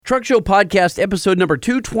Truck Show Podcast, episode number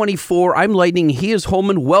 224. I'm Lightning. He is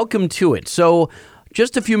Holman. Welcome to it. So,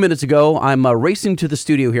 just a few minutes ago, I'm racing to the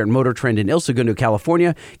studio here at Motor Trend in El Segundo,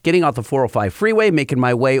 California, getting off the 405 freeway, making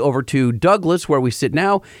my way over to Douglas, where we sit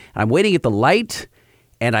now. I'm waiting at the light,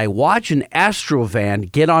 and I watch an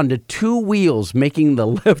Astrovan get onto two wheels, making the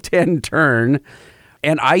left-hand turn.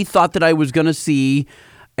 And I thought that I was going to see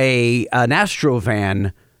an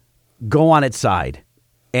Astrovan go on its side.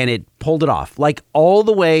 And it pulled it off, like all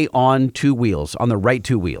the way on two wheels, on the right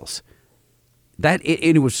two wheels.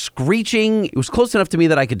 It was screeching. It was close enough to me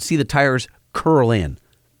that I could see the tires curl in.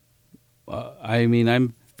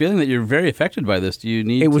 I'm feeling that you're very affected by this. Do you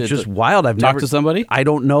need It was just wild. I've talk never to somebody? I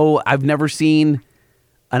don't know. I've never seen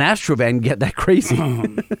an Astrovan get that crazy.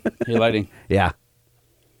 Hey, Lighting. Yeah.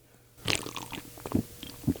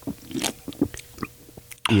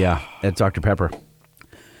 Yeah, it's Dr. Pepper.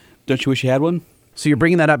 Don't you wish you had one? So you're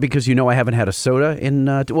bringing that up because you know I haven't had a soda in,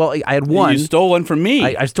 well, I had one. You stole one from me.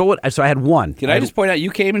 I stole it, so I had one. Can I just point out,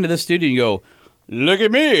 you came into this studio and you go, look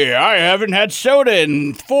at me, I haven't had soda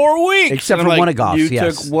in 4 weeks. Except and for I'm one like, of Goff's, You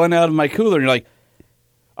yes. took one out of my cooler and you're like,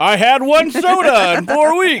 I had one soda in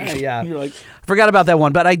 4 weeks. Yeah. You're like, I forgot about that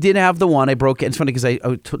one, but I did have the one. I broke it. It's funny because I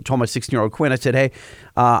told my 16-year-old Quinn, I said, hey,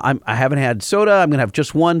 I haven't had soda. I'm going to have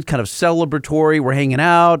just one, kind of celebratory. We're hanging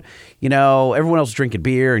out. You know, everyone else is drinking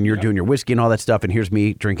beer and you're doing your whiskey and all that stuff. And here's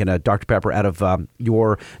me drinking a Dr. Pepper out of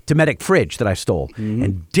your Dometic fridge that I stole. Mm-hmm.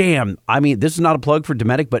 And damn, I mean, this is not a plug for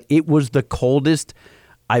Dometic, but it was the coldest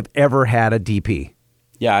I've ever had a DP.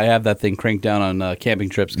 yeah, I have that thing cranked down on camping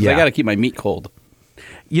trips because I got to keep my meat cold.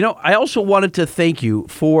 You know, I also wanted to thank you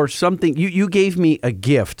for something. You gave me a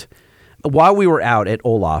gift while we were out at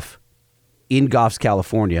Olaf in Goffs,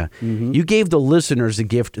 California. Mm-hmm. You gave the listeners a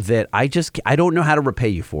gift that I don't know how to repay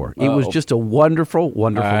you for. It was just a wonderful,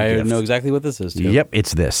 wonderful gift. I know exactly what this is, too. Yep,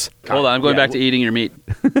 it's this. Hold on, I'm going back to eating your meat.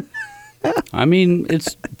 I mean,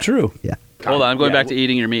 it's true. Yeah. Hold on, I'm going back to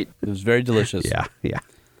eating your meat. It was very delicious. Yeah.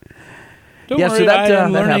 Don't Yeah, worry, so that,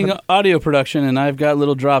 I'm that learning happened. audio production, and I've got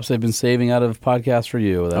little drops I've been saving out of podcasts for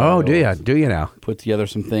you. That Oh, I'll do you? Do you now? Put together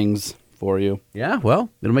some things for you. Yeah, well,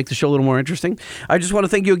 it'll make the show a little more interesting. I just want to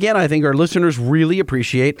thank you again. I think our listeners really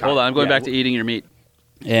appreciate. Hold on, I'm going back to eating your meat.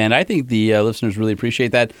 And I think the listeners really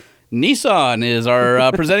appreciate that. Nissan is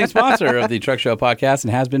our presenting sponsor of the Truck Show Podcast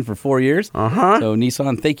and has been for 4 years. Uh-huh. So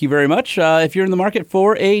Nissan, thank you very much. If you're in the market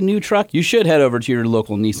for a new truck, you should head over to your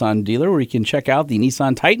local Nissan dealer where you can check out the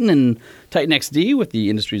Nissan Titan and Titan XD with the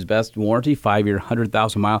industry's best warranty, 5-year,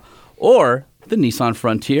 100,000-mile, or the Nissan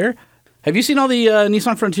Frontier. Have you seen all the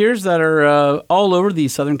Nissan Frontiers that are all over the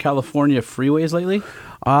Southern California freeways lately?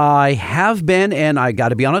 I have been, and I got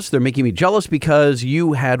to be honest, they're making me jealous because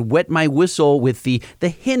you had wet my whistle with the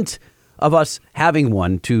hint of us having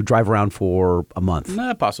one to drive around for a month.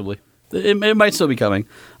 Possibly. It might still be coming.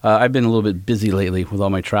 I've been a little bit busy lately with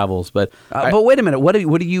all my travels, but wait a minute. What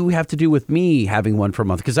do you have to do with me having one for a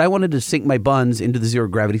month? Because I wanted to sink my buns into the zero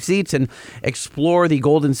gravity seats and explore the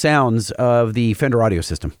golden sounds of the Fender audio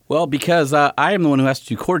system. Well, because I am the one who has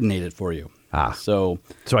to coordinate it for you. So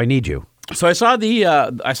I need you. So I saw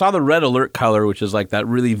the red alert color, which is like that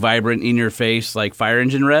really vibrant, in your face, like fire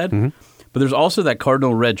engine red. Mm-hmm. But there's also that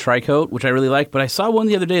cardinal red tricoat, which I really like. But I saw one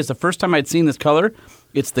the other day. It's the first time I'd seen this color.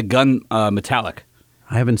 It's the gun metallic.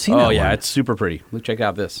 I haven't seen that. Oh yeah, one. It's super pretty. Check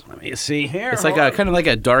out this. Let me see here. It's like kind of like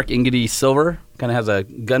a dark ingoty silver. Kind of has a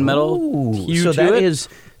gunmetal hue so to that it. is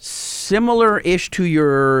similar-ish to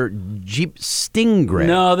your Jeep Stingray.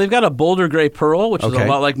 No, they've got a Boulder Gray Pearl, which is Okay. a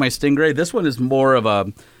lot like my Stingray. This one is more of a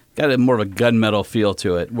gunmetal feel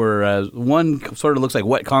to it, whereas one sort of looks like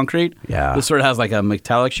wet concrete. Yeah. This sort of has like a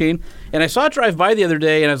metallic sheen. And I saw it drive by the other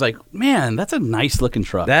day, and I was like, man, that's a nice looking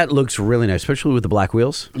truck. That looks really nice, especially with the black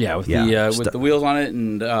wheels. Yeah, with the wheels on it,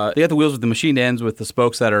 and they got the wheels with the machined ends with the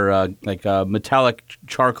spokes that are like metallic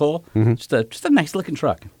charcoal. Mm-hmm. Just a nice looking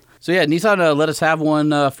truck. So yeah, Nissan let us have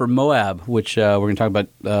one for Moab, which we're going to talk about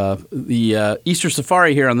the Easter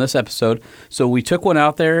Safari here on this episode. So we took one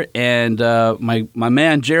out there, and my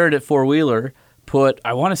man Jared at Four Wheeler put,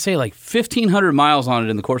 I want to say, like 1,500 miles on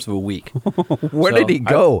it in the course of a week. Where did he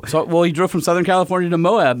go? He drove from Southern California to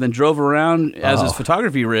Moab, then drove around as his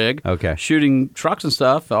photography rig, shooting trucks and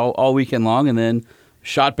stuff all weekend long, and then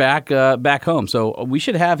shot back home. So we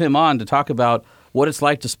should have him on to talk about what it's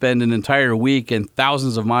like to spend an entire week and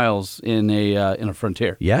thousands of miles in a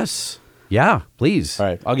Frontier. Yes. Yeah, please. All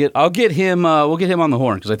right. I'll get him we'll get him on the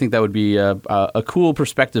horn because I think that would be a cool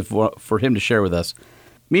perspective for him to share with us.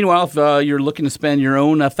 Meanwhile, if you're looking to spend your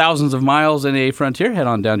own thousands of miles in a Frontier, head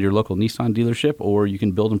on down to your local Nissan dealership, or you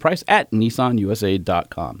can build and price at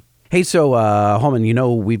nissanusa.com. Hey, so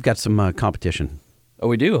Holman, we've got some competition. Oh,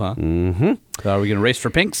 we do, huh? Mm-hmm. Are we going to race for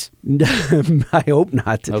pinks? I hope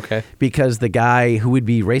not. Okay. Because the guy who we'd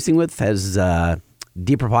be racing with has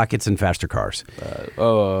deeper pockets and faster cars.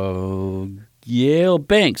 Yale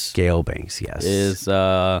Banks. Gale Banks, yes. Is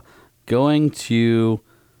going to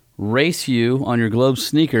race you on your Globe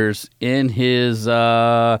sneakers in his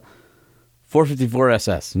 454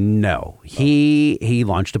 SS. No. He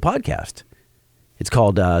launched a podcast. It's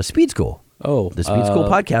called Speed School. Oh. The Speed School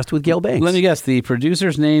podcast with Gale Banks. Let me guess. The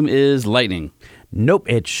producer's name is Lightning. Nope,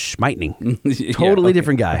 it's Schmeitning. Totally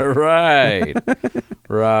different guy. Right.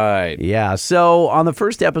 Right. Yeah. So on the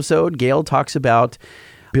first episode, Gale talks about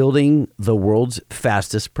building the world's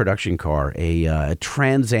fastest production car, a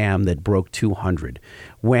Trans Am that broke 200.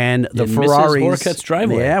 When the In Mrs. Ferraris, Horkut's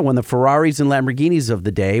driveway. Yeah, when the Ferraris and Lamborghinis of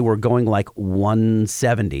the day were going like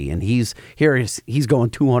 170, and he's going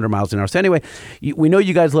 200 miles an hour. So anyway, we know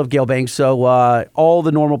you guys love Gale Banks, so all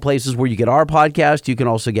the normal places where you get our podcast, you can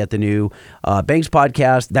also get the new Banks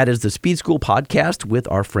podcast. That is the Speed School podcast with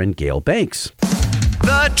our friend Gale Banks.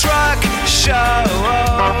 The Truck Show.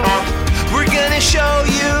 We're gonna show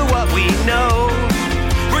you what we know.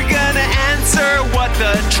 We're gonna answer what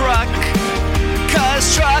the truck,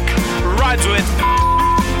 'cause truck rhymes with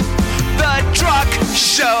the Truck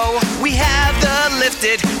Show. We have the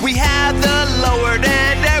lifted, we have the lowered,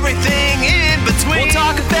 and everything in between. We'll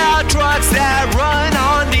talk about trucks that run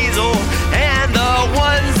on diesel and the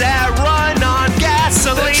ones that run on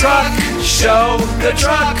gasoline. The Truck Show, the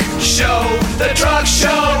Truck Show, the Truck Show.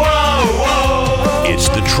 Whoa, whoa. It's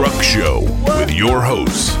the Truck Show with your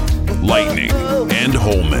hosts, Lightning and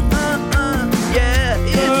Holman. Yeah,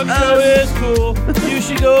 It's cool. You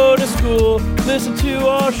should go to school. Listen to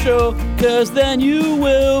our show, because then you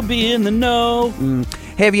will be in the know.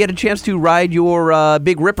 Hey, have you had a chance to ride your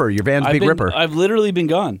Big Ripper, your Van's Big Ripper? I've literally been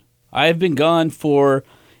gone. I've been gone for,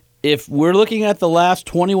 if we're looking at the last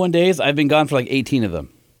 21 days, I've been gone for like 18 of them.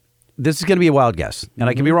 This is going to be a wild guess, and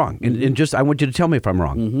I can be wrong. And just I want you to tell me if I'm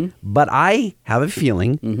wrong. But I have a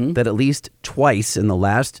feeling that at least twice in the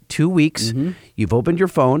last 2 weeks, you've opened your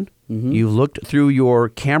phone, you've looked through your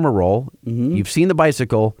camera roll, you've seen the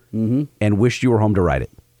bicycle, and wished you were home to ride it.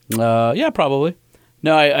 Yeah, probably.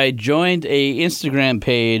 No, I joined a Instagram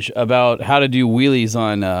page about how to do wheelies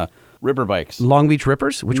on Ripper bikes. Long Beach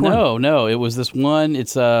Rippers? Which one? No. It was this one.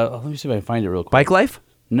 It's let me see if I can find it real quick. Bike Life?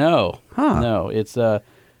 No. Huh. No, it's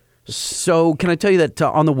So can I tell you that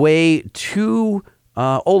on the way to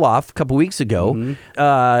Olaf a couple weeks ago,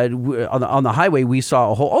 on the highway, we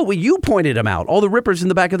saw a whole... Oh, well, you pointed them out. All the Rippers in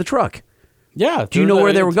the back of the truck. yeah. Do you know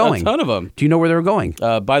where they were going? A ton of them. Do you know where they were going?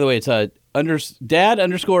 By the way, it's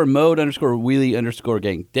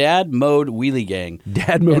dad_mode_wheelie_gang. Dad mode wheelie gang.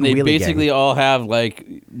 Dad mode and they wheelie basically gang. all have like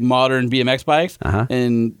modern BMX bikes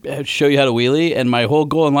and show you how to wheelie. And my whole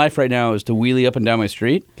goal in life right now is to wheelie up and down my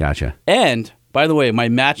street. Gotcha. And by the way, my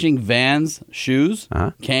matching Vans shoes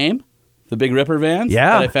came. The Big Ripper Vans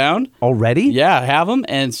Yeah. that I found. Already? Yeah, I have them.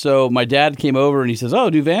 And so my dad came over and he says, "Oh,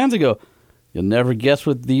 do Vans?" I go, "You'll never guess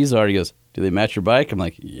what these are." He goes, "Do they match your bike?" I'm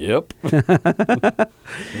like, "Yep." Yeah,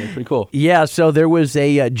 pretty cool. Yeah, so there was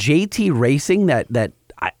a JT Racing that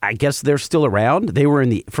I guess they're still around. They were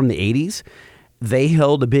from the 80s. They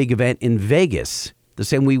held a big event in Vegas the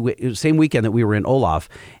same weekend that we were in Olaf,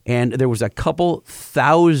 and there was a couple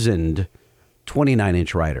thousand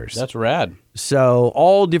 29-inch riders. That's rad. So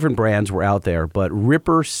all different brands were out there, but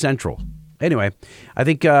Ripper Central. Anyway, I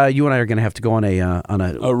think you and I are going to have to go on A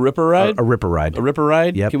Ripper ride? A Ripper ride. A Ripper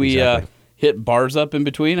ride? Yep, Can we exactly. hit bars up in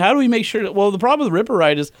between? How do we make sure? Well, the problem with the Ripper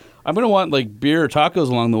ride is I'm going to want like beer or tacos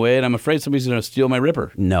along the way, and I'm afraid somebody's going to steal my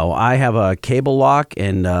Ripper. No, I have a cable lock,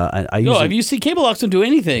 and I use No, you see cable locks don't do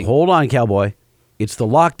anything. Hold on, cowboy. It's the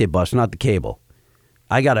lock they bust, not the cable.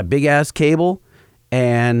 I got a big-ass cable,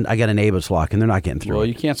 and I got an ABUS lock, and they're not getting through. Well, it.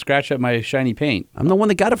 you can't scratch up my shiny paint. I'm the one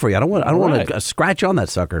that got it for you. I don't want Right. to scratch on that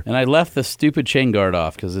sucker. And I left the stupid chain guard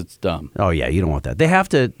off because it's dumb. Oh, yeah, you don't want that. They have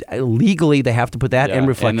to, legally, they have to put that Yeah, and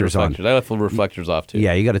reflectors on. I left the reflectors off, too.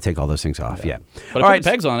 Yeah, you got to take all those things off, yeah. But All I right, put the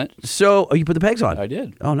pegs on it. So, you put the pegs on? I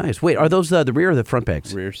did. Oh, nice. Wait, are those the rear or the front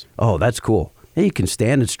pegs? Rears. Oh, that's cool. Hey, you can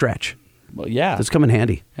stand and stretch. Well, yeah. That's come in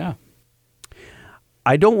handy. Yeah.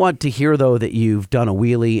 I don't want to hear, though, that you've done a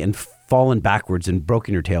wheelie and fallen backwards and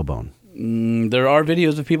broken your tailbone. There are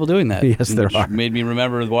videos of people doing that. Yes, there which are. Made me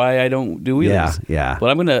remember why I don't do wheelies. Yeah. But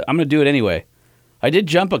I'm gonna do it anyway. I did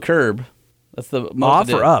jump a curb. That's the most Off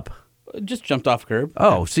I did. or up? Just jumped off a curb.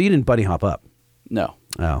 Oh, so you didn't bunny hop up? No.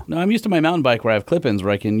 Oh. No, I'm used to my mountain bike where I have clip-ins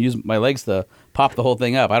where I can use my legs to pop the whole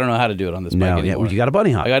thing up. I don't know how to do it on this bike No, anymore. yeah, well, you got a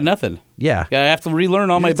bunny hop. I got nothing. Yeah. I have to relearn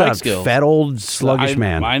all my You're bike a skills. Fat old sluggish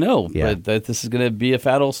man. I know, Yeah. but this is going to be a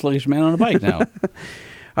fat old sluggish man on a bike now.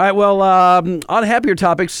 All right, well, on happier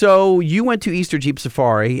topics, so you went to Easter Jeep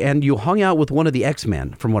Safari and you hung out with one of the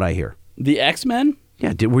X-Men, from what I hear. The X-Men?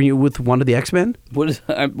 Yeah, were you with one of the X-Men? What is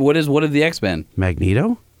the X-Men?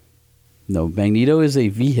 Magneto? No, Magneto is a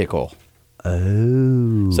vehicle.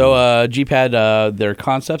 Oh. So Jeep had their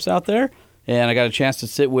concepts out there, and I got a chance to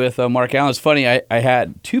sit with Mark Allen. It's funny, I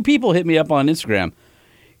had two people hit me up on Instagram.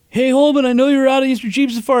 Hey, Holman, I know you're out at Easter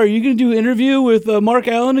Jeep Safari. Are you going to do an interview with Mark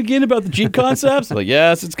Allen again about the Jeep concepts? I'm like,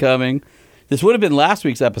 yes, it's coming. This would have been last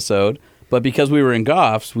week's episode, but because we were in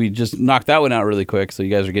Goffs, we just knocked that one out really quick, so you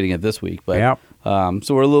guys are getting it this week. But Yep.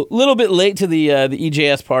 So we're a little bit late to the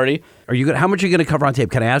EJS party. Are you how much are you going to cover on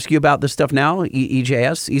tape? Can I ask you about this stuff now?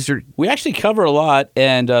 EJS? Easter? We actually cover a lot,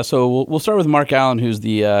 and so we'll start with Mark Allen, who's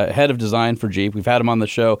the head of design for Jeep. We've had him on the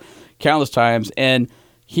show countless times, and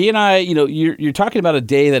he and I, you're talking about a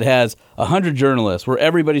day that has 100 journalists where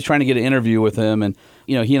everybody's trying to get an interview with him, and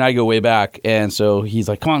he and I go way back, and so he's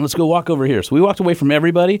like, come on, let's go walk over here. So we walked away from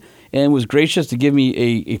everybody and was gracious to give me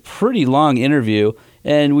a pretty long interview,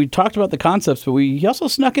 and we talked about the concepts, but he also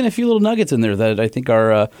snuck in a few little nuggets in there that I think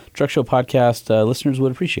our Truck Show podcast listeners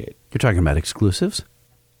would appreciate. You're talking about exclusives?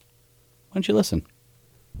 Why don't you listen?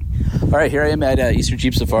 All right, here I am at Easter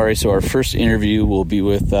Jeep Safari. So our first interview will be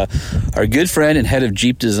with our good friend and head of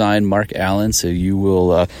Jeep design, Mark Allen. So you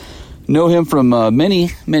will know him from many,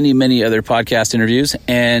 many, many other podcast interviews,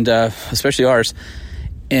 and especially ours.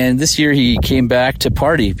 And this year he came back to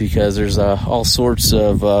party because there's all sorts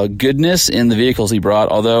of goodness in the vehicles he brought,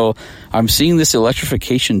 although I'm seeing this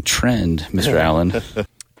electrification trend, Mr. Allen.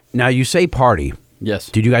 Now, you say party. Yes.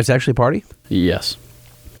 Did you guys actually party? Yes.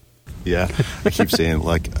 Yeah, I keep saying,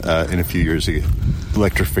 like, in a few years,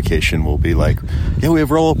 electrification will be like, yeah, we have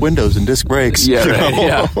roll-up windows and disc brakes. Yeah, right,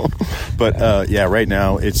 yeah. But right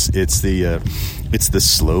now it's the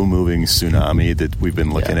slow-moving tsunami that we've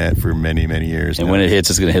been looking at for many, many years. And now. when it hits,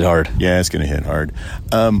 it's going to hit hard. Yeah, it's going to hit hard.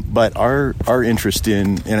 But our interest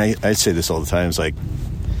in, and I say this all the time, is like,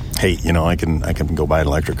 hey, I can go buy an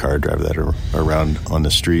electric car, drive that around on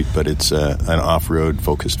the street, but it's an off-road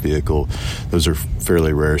focused vehicle. Those are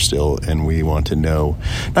fairly rare still, and we want to know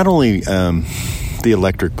not only the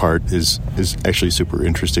electric part is actually super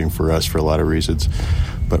interesting for us for a lot of reasons,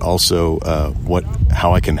 but also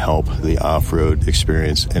how I can help the off-road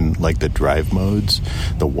experience and like the drive modes,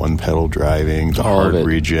 the one-pedal driving, the hard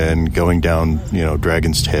regen, going down,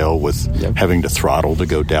 Dragon's Tail with having to throttle to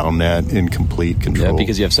go down that in complete control. Yeah,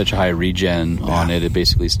 because you have such a high regen on it, it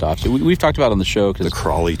basically stops it. We've talked about it on the show. The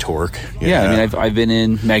Crawley torque. Yeah, I mean, I've been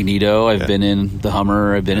in Magneto, I've been in the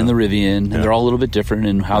Hummer, I've been in the Rivian, and they're all a little bit different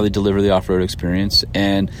in how they deliver the off-road experience.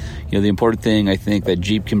 And the important thing I think that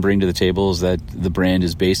Jeep can bring to the table is that the brand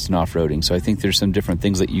is based in off-roading. So I think there's some different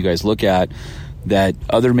things that you guys look at that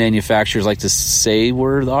other manufacturers like to say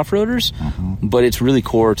we're the off-roaders, but it's really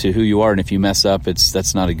core to who you are. And if you mess up,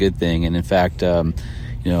 that's not a good thing. And in fact,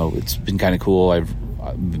 it's been kind of cool.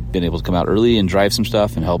 I've been able to come out early and drive some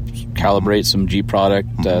stuff and help calibrate some Jeep product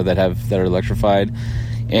that are electrified.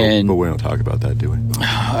 And but we don't talk about that, do we?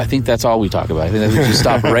 I think that's all we talk about. I think that we should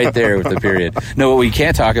stop right there with the period. No, what we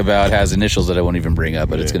can't talk about has initials that I won't even bring up,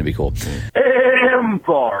 but it's going to be cool.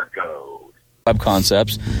 Embargo. Web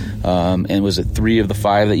concepts, and was it 3 of the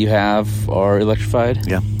 5 that you have are electrified?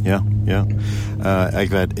 Yeah. I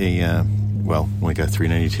got only got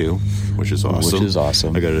 392, which is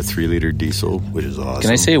awesome. I got a 3-liter diesel, which is awesome.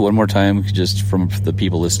 Can I say it one more time, just from the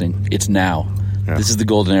people listening? It's now. Yeah. This is the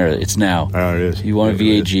golden era. It's now. Oh, it is. If you want a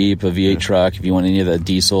V8 Jeep, a V8 truck, if you want any of that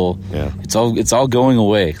diesel, it's all going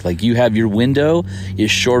away. Like, you have your window is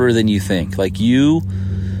shorter than you think. Like, you,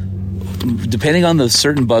 depending on the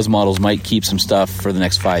certain buzz models, might keep some stuff for the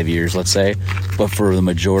next 5 years, let's say. But for the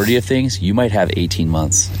majority of things, you might have 18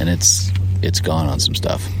 months, and it's gone on some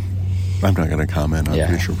stuff. I'm not going to comment on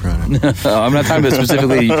future product. I'm not talking about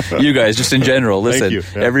specifically you guys, just in general. Listen, Thank you.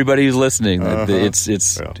 Yeah. Everybody who's listening,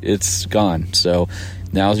 it's gone. So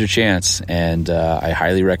now's your chance, and I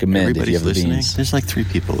highly recommend if you have the beans. There's like 3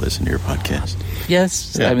 people listening to your podcast.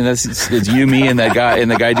 Yes, I mean it's you, me, and that guy,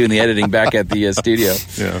 and the guy doing the editing back at the studio.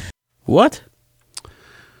 Yeah. What?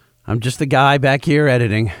 I'm just the guy back here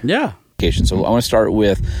editing. Yeah. So I want to start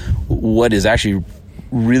with what is actually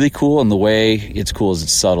really cool, and the way it's cool is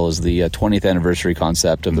it's subtle, is the 20th anniversary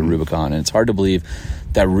concept of the Rubicon. And it's hard to believe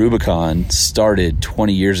that Rubicon started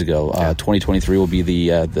 20 years ago. 2023 will be the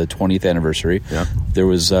 20th anniversary. Yeah. There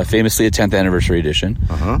was famously a 10th anniversary edition.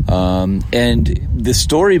 Uh-huh. And the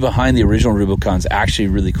story behind the original Rubicon is actually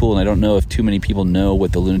really cool, and I don't know if too many people know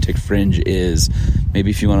what the Lunatic Fringe is.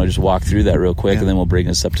 Maybe if you want to just walk through that real quick, and then we'll bring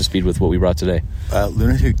us up to speed with what we brought today.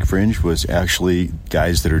 Lunatic Fringe was actually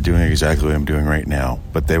guys that are doing exactly what I'm doing right now,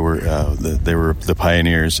 but they were the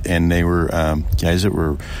pioneers, and they were guys that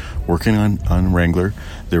were working on Wrangler.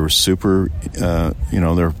 They were super,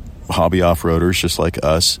 they're hobby off-roaders just like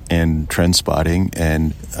us, and trend spotting,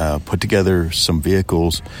 and put together some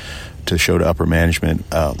vehicles to show to upper management,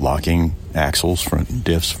 locking axles, front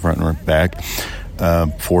diffs, front and back,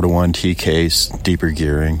 4-to-1 TKs, deeper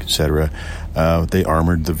gearing, etc. They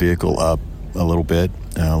armored the vehicle up a little bit,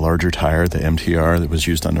 larger tire, the MTR that was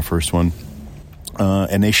used on the first one.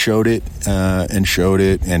 And they showed it and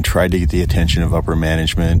tried to get the attention of upper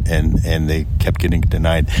management, and they kept getting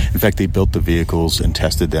denied. In fact, they built the vehicles and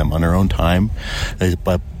tested them on their own time. They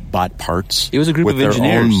bought parts. It was a group with of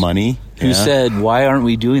engineers their own money who said, "Why aren't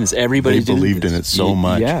we doing this? Everybody's they believed doing in this." it so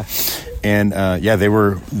much. Yeah. And they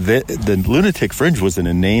were the Lunatic Fringe wasn't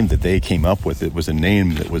a name that they came up with. It was a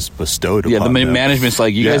name that was bestowed upon them. Yeah, the management's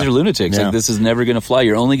like, you guys are lunatics. Yeah. Like, this is never going to fly.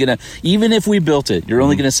 You're only going to, even if we built it, you're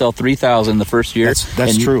only going to sell 3,000 the first year.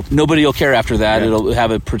 That's true. Nobody will care after that. Yeah. It'll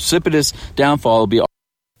have a precipitous downfall. It'll be.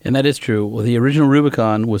 And that is true. Well, the original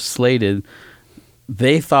Rubicon was slated,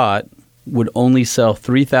 they thought, would only sell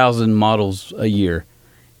 3,000 models a year,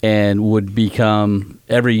 and would become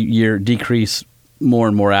every year decrease more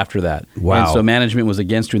and more after that. Wow. And so management was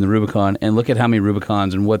against doing the Rubicon, and look at how many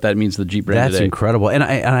Rubicons and what that means to the Jeep brand today. That's incredible. And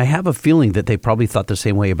I have a feeling that they probably thought the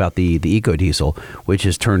same way about the EcoDiesel, which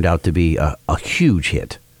has turned out to be a huge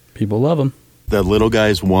hit. People love them. The little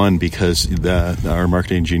guys won because our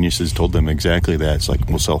marketing geniuses told them exactly that. It's like,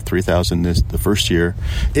 we'll sell 3,000 the first year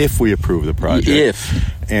if we approve the project.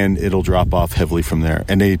 And it'll drop off heavily from there.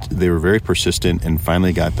 And they were very persistent and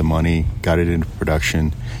finally got the money, got it into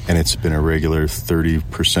production, and it's been a regular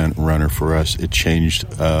 30% runner for us. It changed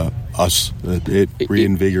us. It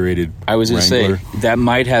reinvigorated I was going to say, Wrangler. that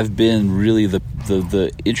might have been really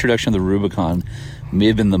the introduction of the Rubicon may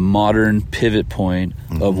have been the modern pivot point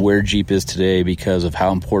of where Jeep is today because of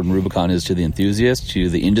how important Rubicon is to the enthusiast, to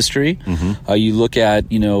the industry. You look at,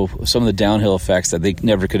 some of the downhill effects that they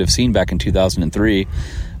never could have seen back in 2003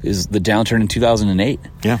 is the downturn in 2008.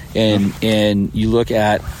 Yeah. And you look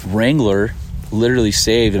at Wrangler literally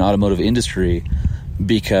saved an automotive industry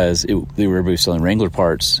because everybody was selling Wrangler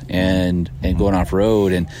parts and going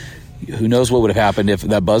off-road, and who knows what would have happened if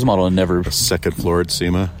that Buzz model had never... Second floor at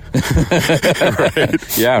SEMA.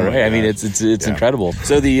 Right. Yeah, right. I mean, it's incredible.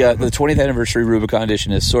 So the 20th anniversary Rubicon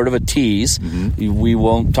edition is sort of a tease. We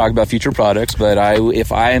won't talk about future products, but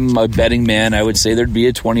if I'm a betting man, I would say there'd be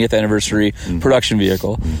a 20th anniversary production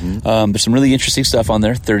vehicle. There's some really interesting stuff on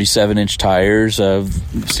there. 37-inch tires,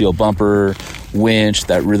 steel bumper, winch,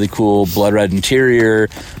 that really cool blood red interior,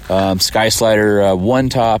 Sky Slider one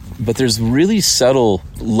top, but there's really subtle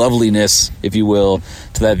loveliness, if you will,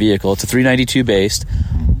 to that vehicle. It's a 392 based.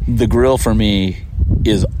 The grille for me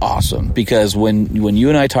is awesome because when you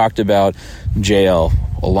and I talked about JL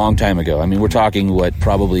a long time ago, I mean, we're talking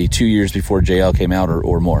probably 2 years before JL came out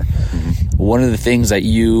or more. One of the things that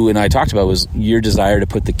you and I talked about was your desire to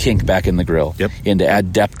put the kink back in the grille and to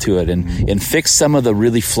add depth to it and fix some of the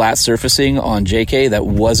really flat surfacing on JK that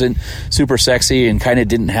wasn't super sexy and kind of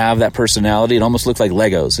didn't have that personality. It almost looked like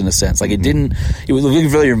Legos in a sense. Like it was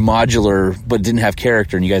really modular, but it didn't have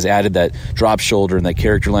character. And you guys added that drop shoulder and that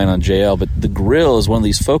character line on JL. But the grille is one of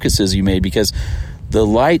these focuses you made because the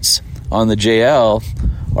lights on the JL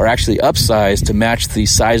are actually upsized to match the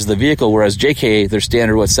size of the vehicle, whereas JK, they're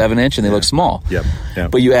standard, 7-inch, and they look small. Yep.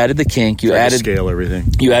 But you added the kink, you added scale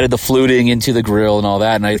everything. You added the fluting into the grille and all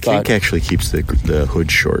that, and I thought... The kink actually keeps the hood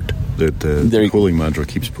short. The cooling module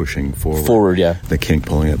keeps pushing forward. The kink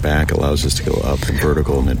pulling it back allows us to go up and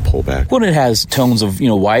vertical and then pull back. Well, it has tones of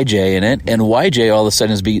YJ in it, and YJ all of a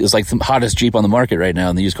sudden is like the hottest Jeep on the market right now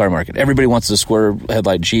in the used car market. Everybody wants a square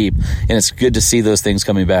headlight Jeep, and it's good to see those things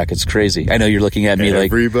coming back. It's crazy. I know you're looking at me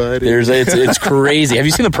Everybody. It's crazy. Have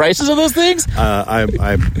you seen the prices of those things? I'm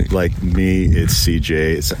like me. It's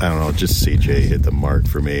CJ. I don't know. Just CJ hit the mark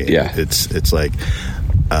for me. Yeah. It's like.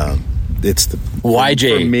 It's the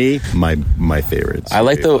YJ for me. My favorite. I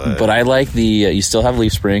like but I like the. You still have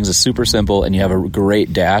leaf springs. It's super simple, and you have a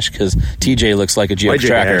great dash because TJ looks like a GX YJ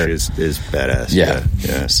tracker. Dash is badass.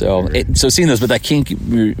 Yeah. So seeing those, but that kink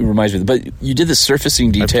reminds me. But you did the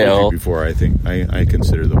surfacing detail. I've told you before. I think I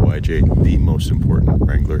consider the YJ the most important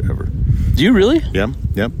Wrangler ever. Do you really? Yeah.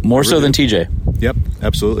 Yep. More so than TJ. Yep,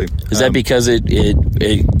 absolutely. Is that because it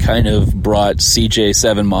kind of brought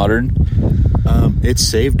CJ7 modern? It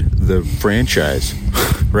saved the franchise,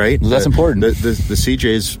 right? Well, that's important. The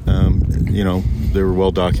CJs, they were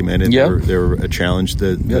well documented. Yep. They were a challenge.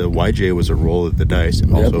 The YJ was a roll of the dice.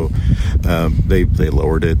 Also, they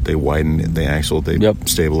lowered it, they widened it, the axle, they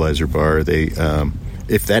stabilized their bar. They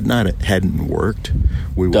if that hadn't worked,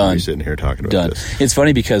 we wouldn't be sitting here talking about this. It's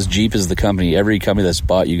funny because Jeep is the company. Every company that's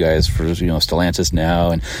bought you guys for Stellantis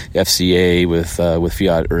now and FCA with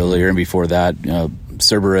Fiat earlier, and before that,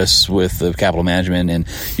 Cerberus with the capital management, and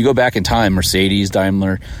you go back in time, Mercedes,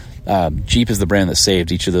 Daimler. Jeep is the brand that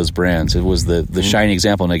saved each of those brands. It was the shining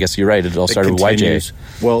example, and I guess you're right. It all started with YJ.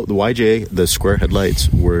 Well, the YJ, the square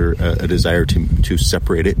headlights, were a desire to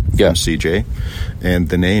separate it from CJ, and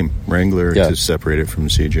the name Wrangler to separate it from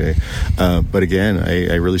CJ. But again,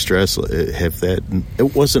 I really stress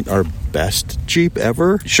it wasn't our best Jeep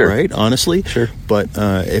ever, right? Honestly, But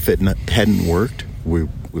if it hadn't worked, we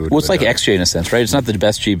Well, it's like XJ in a sense, right? It's not the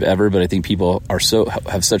best Jeep ever, but I think people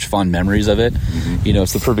have such fond memories of it. Mm-hmm.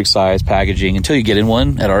 It's the perfect size, packaging, until you get in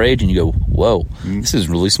one at our age and you go, whoa, this is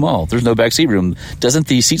really small. There's no back seat room. Doesn't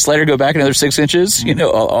the seat slider go back another 6 inches?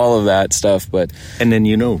 All of that stuff. And then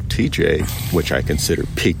TJ, which I consider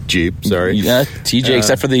peak Jeep, sorry. Yeah, TJ,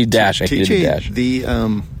 except for the dash. I hated the dash.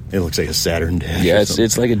 It looks like a Saturn dash. Yeah,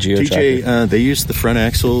 it's like a Geo TJ, they used the front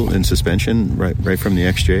axle and suspension right from the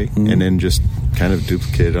XJ, and then just kind of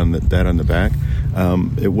duplicated that on the back.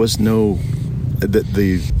 It was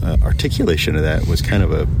the articulation of that was kind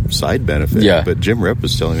of a side benefit. Yeah. But Jim Rep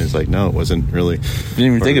was telling me, it's like, no, it wasn't really. Didn't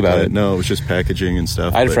even think about it. No, it was just packaging and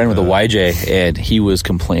stuff. I had a friend with a YJ, and he was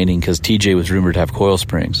complaining because TJ was rumored to have coil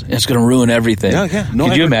springs. It's going to ruin everything. Yeah. No,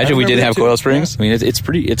 Could you imagine we didn't have coil springs? Yeah. I mean, it's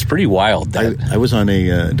pretty wild. I was on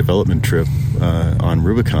a development trip on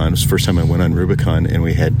Rubicon. It was the first time I went on Rubicon, and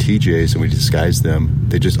we had TJs, and we disguised them.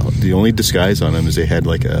 The only disguise on them is they had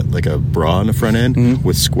like a bra on the front end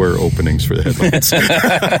with square openings for the headlights.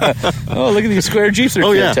 Oh, look at these square Jeeps! They're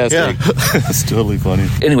fantastic. Yeah. It's totally funny.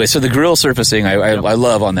 Anyway, so the grill surfacing, I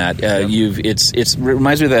love on that. It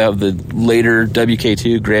reminds me of the later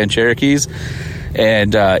WK2 Grand Cherokees.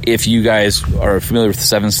 And if you guys are familiar with the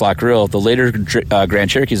 7-slot grill, the later Grand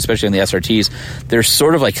Cherokees, especially on the SRTs, they're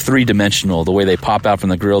sort of like three-dimensional. The way they pop out from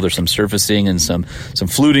the grill, there's some surfacing and some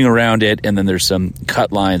fluting around it, and then there's some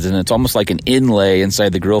cut lines, and it's almost like an inlay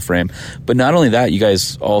inside the grill frame. But not only that, you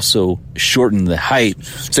guys also shortened the height.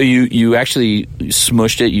 So you actually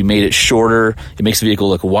smushed it. You made it shorter. It makes the vehicle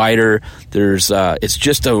look wider. It's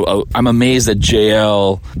just I'm amazed at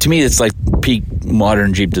JL. To me, it's like peak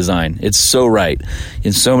modern Jeep design. It's so right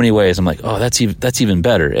in so many ways. I'm like, oh, that's even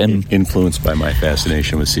better. And influenced by my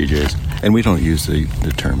fascination with CJs. And we don't use the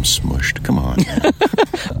term smushed. Come on.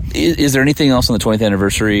 Is there anything else on the 20th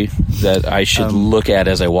anniversary that I should look at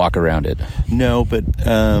as I walk around it? No, but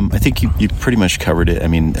I think you pretty much covered it. I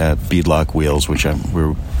mean, beadlock wheels, which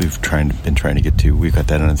we've been trying to get to. We got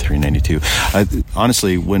that on a 392.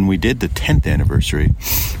 Honestly, when we did the 10th anniversary,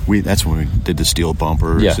 that's when we did the steel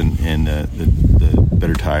bumpers and the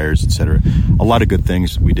better tires, etc. A lot of good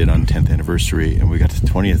things we did on 10th anniversary, and we got to the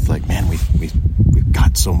 20th. Like, man, we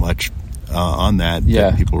got so much on that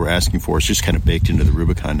people were asking for. It's just kind of baked into the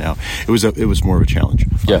Rubicon now. It was more of a challenge,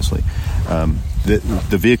 honestly.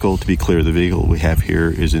 The vehicle, to be clear, the vehicle we have here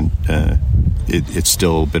isn't. It's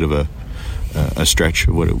still a bit of a stretch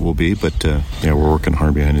of what it will be, but we're working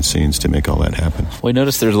hard behind the scenes to make all that happen. Well, I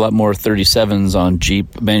noticed there's a lot more 37s on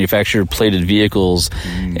Jeep manufactured plated vehicles,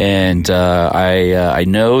 and I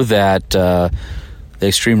know that the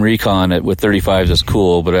Extreme Recon with 35s is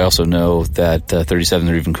cool, but I also know that 37s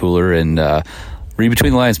are even cooler, and read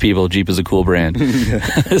between the lines, people. Jeep is a cool brand.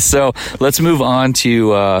 So let's move on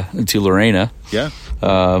to Lorena. Yeah.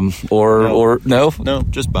 Or no? No,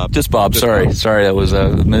 just Bob. Just Bob. Sorry, that was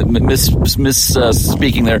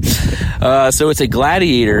speaking there. So it's a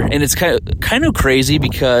Gladiator, and it's kind of crazy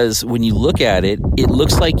because when you look at it, it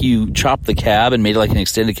looks like you chopped the cab and made it like an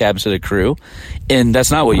extended cab instead of crew, and that's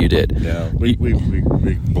not what you did. No, we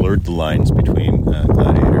blurred the lines between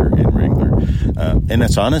Gladiator and Wrangler, and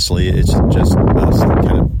that's honestly, it's just us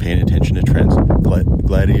kind of paying attention to trends.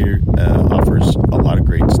 Gladiator offers a lot of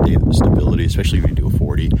great stability, especially when you do a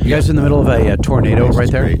 40. You guys in the middle of a tornado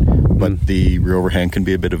right there? Great. But the rear overhang can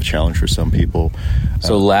be a bit of a challenge for some people.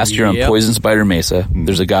 So last year on Poison Spider Mesa,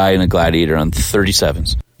 there's a guy in a Gladiator on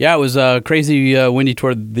 37s. Yeah, it was crazy windy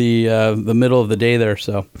toward the middle of the day there,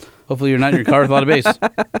 so hopefully you're not in your car with a lot of bass.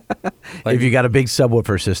 If you got a big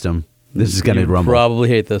subwoofer system, this is going to rumble. Probably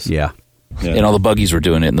hate this. Yeah. and all the buggies were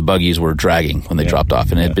doing it, and the buggies were dragging when they dropped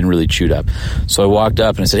off, and it had been really chewed up. So I walked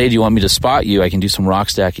up and I said, "Hey, do you want me to spot you? I can do some rock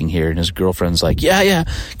stacking here." And his girlfriend's like, "Yeah.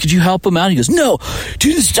 Could you help him out?" He goes, "No,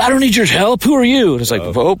 dude, I don't need your help. Who are you?" And it's like,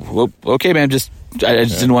 okay, man, I just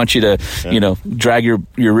didn't want you to, drag your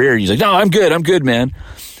rear. He's like, "No, I'm good, man."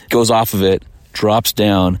 Goes off of it, drops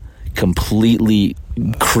down, completely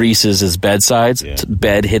creases his bed sides.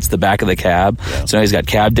 Bed hits the back of the cab. So now he's got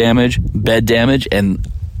cab damage, bed damage, and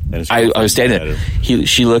I was standing there.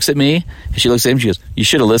 She looks at me, and she looks at him, she goes, "You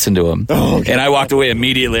should have listened to him." And I walked away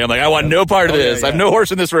immediately. I'm like, I want no part of this. I have no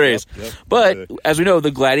horse in this race. But as we know,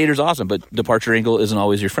 the Gladiator's awesome, but departure angle isn't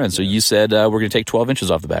always your friend. So you said we're going to take 12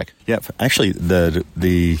 inches off the back. Yeah, actually, the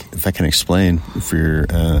if I can explain for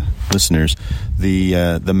your listeners,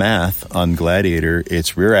 the math on Gladiator,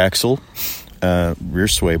 it's rear axle, rear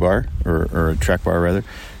sway bar, or track bar rather,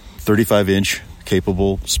 35-inch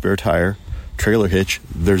capable spare tire, trailer hitch.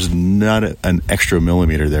 There's not an extra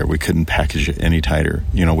millimeter there. We couldn't package it any tighter.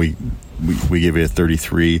 We gave it a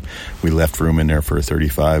 33. We left room in there for a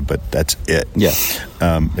 35, but that's it. Yeah.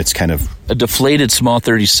 It's kind of a deflated small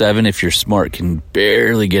 37, if you're smart, can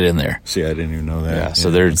barely get in there. See, I didn't even know that. Yeah.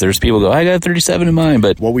 So there's people who go, "I got a 37 in mine,"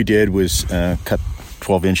 but what we did was cut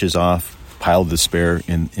 12 inches off, piled the spare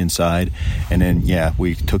inside, and then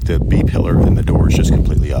we took the B pillar and the doors just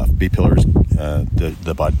completely off. B pillars,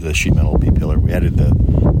 the sheet metal B pillar. We added the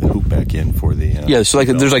hoop back in for the so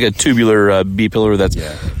there's like a tubular B pillar that's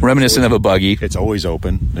reminiscent of a buggy. It's always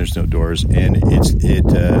open. There's no doors, and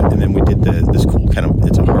and then we did this cool kind of,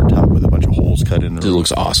 it's a hard top with a bunch of holes cut in. It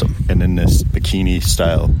looks awesome. And then this bikini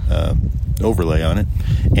style overlay on it,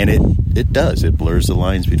 and it blurs the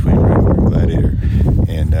lines between regular and Gladiator,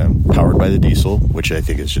 and powered by the diesel, which I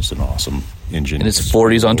think is just an awesome engine. And it's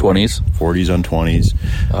 40s on 20s. 40s on 20s.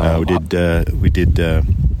 We did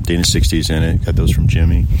Dana 60s in it. Got those from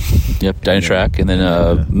Jimmy. Yep, Dynatrack, and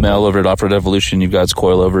then Mel over at Off-Road Evolution. You've got his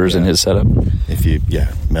coilovers and his setup.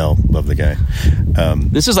 Mel, love the guy.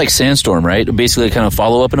 This is like Sandstorm, right? Basically, kind of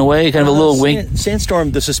follow up in a way, kind of a little wing.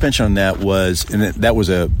 Sandstorm. The suspension on that was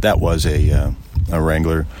a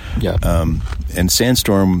Wrangler. Yeah. And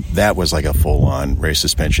Sandstorm, that was like a full-on race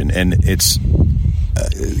suspension, and it's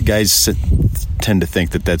guys tend to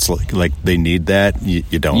think that that's like they need that. You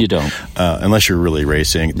don't. You don't. Unless you're really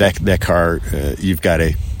racing. That car, you've got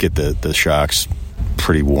to get the shocks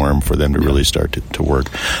pretty warm for them to really start to work.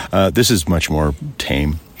 This is much more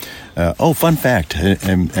tame. Fun fact,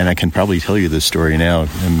 and I can probably tell you this story now,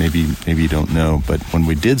 and maybe you don't know, but when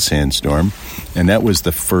we did Sandstorm, and that was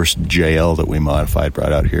the first JL that we modified,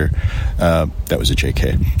 brought out here, that was a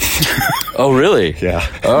JK. Oh, really? Yeah.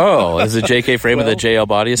 Oh, is a JK frame with a JL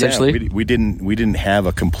body, essentially? Yeah, we didn't have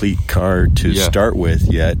a complete car to start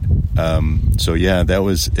with yet. That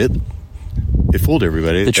was it. It fooled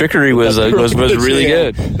everybody. The trickery was really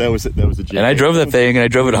good. That was a JK. And I drove that thing, and I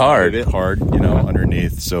drove it hard.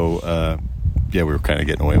 Underneath. So, we were kind of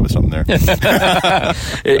getting away with something there.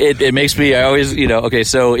 It makes me, I always, okay,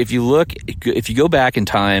 so if you go back in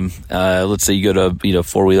time, let's say you go to,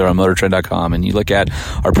 four-wheeler on motortrend.com and you look at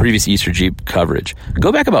our previous Easter Jeep coverage,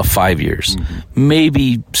 go back about 5 years,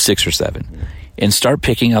 maybe 6 or 7. And start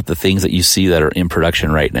picking out the things that you see that are in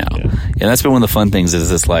production right now. Yeah. And that's been one of the fun things is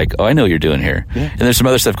it's like, I know what you're doing here. Yeah. And there's some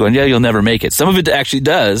other stuff going, you'll never make it. Some of it actually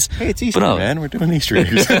does. Hey, it's Easter, man. We're doing Easter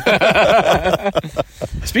eggs.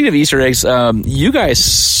 Speaking of Easter eggs, you guys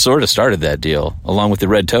sort of started that deal along with the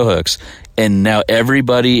red tow hooks. And now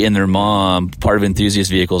everybody and their mom, part of enthusiast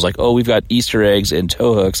vehicles, like, we've got Easter eggs and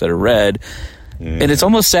tow hooks that are red. Yeah. And it's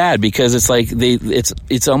almost sad because it's like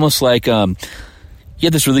it's almost like you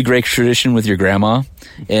had this really great tradition with your grandma,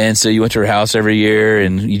 and so you went to her house every year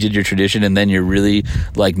and you did your tradition, and then your really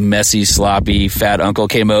like messy, sloppy, fat uncle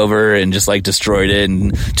came over and just like destroyed it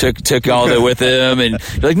and took all of it with him, and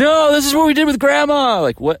you're like, no, this is what we did with grandma.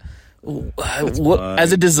 Like what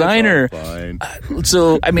as a designer?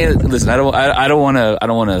 So I mean, listen, I don't want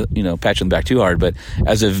to pat you on the back too hard, but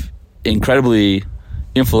as an incredibly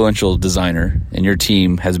influential designer, and your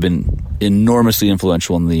team has been enormously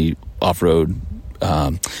influential in the off-road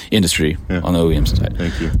industry on the OEM side.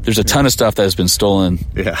 Thank you. There's a ton of stuff that has been stolen.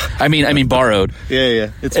 Yeah. I mean borrowed.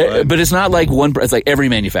 Yeah. It's fine. But it's not like it's like every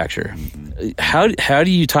manufacturer. How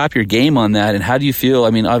do you top your game on that, and how do you feel?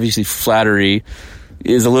 I mean, obviously flattery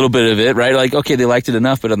is a little bit of it, right? Like, okay, they liked it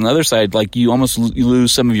enough, but on the other side, like you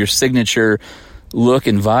lose some of your signature look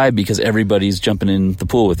and vibe because everybody's jumping in the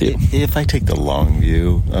pool with you. If I take the long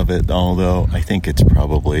view of it, although I think it's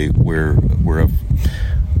probably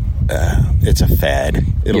it's a fad.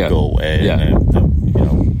 It'll go away. Yeah.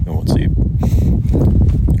 And, we'll see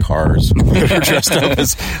cars that are dressed up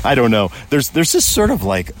as, I don't know. There's this sort of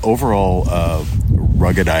like overall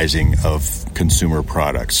ruggedizing of consumer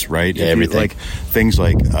products, right? Yeah, everything. Like things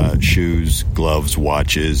like shoes, gloves,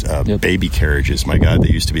 watches, baby carriages. My God, they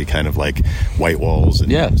used to be kind of like white walls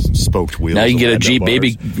and spoked wheels. Now you can get a Jeep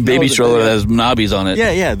baby stroller that has knobbies on it.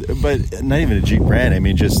 Yeah, but not even a Jeep brand. I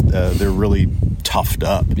mean, just they're really toughed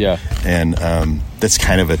up. Yeah. And that's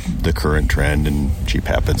kind of the current trend, and Jeep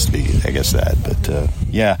happens to be, I guess, that. But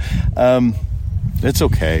it's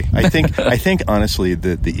okay. I think honestly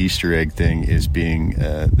the Easter egg thing is being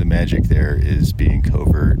the magic there is being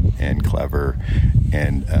covert and clever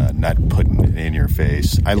and not putting it in your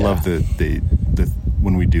face. I love the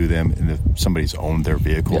when we do them and somebody's owned their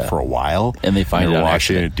vehicle for a while and they find they're it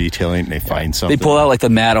washing it, detailing, and they find something. They pull out like the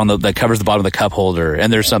mat that covers the bottom of the cup holder,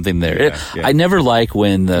 and there's something there. I never like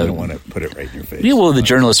when you don't want to put it right in your face. Yeah, well, the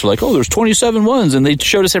journalists were like, "Oh, there's 27 ones," and they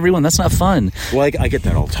showed us every one. That's not fun. Well, I get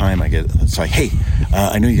that all the time. It's like, hey,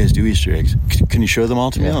 I know you guys do Easter eggs. Can you show them all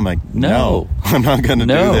to me? I'm like, no, I'm not going to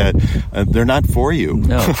do that. They're not for you.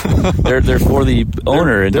 No, they're for the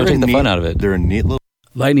owner, and don't take the fun out of it. They're a neat little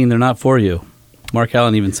Lightning. They're not for you. Mark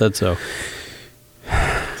Allen even said so.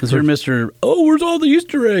 Since you're Mr. Oh, where's all the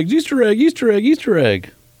Easter eggs? Easter egg, Easter egg, Easter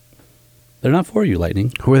egg. They're not for you,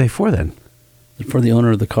 Lightning. Who are they for then? They're for the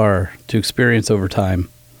owner of the car to experience over time.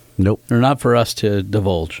 Nope. They're not for us to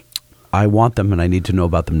divulge. I want them, and I need to know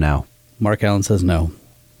about them now. Mark Allen says no.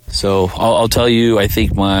 So I'll tell you, I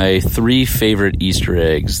think my 3 favorite Easter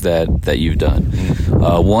eggs that you've done.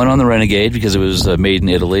 One on the Renegade, because it was made in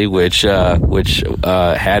Italy, which had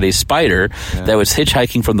a spider that was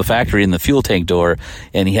hitchhiking from the factory in the fuel tank door,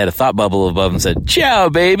 and he had a thought bubble above and said, "Ciao,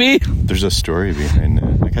 baby." There's a story behind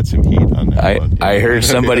that. I got some heat on that one. I heard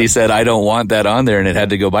somebody said, "I don't want that on there," and it had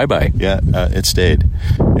to go bye-bye. Yeah, it stayed.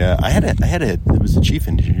 Yeah, it was the chief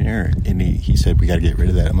engineer, and he said, "We got to get rid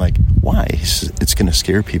of that." I'm like, "Why?" He says, "It's going to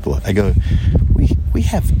scare people." I go, we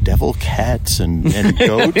have devil cats and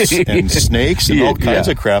goats and snakes and all kinds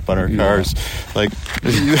of crap on our cars. Like,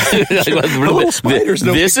 little spiders.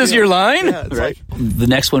 This is your line? Yeah, right. The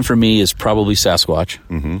next one for me is probably Sasquatch.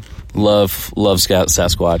 Mm-hmm. Love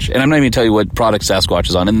Sasquatch. And I'm not even going to tell you what product Sasquatch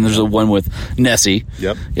is on. And then there's a one with Nessie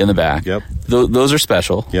in the back. Yep. Those are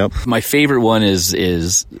special. Yep. My favorite one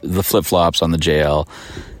is the flip-flops on the JL.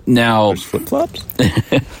 Now, there's flip-flops?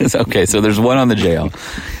 Okay, so there's one on the JL.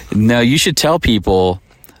 Now, you should tell people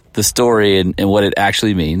the story and what it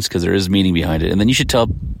actually means, because there is meaning behind it. And then you should tell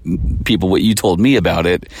people what you told me about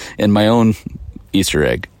it and my own Easter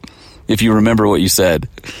egg, if you remember what you said.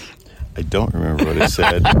 I don't remember what it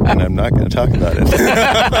said, and I'm not going to talk about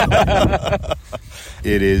it.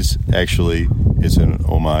 It is actually, it's an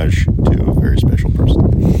homage to a very special person.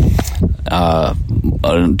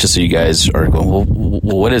 Just so you guys are going, well,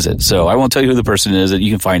 what is it? So I won't tell you who the person is. You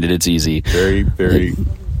can find it. It's easy. Very, very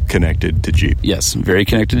connected to Jeep. Yes, very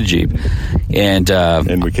connected to Jeep. And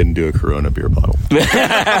we couldn't do a Corona beer bottle.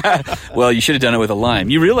 Well, you should have done it with a lime.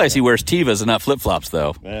 You realize he wears Tevas and not flip-flops,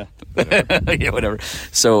 though. Yeah. Yeah, whatever.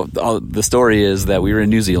 So the story is that we were in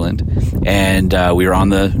New Zealand, and we were on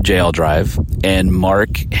the JL Drive, and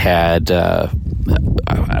Mark had...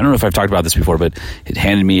 I don't know if I've talked about this before, but it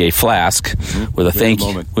handed me a flask with a thank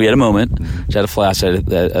you. We had a moment. She had a flask,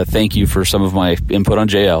 a thank you for some of my input on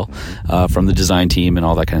JL from the design team and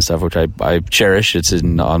all that kind of stuff, which I cherish. It's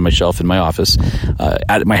on my shelf in my office,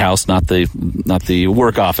 at my house, not the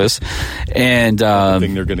work office. And the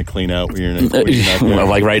thing they're going to clean out when you're not there. Well,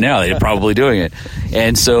 like right now, they're probably doing it.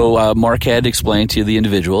 And so Mark had explained to the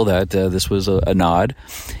individual that this was a nod.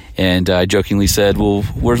 And I jokingly said, "Well,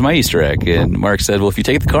 where's my Easter egg?" And Mark said, "Well, if you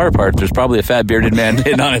take the car apart, there's probably a fat bearded man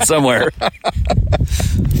hidden on it somewhere."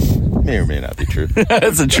 May or may not be true.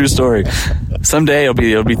 That's a true story. Someday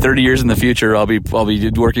it'll be 30 years in the future. I'll be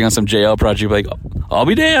working on some JL project. Like, I'll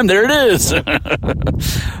be damned, there it is.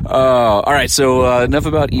 All right, so enough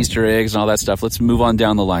about Easter eggs and all that stuff. Let's move on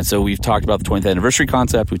down the line. So we've talked about the 20th anniversary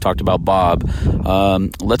concept. We've talked about Bob.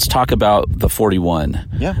 Let's talk about the 41.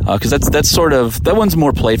 Yeah, because that's sort of, that one's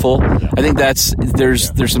more playful. Yeah. I think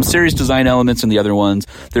there's some serious design elements in the other ones.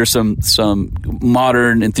 There's some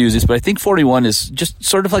modern enthusiasts, but I think 41 is just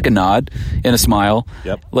sort of like a nod and a smile.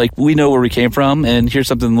 Yep. Like, we know where we came from, and here's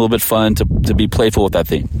something a little bit fun to be playful with that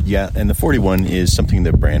theme. Yeah, and the 41 is something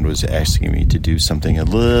the brand was asking me to do something a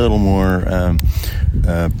little more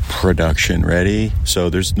production ready. So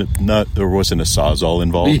there wasn't a Sawzall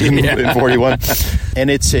involved in 41, and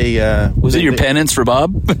it's a. Was it your penance for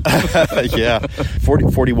Bob? Yeah,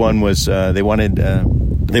 41 was they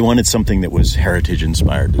wanted something that was heritage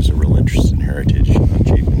inspired. There's a real interest in heritage on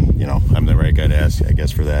Jeep, and I'm the right guy to ask, I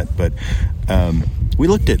guess, for that. But we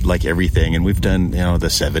looked at like everything, and we've done, the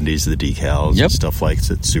 70s, the decals, and stuff like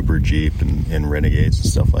that, Super Jeep and Renegades and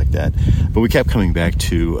stuff like that. But we kept coming back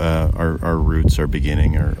to our roots, our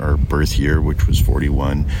beginning, our birth year, which was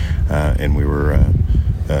 41, and we were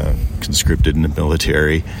conscripted in the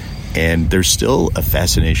military. And there's still a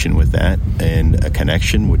fascination with that and a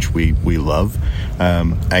connection, which we love.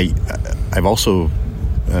 I've also,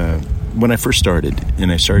 when I first started,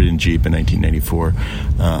 and I started in Jeep in 1994,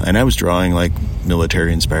 and I was drawing like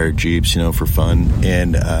military-inspired Jeeps, for fun.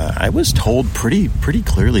 And I was told pretty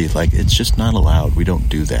clearly, like, it's just not allowed. We don't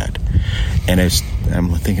do that. And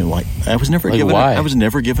I'm thinking, like, I was never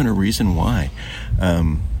given a reason why.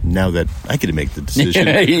 Now that I get to make the decision,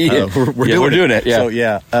 we're doing it.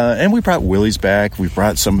 Yeah. So and we brought Willys back. We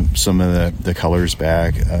brought some of the colors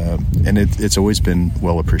back, and it's always been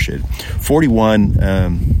well appreciated.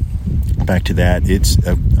 41. Back to that, it's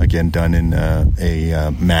again done in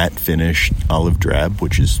a matte finish olive drab,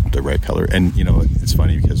 which is the right color. And it's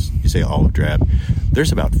funny because you say olive drab,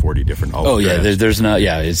 there's about 40 different olive drabs. There's not.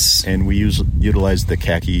 Yeah, it's and we utilize the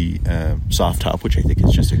khaki soft top, which I think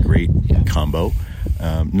is just a great combo.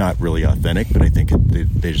 Not really authentic, but I think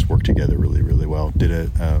they just work together really, really well. Did a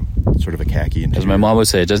sort of a khaki. As my mom would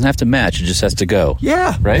say, it doesn't have to match; it just has to go.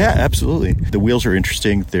 Yeah, right. Yeah, absolutely. The wheels are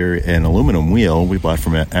interesting. They're an aluminum wheel we bought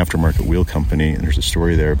from an aftermarket wheel company, and there's a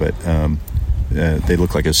story there. But they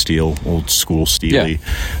look like a old school steely,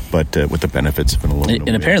 but with the benefits of an aluminum.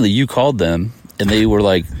 And apparently, you called them. And they were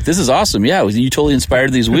like, "This is awesome! Yeah, you totally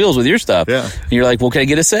inspired these wheels with your stuff." Yeah. And you're like, "Well, can I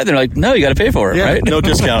get a set?" And they're like, "No, you got to pay for it, right? No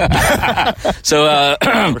discount." So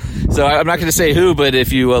I'm not going to say who, but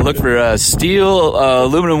if you look for steel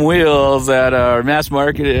aluminum wheels at our mass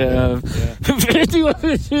market, Oh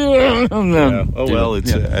well,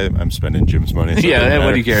 it's I'm spending Jim's money. So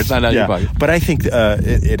what do you care? It's not out of your pocket. But I think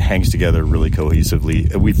it hangs together really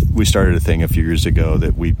cohesively. We started a thing a few years ago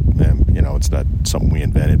that we, it's not something we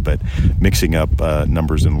invented, but mixing up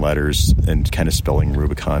numbers and letters and kind of spelling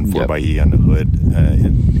Rubicon 4xe on the hood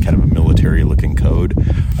in kind of a military-looking code.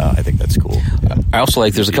 I think that's cool. I also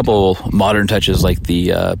like there's a couple modern touches like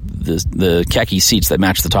the khaki seats that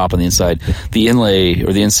match the top on the inside. The inlay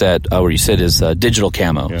or the inset where you sit is digital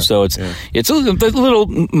camo. Yeah. So it's a little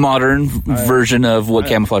modern version of what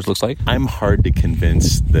camouflage looks like. I'm hard to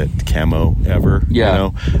convince that camo ever.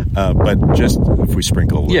 But just if we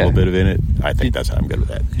sprinkle a little bit of in it, I think I'm good with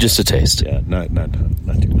that. Just a taste. Yeah, not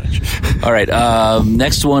too much. All right.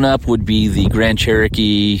 Next one up would be the Grand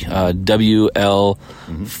Cherokee WL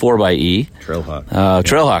 4xe Trailhawk.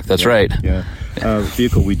 Trailhawk. That's right. Yeah.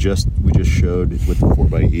 Vehicle we just showed with the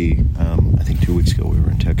 4xe. I think 2 weeks ago we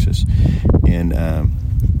were in Texas, and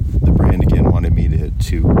the brand again wanted me to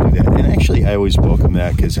do that. And actually, I always welcome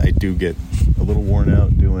that because I do get a little worn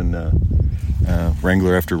out doing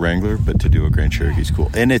Wrangler after Wrangler, but to do a Grand Cherokee is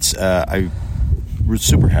cool. And it's I was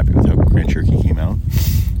super happy with how Grand Cherokee came out.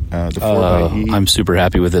 The 4xe. I'm super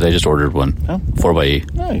happy with it. I just ordered one.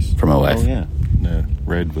 4xe. Nice. For my wife. Oh yeah.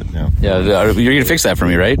 Red, but no. Yeah, you're gonna fix that for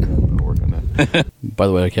me, right? I'm gonna work on that. By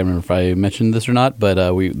the way, I can't remember if I mentioned this or not, but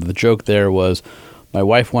the joke there was my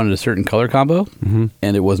wife wanted a certain color combo,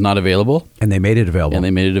 and it was not available. And they made it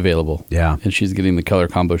available. Yeah. And she's getting the color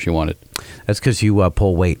combo she wanted. That's because you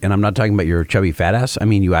pull weight. And I'm not talking about your chubby fat ass. I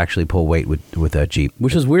mean, you actually pull weight with a Jeep.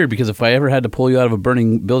 Which is weird because if I ever had to pull you out of a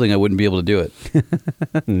burning building, I wouldn't be able to do it.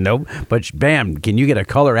 Nope. But bam, can you get a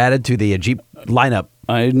color added to the Jeep lineup?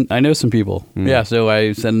 I know some people. Yeah, so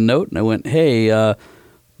I sent a note and I went, hey,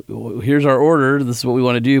 here's our order. This is what we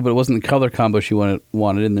want to do, but it wasn't the color combo she wanted.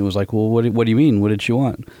 And it was like, well, what do you mean? What did she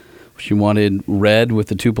want? She wanted red with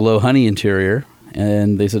the Tupelo honey interior.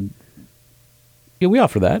 And they said, yeah, we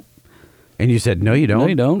offer that. And you said, no, you don't. No,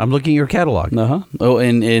 you don't. I'm looking at your catalog. Uh-huh. Oh,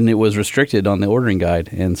 and it was restricted on the ordering guide.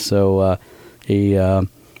 And so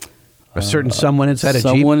someone inside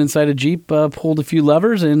a Jeep pulled a few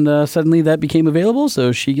levers, and suddenly that became available,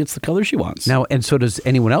 so she gets the color she wants. Now, and so does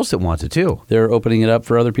anyone else that wants it, too. They're opening it up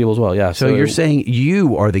for other people as well, yeah. So you're saying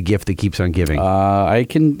you are the gift that keeps on giving. I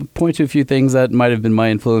can point to a few things that might have been my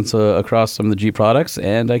influence across some of the Jeep products,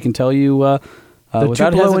 and I can tell you... the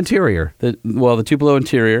Tupelo interior. The Tupelo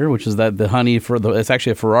interior, which is the honey it's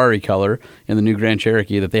actually a Ferrari color in the new Grand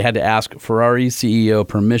Cherokee that they had to ask Ferrari CEO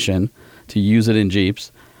permission to use it in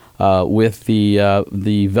Jeeps. With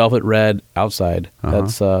the velvet red outside.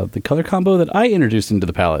 That's the color combo that I introduced into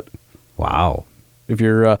the palette. Wow. If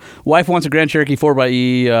your wife wants a Grand Cherokee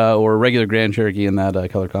 4xe or a regular Grand Cherokee in that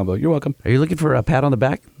color combo, you're welcome. Are you looking for a pat on the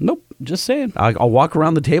back? Nope. Just saying. I'll walk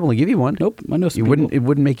around the table and give you one. Nope. I know some You wouldn't. It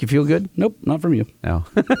wouldn't make you feel good. Nope, not from you. No.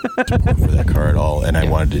 For that car at all, and I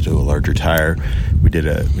wanted to do a larger tire. We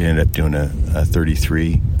ended up doing a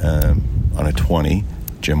 33 on a 20.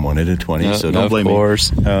 Jim wanted a 20, so don't blame me.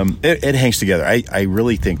 It hangs together. I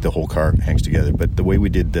really think the whole car hangs together, but the way we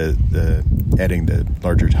did the adding the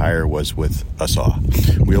larger tire was with a saw.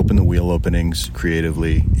 We opened the wheel openings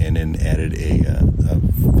creatively and then added a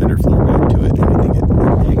fender floor back to it, and I think it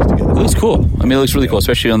hangs together. It looks cool. I mean, it looks really cool,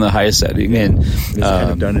 especially on the highest setting. And it's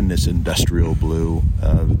kind of done in this industrial blue.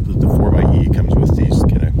 The 4xe comes with these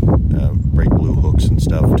kind of bright blue hooks and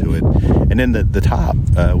stuff to it, and then the top,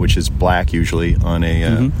 which is black usually on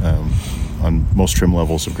a on most trim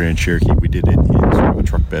levels of Grand Cherokee, we did it in sort of a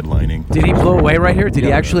truck bed lining. Did he blow away right here? Did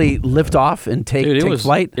he actually lift off and take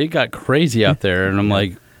flight? It got crazy out there, and I'm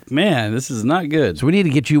like, man, this is not good. So we need to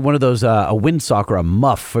get you one of those a windsock or a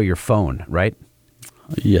muff for your phone, right?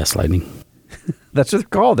 Yes, Lightning. That's what they're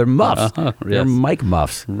called. They're muffs. Yes. They're mic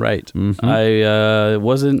muffs. Right. I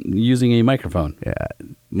wasn't using a microphone. Yeah.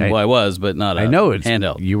 Well, I was, but not a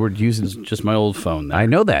handheld. You were using It's just my old phone there. I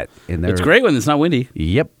know that. And It's great when it's not windy.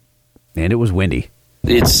 Yep. And it was windy.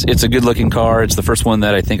 It's a good looking car. It's the first one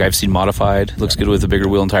that I think I've seen modified. Looks good with a bigger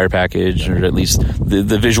wheel and tire package, or at least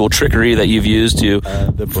the visual trickery that you've used to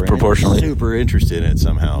the brand proportionally. Is super interested in it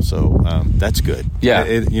somehow, so that's good.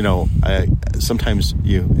 Yeah, sometimes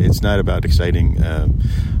it's not about exciting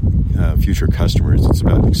future customers. It's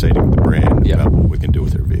about exciting the brand about what we can do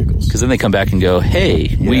with their vehicles. Because then they come back and go,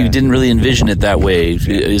 "Hey, we didn't really envision it that way.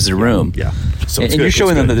 Is there room?" Yeah. So and you're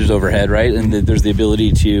showing them that there's overhead, right? And there's the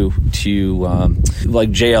ability to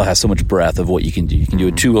like JL has so much breadth of what you can do. You can do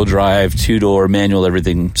a 2-wheel drive, 2-door, manual,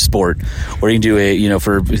 everything sport, or you can do a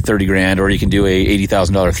for $30,000, or you can do a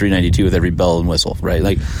 $80,000 392 with every bell and whistle, right?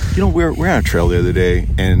 Like, we're on a trail the other day,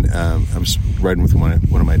 and I was riding with one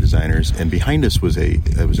of my designers, and behind us was a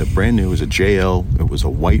brand new, it was a JL, it was a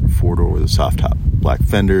white 4-door with a soft top, black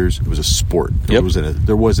fenders. It was a sport. It was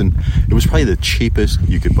probably the cheapest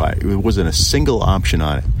you could buy. It wasn't a single option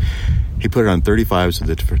on it. He put it on 35s with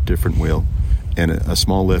a different wheel and a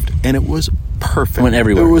small lift, and it was perfect. Went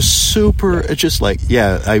everywhere. It was super. It's just like,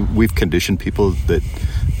 we've conditioned people that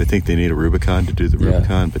they think they need a Rubicon to do the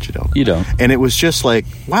Rubicon, but you don't. You don't. And it was just like,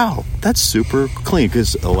 wow, that's super clean,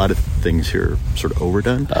 because a lot of things here are sort of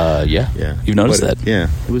overdone. Yeah. You've noticed that. Yeah.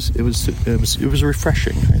 It was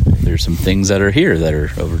refreshing, I think. There's some things that are here that are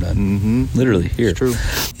overdone. Mm-hmm. Literally here. It's true.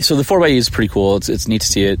 So the 4xe is pretty cool. It's neat to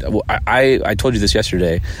see it. I told you this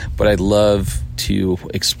yesterday, but I'd love to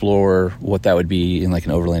explore what that would be in like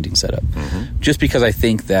an overlanding setup. Mm-hmm. Just because I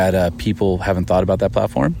think that people haven't thought about that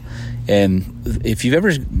platform. And if you've ever,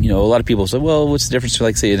 a lot of people say, well, what's the difference between,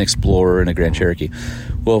 like, say, an Explorer and a Grand Cherokee?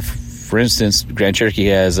 Well, for instance, Grand Cherokee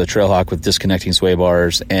has a Trailhawk with disconnecting sway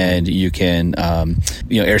bars, and you can,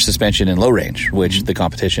 air suspension and low range, which the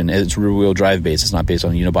competition, it's rear-wheel drive based. It's not based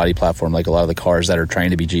on a unibody platform like a lot of the cars that are trying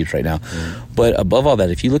to be Jeeps right now. But above all that,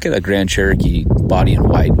 if you look at a Grand Cherokee body in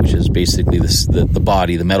white, which is basically the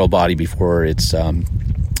body, the metal body before it's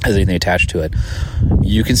has anything attached to it,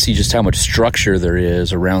 you can see just how much structure there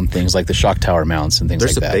is around things like the shock tower mounts and things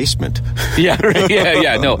like that. There's a basement.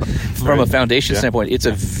 Yeah. No, from a foundation standpoint, it's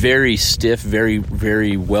a very stiff, very,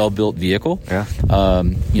 very well-built vehicle. Yeah.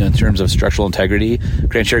 In terms of structural integrity,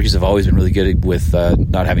 Grand Cherokees have always been really good with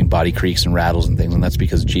not having body creaks and rattles and things, and that's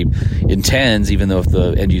because Jeep intends, even though if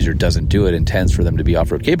the end user doesn't do it, intends for them to be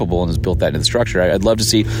off-road capable and has built that into the structure. I'd love to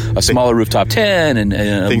see a smaller rooftop 10 and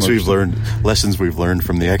lessons we've learned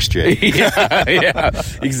from the XJ. yeah,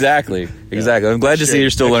 exactly. I'm glad to see you're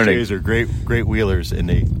still learning. XJs are great wheelers, and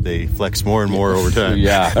they flex more and more over time.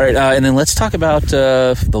 Yeah. All right, and then let's talk about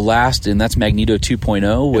the last, and that's Magneto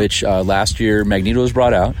 2.0, which last year Magneto was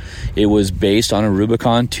brought out. It was based on a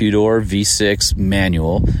Rubicon 2-door V6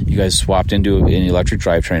 manual. You guys swapped into an electric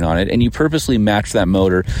drivetrain on it, and you purposely matched that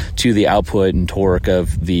motor to the output and torque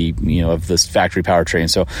of the of this factory powertrain.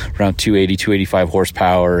 So around 285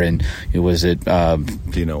 horsepower, and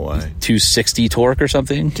do you know why? 260 torque or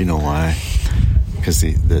something? Do you know why? Because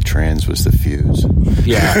the trans was the fuse.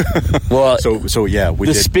 Yeah. Well, so yeah,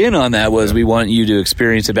 the spin on that was we want you to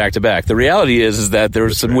experience it back to back. The reality is that there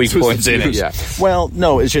were some weak points in it. Yeah. Well,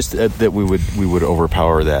 no, it's just that we would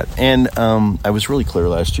overpower that. And I was really clear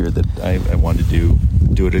last year that I wanted to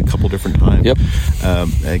do do it a couple different times. Yep.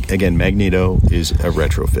 Again, Magneto is a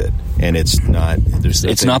retrofit, and it's not.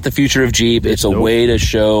 It's not the future of Jeep. It's a way to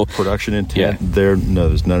show production intent.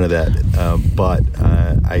 There's none of that. But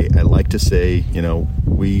I like to say,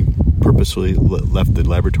 we purposely left the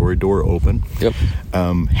laboratory door open. Yep.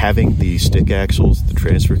 Having the stick axles, the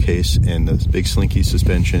transfer case, and the big slinky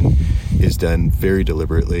suspension is done very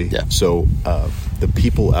deliberately. Yeah. So the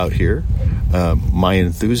people out here, my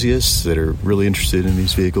enthusiasts that are really interested in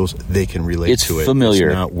these vehicles, they can relate to it. It's familiar.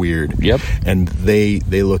 It's not weird. Yep. And they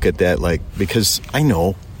look at that because I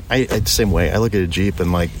know. The same way. I look at a Jeep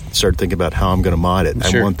and start thinking about how I'm going to mod it.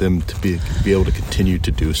 Sure. I want them to be able to continue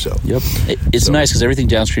to do so. Yep. It's nice because everything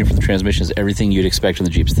downstream from the transmission is everything you'd expect from the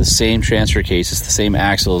Jeep. It's the same transfer case. It's the same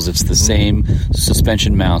axles. It's the same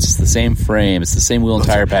suspension mounts. It's the same frame. It's the same wheel and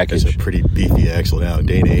tire package. It's a pretty beefy axle now.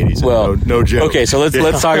 Dana 80s. Well, no joke. Okay, so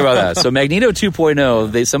let's talk about that. So Magneto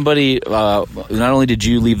 2.0. Somebody not only did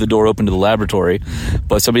you leave the door open to the laboratory,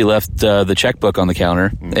 but somebody left the checkbook on the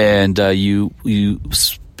counter, and you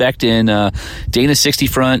spec'd in Dana 60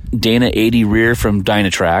 front, Dana 80 rear from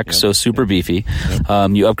Dynatrac, so super beefy.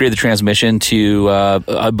 You upgrade the transmission to,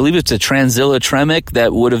 I believe it's a Tranzilla Tremec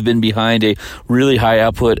that would have been behind a really high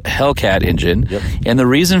output Hellcat engine. Yep. And the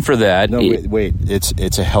reason for that... No, wait. It's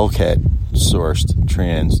a Hellcat sourced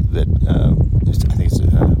trans that, I think it's, I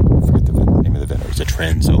forget the name of the vendor. It's a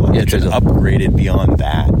Tranzilla. Yeah, it's upgraded beyond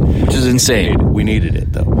that. Which is insane. We needed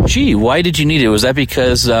it, though. Gee, why did you need it? Was that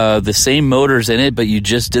because the same motor's in it, but you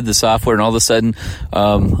just did the software, and all of a sudden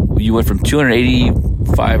you went from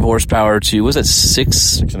 285 horsepower to, was that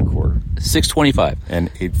 6 1/4, 625, and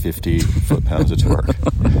 850 foot-pounds of torque,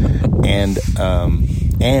 and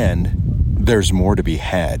there's more to be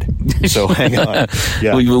had. So hang on.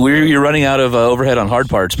 Yeah. You're running out of overhead on hard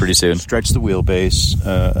parts pretty soon. Stretch the wheelbase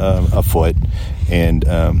a foot, and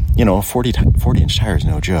a 40-inch tire is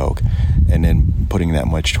no joke. And then putting that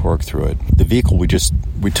much torque through it. The vehicle we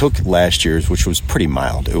took last year's, which was pretty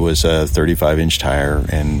mild. It was a 35-inch tire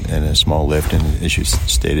and a small lift. And as you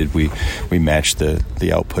stated, we matched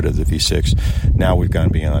the output of the V6. Now we've gone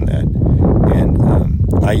beyond that, and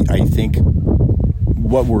I think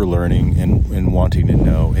what we're learning and wanting to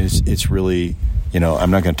know is it's really, I'm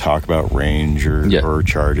not going to talk about range or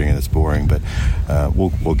charging, and it's boring, but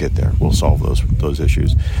we'll get there. We'll solve those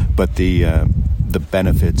issues. But the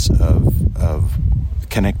benefits of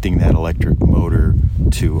connecting that electric motor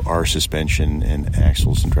to our suspension and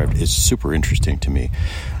axles and drive is super interesting to me.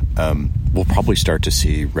 We'll probably start to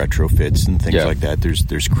see retrofits and things like that.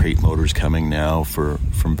 There's crate motors coming now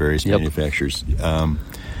from various manufacturers,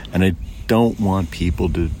 and I don't want people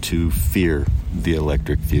to fear the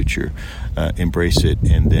electric future. Embrace it,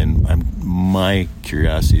 and then my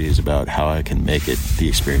curiosity is about how I can make the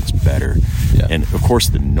experience better. And of course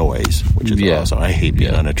the noise, which is awesome. I hate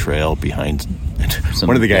being on a trail behind.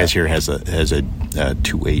 One of the guys here has a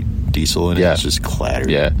 2.8 diesel, and it's just clattered.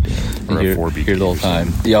 Or a 4BQ the whole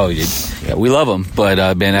time. We love them,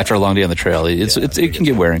 but man, after a long day on the trail, it can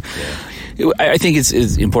get wearing. I think it's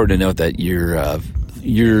important to note that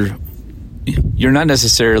you're not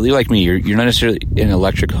necessarily like me. You're not necessarily an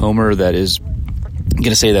electric homer that is going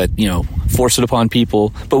to say that force it upon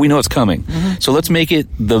people, but we know it's coming. Mm-hmm. So let's make it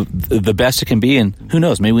the best it can be, and who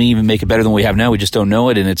knows? Maybe we even make it better than what we have now. We just don't know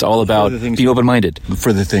it, and it's all about being open-minded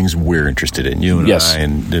for the things we're interested in. You and I,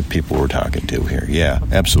 and the people we're talking to here. Yeah,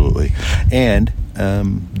 absolutely. And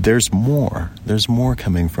there's more. There's more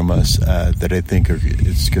coming from us that I think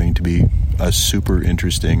it's going to be a super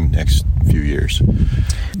interesting next few years.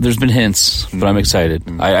 There's been hints, but I'm excited.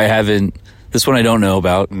 Mm-hmm. I haven't. This one I don't know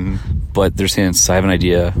about, but there's hints. I have an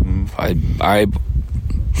idea.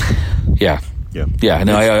 Yeah.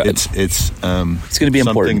 No, it's going to be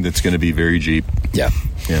important. Something that's going to be very Jeep. Yeah.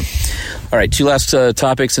 All right, two last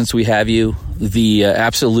topics since we have you. The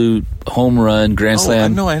absolute home run grand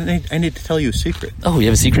slam. No, I need to tell you a secret. Oh, you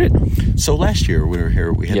have a secret? So last year we were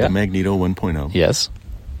here. We had the Magneto 1.0. Yes.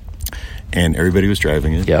 And everybody was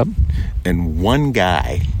driving it. Yep. And one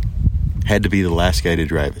guy had to be the last guy to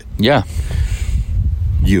drive it. Yeah.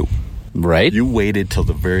 You. Right. You waited till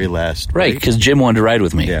the very last. Right, because Jim wanted to ride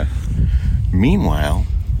with me. Yeah. Meanwhile,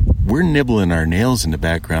 we're nibbling our nails in the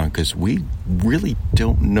background because we really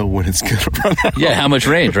don't know when it's going to run out. Yeah, how much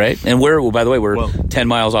range, right? And by the way, we're 10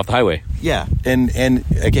 miles off the highway. Yeah, and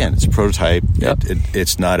again, it's a prototype. Yep.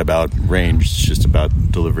 It's not about range. It's just about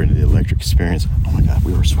delivering the electric experience. Oh my God,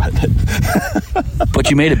 we were sweating it.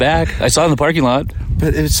 But you made it back. I saw it in the parking lot.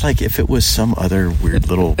 But it's like if it was some other weird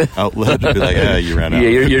little outlet, it'd be like, you ran out. Yeah,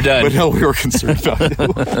 you're done. But no, we were concerned about it.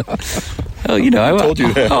 Oh, you know, I told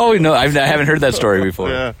you that. Oh, no, I haven't heard that story before.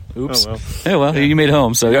 Yeah. Oops. Oh, well. Yeah, well, you made it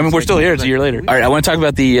home. So, I mean, we're still here. It's a year later. All right, I want to talk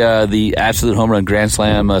about the absolute home run Grand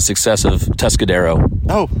Slam success of Tuscadero.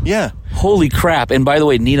 Oh, yeah. Holy crap. And by the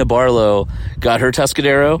way, Nina Barlow got her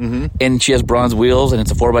Tuscadero, and she has bronze wheels, and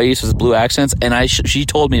it's a 4xe, so it's blue accents, and she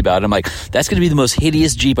told me about it. I'm like, that's going to be the most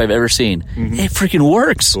hideous Jeep I've ever seen. It freaking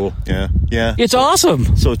works. Cool. Yeah. Yeah. It's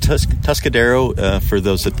awesome. So Tuscadero, for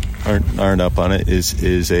those that aren't up on it,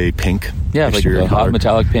 is a pink. Yeah, like exterior a hot color.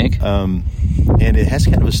 metallic pink. And it has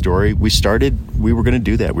kind of a story. We were going to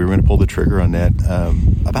do that. We were going to pull the trigger on that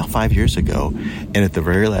about 5 years ago. And at the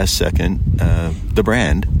very last second, the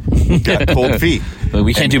brand got cold feet. Well,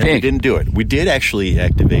 we can't do pink. We didn't do it. We did actually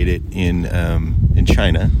activate it in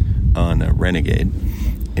China on Renegade.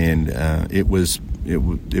 And it was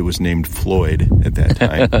named Floyd at that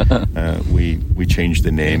time. We changed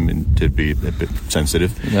the name to be a bit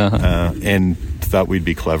sensitive, and thought we'd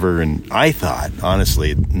be clever. And I thought,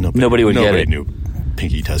 honestly, nobody would get it. Knew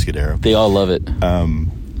Pinky Tuscadero. They all love it.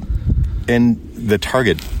 And the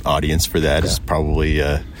target audience for that is probably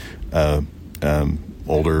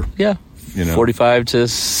older. Yeah. 45 to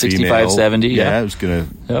 65, female. 70. Yeah, I was going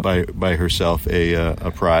to buy herself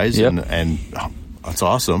a prize, and that's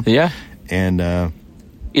awesome. Yeah. And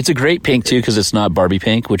it's a great pink too because it's not Barbie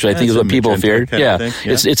pink, which I think is what people feared.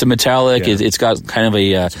 It's a metallic. Yeah. It's got kind of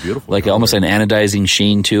a like color. almost an anodizing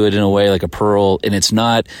sheen to it in a way, like a pearl. And it's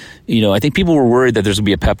not. I think people were worried that there's going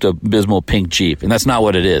to be a Pepto-Bismol pink Jeep, and that's not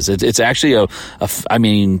what it is. It's actually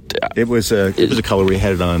it was a color. We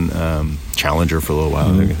had it on Challenger for a little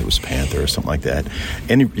while. I think it was Panther or something like that.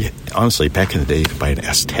 And honestly, back in the day, you could buy an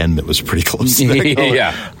S10 that was pretty close to that color.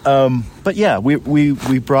 Yeah. But yeah,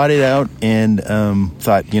 we brought it out and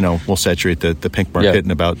thought, we'll saturate the pink market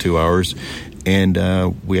in about 2 hours. And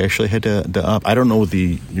we actually had to up. I don't know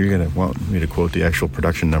you're going to want me to quote the actual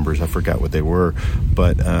production numbers. I forgot what they were.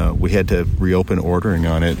 But we had to reopen ordering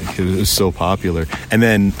on it because it was so popular. And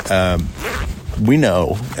then we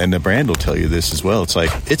know, and the brand will tell you this as well, it's like,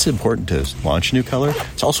 it's important to launch a new color.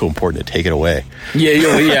 It's also important to take it away.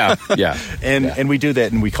 Yeah. And we do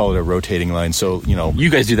that, and we call it a rotating line. So, you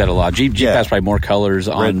guys do that a lot. Jeep has probably more colors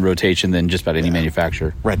on rotation than just about any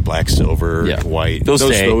manufacturer. Red, black, silver, white.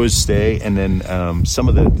 Those stay. And then some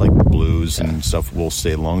of the like blues and stuff will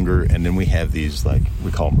stay longer. And then we have these, like, we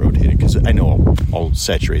call them rotating, because I know I'll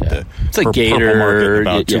saturate the it's like purple Gator market in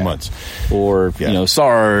about 2 months. Or,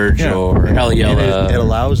 Sarge or Hell Yeah. It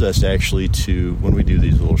allows us actually to, when we do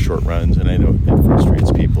these little short runs, and I know it frustrates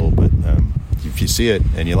people, but if you see it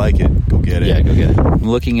and you like it, go get it. Yeah, go get it. I'm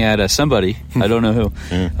looking at somebody, I don't know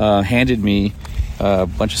who, handed me a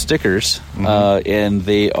bunch of stickers, and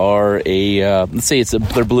they are let's say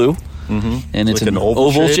they're blue. And it's like an an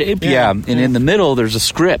oval shape. And in the middle there's a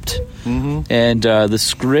script, and the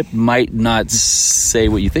script might not say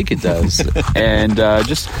what you think it does. And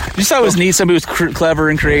just thought it was neat. Somebody was clever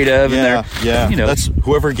and creative. Yeah, and that's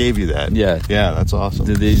whoever gave you that. Yeah, that's awesome.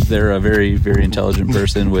 They're a very, very intelligent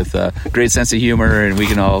person with a great sense of humor, and we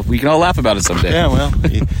can all laugh about it someday. Yeah, well,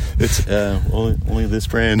 it's only this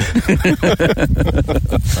brand.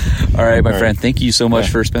 All right, my friend. Thank you so much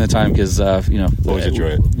for spending the time, because always enjoy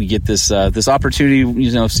it. We get this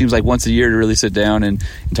opportunity. Seems like once a year to really sit down and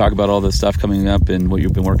talk about all the stuff coming up and what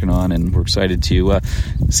you've been working on, and we're excited to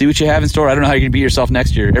see what you have in store. I don't know how you're going to beat yourself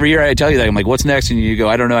next year. Every year I tell you that, I'm like, what's next? And you go,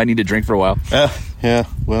 I don't know, I need to drink for a while. Yeah,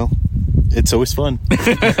 well, it's always fun.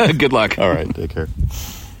 Good luck. All right, take care.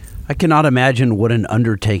 I cannot imagine what an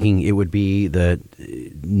undertaking it would be. The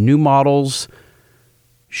new models,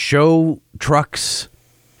 show trucks.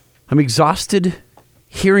 I'm exhausted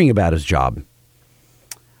hearing about his job.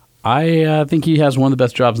 I think he has one of the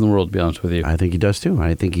best jobs in the world, to be honest with you. I think he does too.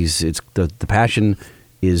 I think the passion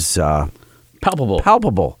is palpable.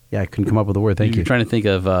 Palpable. Yeah, I couldn't come up with a word. Thank you. You're trying to think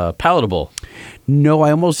of palatable. No,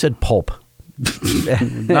 I almost said pulp.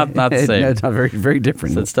 not the same. It's not very, very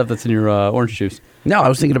different. It's that stuff that's in your orange juice. No, I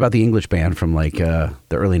was thinking about the English band from like the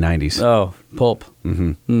early 90s. Oh, pulp.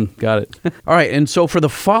 Got it. All right, and so for the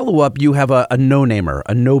follow-up, you have a no-namer,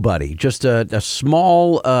 a nobody, just a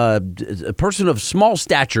small a person of small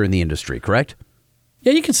stature in the industry, correct?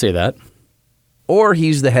 Yeah, you could say that. Or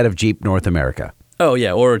he's the head of Jeep North America. Oh,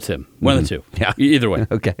 yeah, or it's him. One of the two. Yeah. Either way.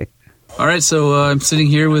 Okay. All right, so I'm sitting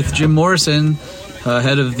here with Jim Morrison,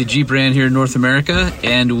 head of the Jeep brand here in North America,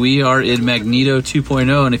 and we are in Magneto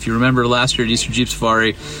 2.0. And if you remember last year at Eastern Jeep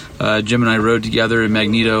Safari, Jim and I rode together in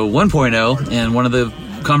Magneto 1.0, and one of the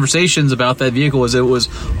conversations about that vehicle was it was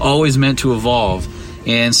always meant to evolve.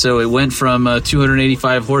 And so it went from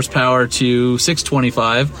 285 horsepower to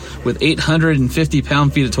 625 with 850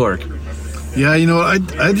 pound-feet of torque. Yeah,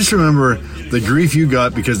 I just remember the grief you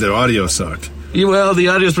got because the audio sucked. Well, the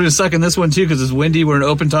audio's pretty suck in this one, too, because it's windy. We're an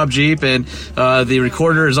open-top Jeep, and the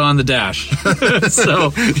recorder is on the dash.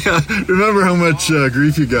 So, yeah, remember how much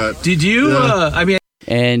grief you got. Did you? Yeah.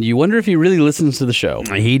 And you wonder if he really listens to the show.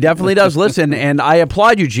 He definitely does listen, and I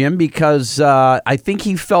applaud you, Jim, because I think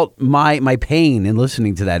he felt my pain in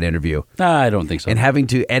listening to that interview. I don't think so. And having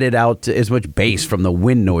to edit out as much bass from the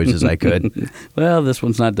wind noise as I could. Well, this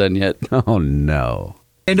one's not done yet. Oh, no.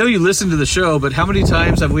 I know you listened to the show, but how many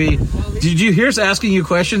times have we... Did you hear us asking you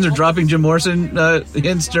questions or dropping Jim Morrison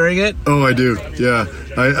hints during it? Oh, I do. Yeah,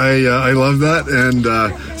 I love that,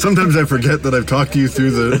 and sometimes I forget that I've talked to you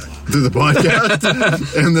through the podcast,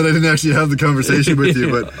 and that I didn't actually have the conversation with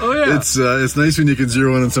you. But it's nice when you can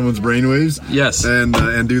zero in on someone's brainwaves. Yes, and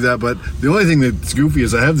do that. But the only thing that's goofy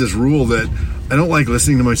is I have this rule that I don't like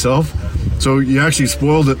listening to myself. So you actually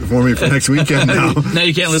spoiled it for me for next weekend now. Now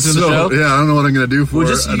you can't listen to the show? Yeah, I don't know what I'm going to do for an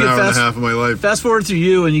hour and a half of my life. Fast forward through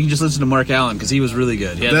you, and you can just listen to Mark Allen, because he was really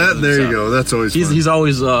good. There you go. That's always fun. He's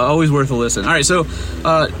always worth a listen. All right, so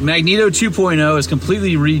Magneto 2.0 is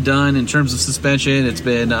completely redone in terms of suspension. It's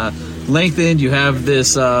been lengthened. You have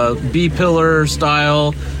this B-pillar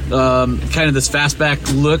style, kind of this fastback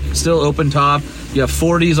look, still open top. You have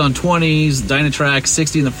 40s on 20s, Dynatrac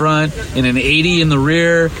 60 in the front, and an 80 in the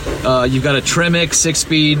rear. You've got a Tremec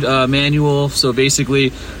 6-speed manual. So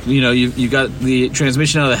basically, you've got the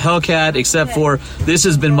transmission out of the Hellcat, except for this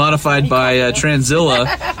has been modified by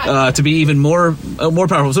Tranzilla to be even more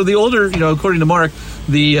powerful. So the older, according to Mark,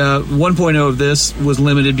 the 1.0 of this was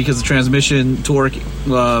limited because the transmission torque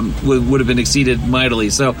would have been exceeded mightily.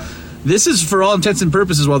 So this is, for all intents and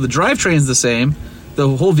purposes, while the drivetrain's the same, the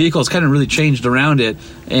whole vehicle has kind of really changed around it.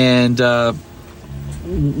 And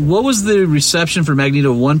what was the reception for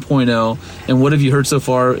Magneto 1.0, and what have you heard so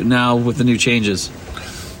far now with the new changes?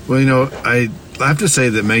 Well, I have to say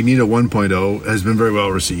that Magneto 1.0 has been very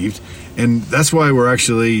well received, and that's why we're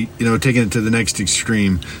actually, taking it to the next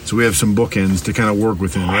extreme. So we have some bookends to kind of work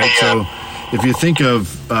within, right? So if you think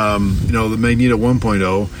of, the Magneto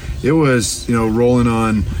 1.0, it was, rolling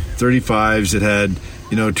on 35s. It had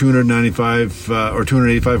 295 or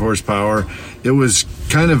 285 horsepower. It was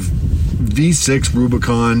kind of V6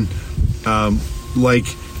 Rubicon like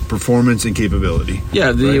performance and capability. Yeah,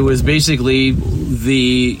 right? It was basically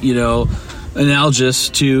the analogous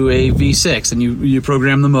to a V6, and you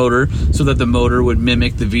program the motor so that the motor would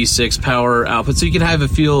mimic the V6 power output, so you could have a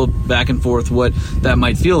feel back and forth what that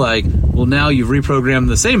might feel like. Well, now you've reprogrammed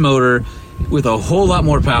the same motor with a whole lot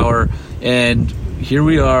more power, and here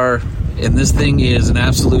we are. And this thing is an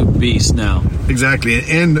absolute beast now. Exactly.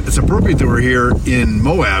 And it's appropriate that we're here in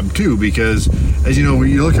Moab, too, because, as you know, when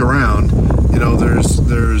you look around,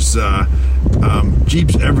 there's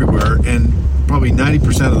Jeeps everywhere, and probably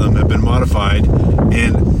 90% of them have been modified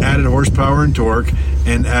and added horsepower and torque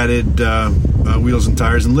and added wheels and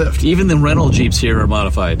tires and lift. Even the rental Jeeps here are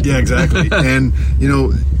modified. Yeah, exactly. And,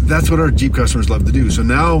 that's what our Jeep customers love to do. So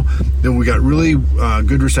now we got really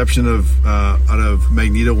good reception out of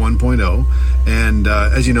Magneto 1.0. And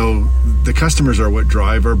as you know, the customers are what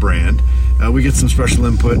drive our brand. We get some special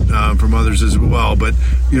input from others as well. But,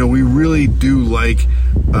 we really do like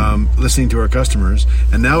listening to our customers.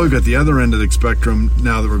 And now we've got the other end of the spectrum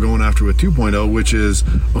now that we're going after with 2.0, which is,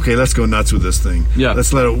 okay, let's go nuts with this thing. Yeah.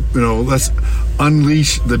 Let's let it, let's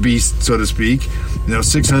unleash the beast, so to speak.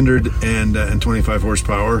 625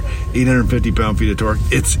 horsepower, 850 pound-feet of torque.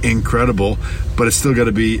 It's incredible, but it's still got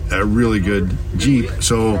to be a really good Jeep.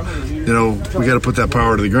 So, we got to put that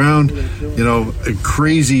power to the ground.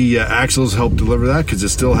 Crazy axles help deliver that because it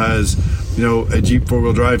still has, a Jeep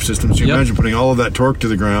four-wheel drive system. So you imagine putting all of that torque to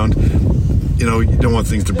the ground. You don't want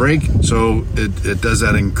things to break, so it does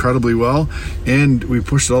that incredibly well. And we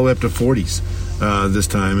pushed it all the way up to 40s. This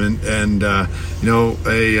time, and a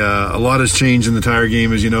lot has changed in the tire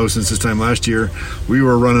game, as you know, since this time last year. We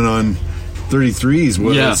were running on 33s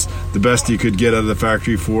was the best you could get out of the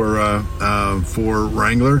factory for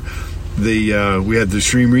Wrangler. We had the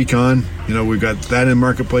Extreme Recon. We've got that in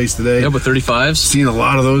marketplace today. Yeah, with 35s. Seen a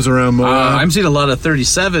lot of those around Moab. I'm seeing a lot of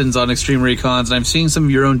 37s on Extreme Recons, and I'm seeing some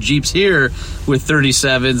of your own Jeeps here with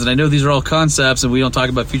 37s. And I know these are all concepts, and we don't talk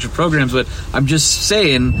about future programs, but I'm just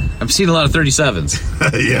saying I'm seeing a lot of 37s.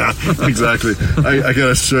 Yeah, exactly. I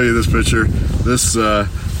gotta show you this picture. This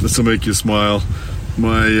will make you smile.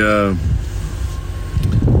 My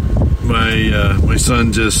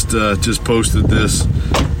son just posted this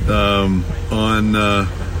on.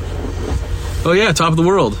 Oh yeah, top of the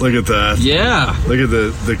world. Look at that. Yeah. Look at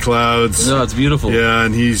the clouds. No, it's beautiful. Yeah,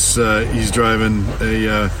 and he's driving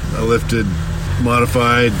a lifted,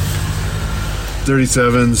 modified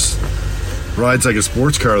 37s. rides like a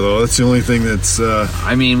sports car, though. That's the only thing that's.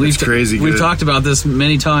 I mean, we've crazy. We've good. talked about this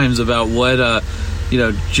many times about what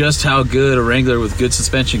just how good a Wrangler with good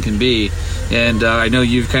suspension can be, and I know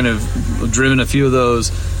you've kind of driven a few of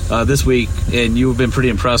those this week, and you've been pretty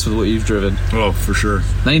impressed with what you've driven. Oh, for sure.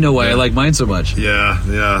 Now you know why I like mine so much. Yeah.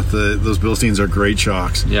 Those Bilsteins are great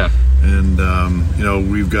shocks. Yeah. And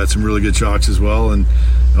we've got some really good shocks as well, and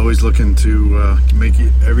always looking to make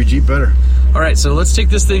every Jeep better. All right, so let's take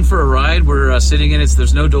this thing for a ride. We're sitting in it.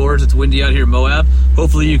 There's no doors. It's windy out here in Moab.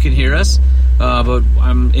 Hopefully you can hear us. But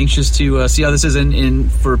I'm anxious to see how this is.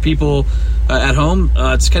 And for people at home,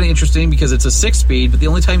 it's kind of interesting because it's a 6-speed, but the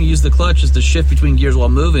only time you use the clutch is to shift between gears while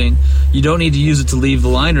moving. You don't need to use it to leave the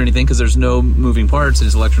line or anything because there's no moving parts.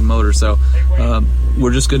 It's an electric motor. So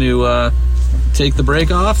we're just going to take the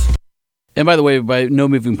brake off. And by the way, by no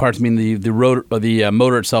moving parts, I mean the rotor, the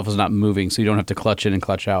motor itself is not moving, so you don't have to clutch in and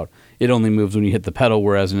clutch out. It only moves when you hit the pedal,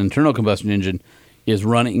 whereas an internal combustion engine is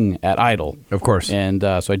running at idle. Of course. And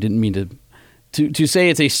so I didn't mean to say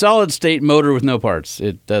it's a solid state motor with no parts.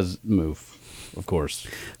 It does move, of course.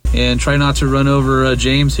 And try not to run over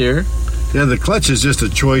James here. Yeah, the clutch is just a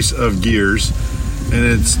choice of gears, and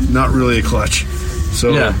it's not really a clutch.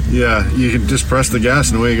 So, yeah, you can just press the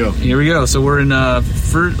gas and away you go. Here we go. So we're in,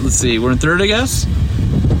 let's see, we're in third, I guess?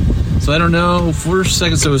 So I don't know, first,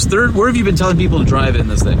 second, so it's third. Where have you been telling people to drive in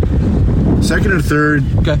this thing? Second or third.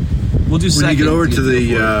 Okay. We'll do second. When you get over to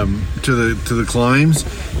the climbs,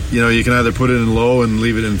 you can either put it in low and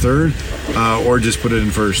leave it in third, or just put it in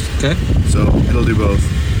first. Okay. So it'll do both.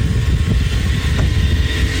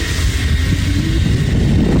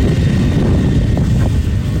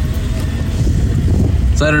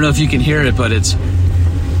 So I don't know if you can hear it, but it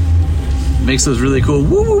makes those really cool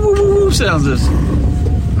woo woo woo woo woo sounds.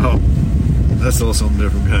 Oh, that's a little something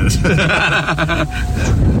different, guys.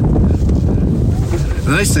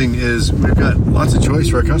 The nice thing is we've got lots of choice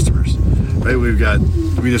for our customers, right? We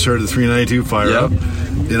just heard the 392 fire up,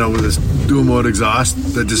 with this dual mode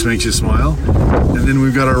exhaust that just makes you smile, and then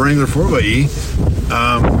we've got our Wrangler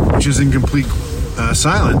 4xe, which is in complete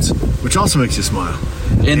silence, which also makes you smile.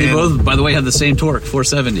 And they both, by the way, have the same torque,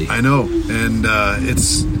 470. I know, and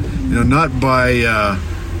it's not by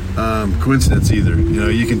coincidence either.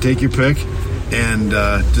 You can take your pick and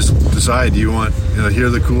just decide. Do you want hear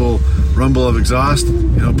the cool rumble of exhaust?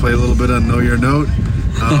 Play a little bit on Know Your Note,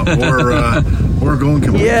 or go and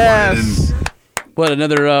complete. Yes. What,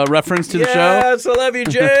 another reference to the show? Yes, I love you,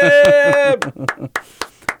 Jim.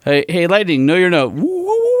 Hey, Lightning, Know Your Note.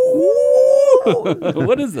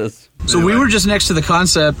 What is this? So we were just next to the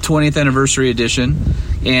Concept 20th Anniversary Edition,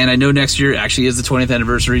 and I know next year actually is the 20th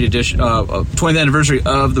Anniversary Edition, 20th Anniversary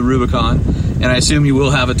of the Rubicon, and I assume you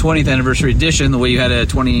will have a 20th Anniversary Edition the way you had a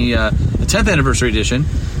 10th Anniversary Edition.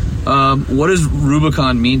 What does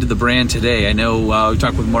Rubicon mean to the brand today? I know we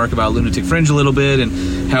talked with Mark about Lunatic Fringe a little bit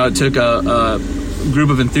and how it took a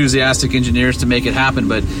group of enthusiastic engineers to make it happen,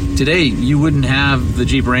 but today you wouldn't have the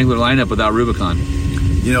Jeep Wrangler lineup without Rubicon.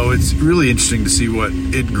 It's really interesting to see what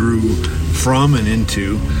it grew from and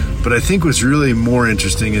into, but I think what's really more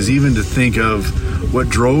interesting is even to think of what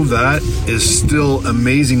drove that is still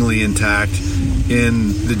amazingly intact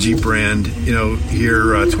in the Jeep brand,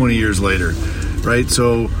 here 20 years later, right?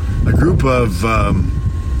 So a group of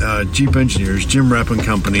Jeep engineers, Jim Rep and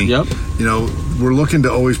Company, we're looking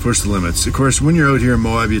to always push the limits. Of course, when you're out here in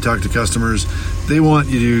Moab, you talk to customers, they want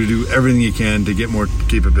you to do everything you can to get more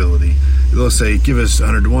capability. They'll say, give us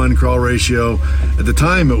 100-to-1 crawl ratio. At the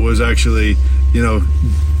time, it was actually,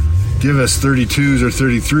 give us 32s or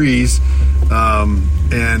 33s,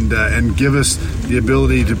 and give us the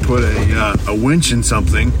ability to put a winch in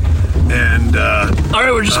something. And all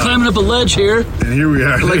right, we're just climbing up a ledge here. And here we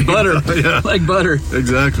are. Like butter. Yeah. Like butter.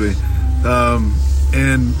 Exactly.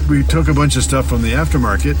 And we took a bunch of stuff from the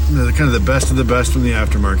aftermarket, kind of the best of the best from the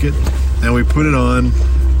aftermarket, and we put it on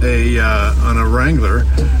a Wrangler.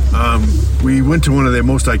 We went to one of the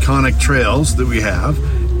most iconic trails that we have,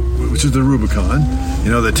 which is the Rubicon.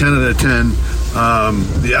 The 10 out of 10,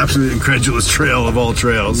 the absolute incredulous trail of all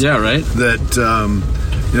trails. Yeah, right. That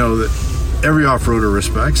that every off-roader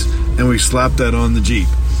respects, and we slapped that on the Jeep.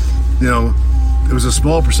 It was a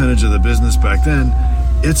small percentage of the business back then.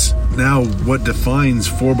 It's now what defines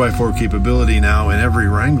 4x4 capability now in every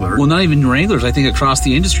Wrangler. Well, not even Wranglers. I think across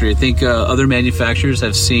the industry, I think other manufacturers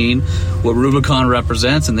have seen what Rubicon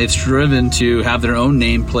represents, and they've striven to have their own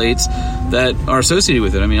nameplates that are associated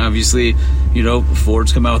with it. I mean, obviously,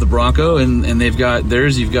 Ford's come out with the Bronco, and they've got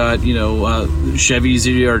theirs. You've got, Chevy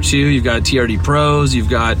ZR2. You've got TRD Pros. You've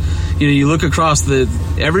got, you look across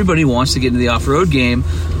everybody wants to get into the off-road game.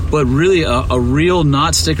 But really, a real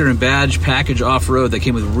not sticker and badge package off-road that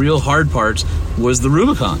came with real hard parts was the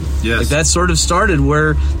Rubicon. Yes. Like that sort of started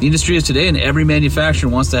where the industry is today, and every manufacturer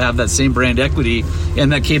wants to have that same brand equity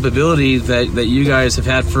and that capability that you guys have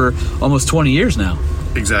had for almost 20 years now.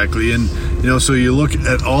 Exactly. And, so you look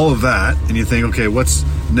at all of that and you think, okay, what's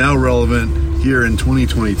now relevant here in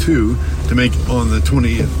 2022 to make on the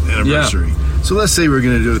 20th anniversary? Yeah. So let's say we're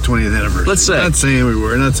going to do a 20th anniversary. Let's say. Not saying we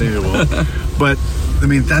were, not saying we won't. But, I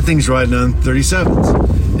mean, that thing's riding on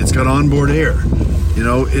 37s. It's got onboard air.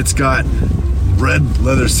 It's got red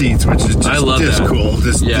leather seats, which is just cool.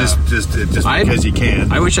 Just because you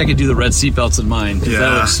can. I wish I could do the red seatbelts in mine. Yeah.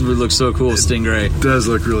 That looks so cool with Stingray. It does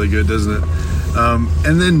look really good, doesn't it?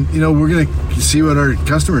 And then, we're going to see what our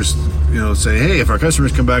customers, say. Hey, if our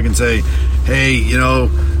customers come back and say, hey,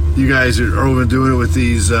 you guys are over doing it with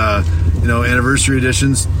these, anniversary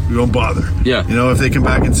editions, we won't bother. Yeah. If they come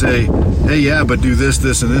back and say, hey, yeah, but do this,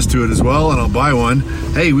 and this to it as well, and I'll buy one,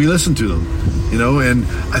 hey, we listen to them. And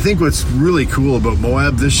I think what's really cool about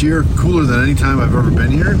Moab this year, cooler than any time I've ever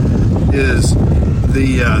been here, is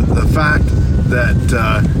the fact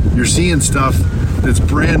that you're seeing stuff that's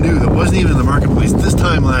brand new that wasn't even in the marketplace this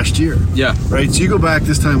time last year. Yeah. Right? So you go back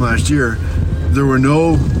this time last year, there were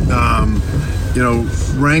no,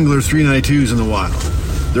 Wrangler 392s in the wild.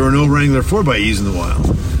 There were no Wrangler 4xEs in the wild.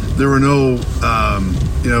 There were no,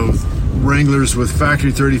 Wranglers with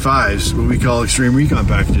factory 35s, what we call extreme recon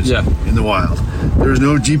packages, in the wild. There's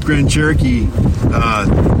no Jeep Grand Cherokee, 5,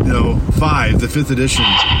 the 5th edition,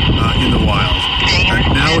 in the wild.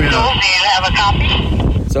 And now we have a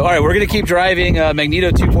copy. So, all right, we're going to keep driving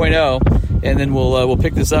Magneto 2.0, and then we'll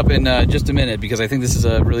pick this up in just a minute, because I think this is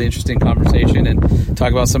a really interesting conversation and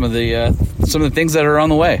talk about some of the things that are on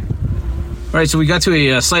the way. All right, so we got to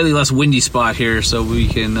a slightly less windy spot here, so we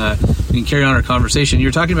can carry on our conversation.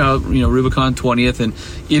 You're talking about Rubicon 20th, and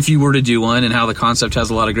if you were to do one, and how the concept has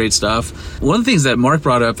a lot of great stuff. One of the things that Mark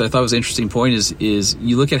brought up that I thought was an interesting point is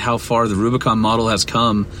you look at how far the Rubicon model has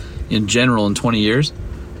come in general in 20 years.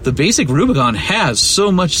 The basic Rubicon has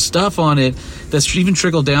so much stuff on it that's even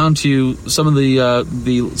trickled down to some of the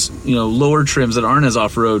lower trims that aren't as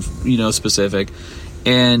off-road specific.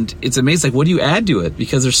 And it's amazing, what do you add to it?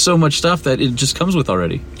 Because there's so much stuff that it just comes with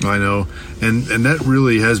already. I know. And that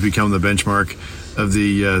really has become the benchmark of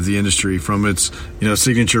the industry, from its,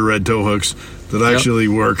 signature red tow hooks that actually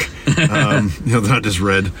work. They're not just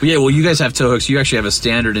red. Yeah, well, you guys have tow hooks. You actually have a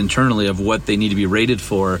standard internally of what they need to be rated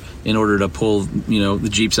for in order to pull, the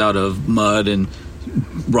Jeeps out of mud and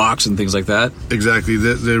rocks and things like that. Exactly.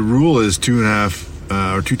 The rule is 2.5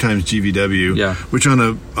 or 2 times GVW, which on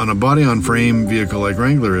a body-on-frame vehicle like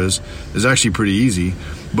Wrangler is actually pretty easy.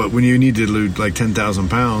 But when you need to load like 10,000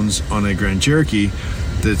 pounds on a Grand Cherokee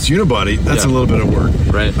that's unibody, that's a little bit of work.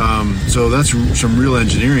 Right. So that's some real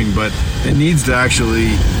engineering, but it needs to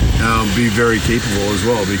actually be very capable as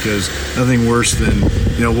well, because nothing worse than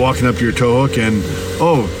walking up your tow hook and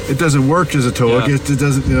it doesn't work as a tow hook. It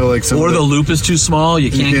doesn't like some. Or the loop is too small.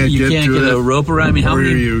 You can't get a rope around. I mean, how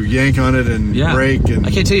many? You yank on it and break. And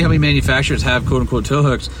I can't tell you how many manufacturers have quote unquote tow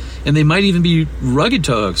hooks, and they might even be rugged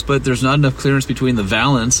tow hooks, but there's not enough clearance between the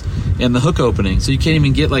valance and the hook opening, so you can't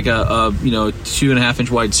even get like a 2.5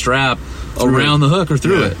 inch wide strap around the hook or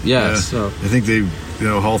through it. So I think they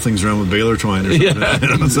haul things around with baler twine or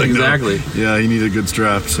something. Exactly. No, you need a good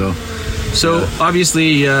strap. So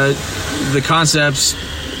obviously the concepts,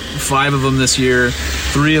 5 of them this year,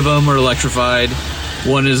 3 of them are electrified.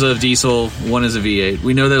 1 is a diesel, 1 is a V8.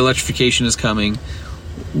 We know that electrification is coming.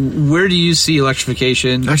 Where do you see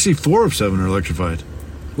electrification? Actually, 4 of 7 are electrified.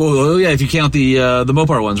 Well, yeah, if you count the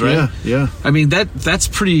Mopar ones, right? Yeah. I mean, that's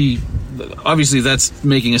pretty. Obviously, that's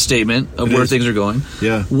making a statement of where things are going.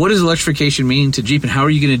 Yeah. What does electrification mean to Jeep, and how are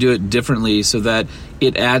you going to do it differently so that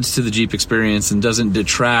it adds to the Jeep experience and doesn't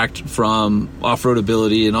detract from off-road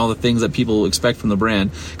ability and all the things that people expect from the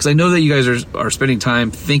brand? Because I know that you guys are spending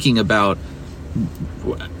time thinking about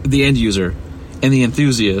the end user and the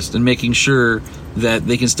enthusiast and making sure that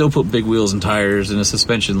they can still put big wheels and tires and a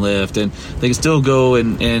suspension lift, and they can still go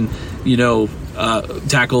and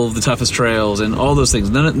tackle the toughest trails and all those things.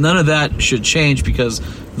 None of that should change because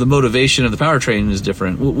the motivation of the powertrain is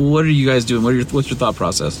different. What are you guys doing? What's your thought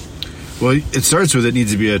process? Well, it starts with it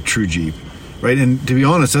needs to be a true Jeep, right? And to be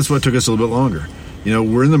honest, that's what took us a little bit longer.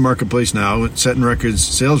 We're in the marketplace now, setting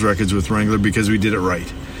sales records with Wrangler because we did it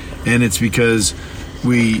right. And it's because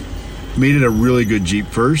we made it a really good Jeep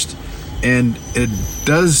first, and it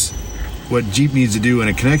does what Jeep needs to do, and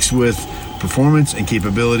it connects with performance and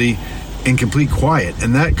capability and complete quiet,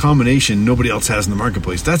 and that combination nobody else has in the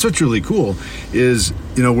marketplace. That's what's really cool is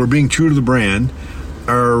we're being true to the brand.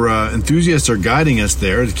 our enthusiasts are guiding us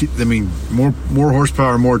there. I mean, more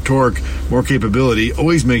horsepower, more torque, more capability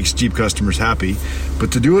always makes Jeep customers happy.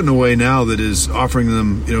 But to do it in a way now that is offering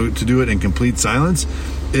them, to do it in complete silence,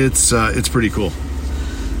 it's pretty cool.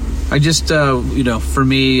 I just, for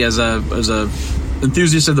me as a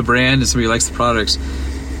enthusiast of the brand and somebody who likes the products,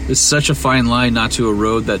 it's such a fine line not to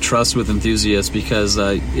erode that trust with enthusiasts, because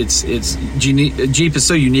Jeep is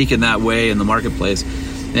so unique in that way in the marketplace.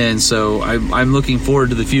 And so I'm looking forward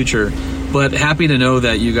to the future, but happy to know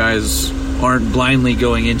that you guys aren't blindly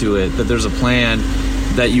going into it, that there's a plan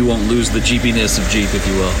that you won't lose the Jeepiness of Jeep, if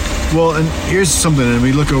you will. Well, and here's something, and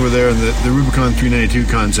we look over there, and the Rubicon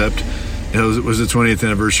 392 concept, it was the 20th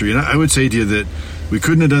anniversary, and I would say to you that we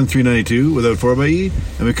couldn't have done 392 without 4xe,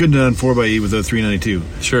 and we couldn't have done 4xe without 392.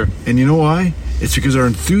 Sure. And you know why? It's because our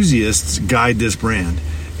enthusiasts guide this brand,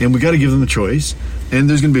 and we got to give them a choice. And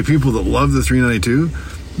there's going to be people that love the 392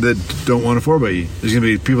 that don't want a 4xe. There's going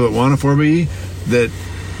to be people that want a 4xe that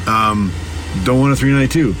don't want a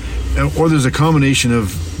 392. Or there's a combination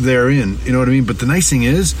of therein, you know what I mean? But the nice thing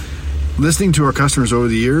is, listening to our customers over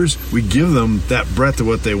the years, we give them that breadth of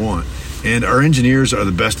what they want. And our engineers are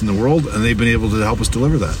the best in the world, and they've been able to help us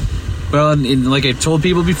deliver that. Well, and like I've told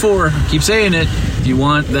people before, I keep saying it, if you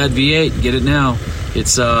want that V8, get it now.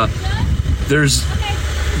 It's there's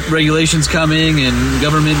regulations coming and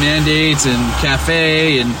government mandates and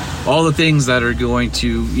CAFE and all the things that are going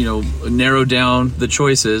to, narrow down the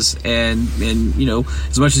choices. And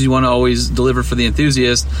as much as you want to always deliver for the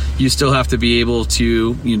enthusiast, you still have to be able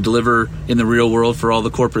to deliver in the real world for all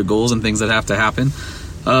the corporate goals and things that have to happen.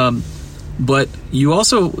 But you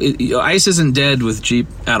also, ice isn't dead with Jeep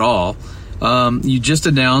at all. You just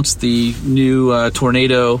announced the new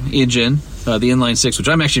Tornado engine, the inline six, which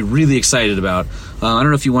I'm actually really excited about. I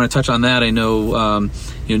don't know if you want to touch on that. I know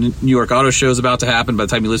New York Auto Show is about to happen. By the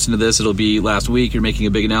time you listen to this, it'll be last week. You're making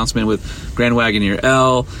a big announcement with Grand Wagoneer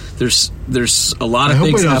L. There's a lot of things happening. I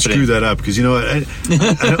hope I don't screw that up, because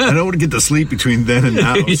I don't want to get to sleep between then and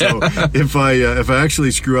now. Yeah. So if I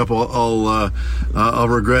actually screw up, I'll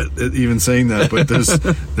regret even saying that. But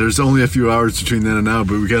there's only a few hours between then and now.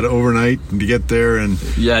 But we got overnight to get there, and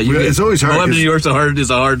it's always hard. New York's a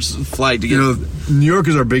hard flight to get. New York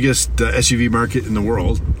is our biggest SUV market in the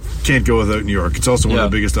world. Can't go without New York. It's also one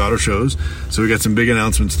of the biggest auto shows, so we got some big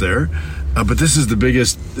announcements there. But this is the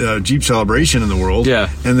biggest Jeep celebration in the world. Yeah,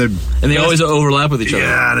 and they always overlap with each other.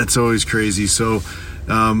 Yeah, and it's always crazy. So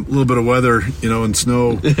a little bit of weather, and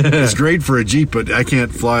snow is great for a Jeep, but I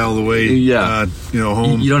can't fly all the way.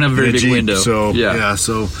 Home. You don't have a very big Jeep, window. So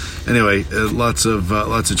So anyway, lots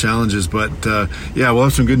of challenges, but we'll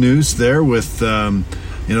have some good news there with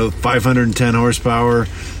 510 horsepower.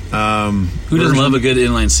 Who doesn't love a good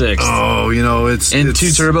inline six? Oh, it's two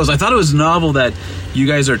turbos. I thought it was novel that you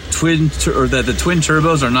guys are that the twin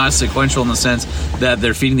turbos are not sequential in the sense that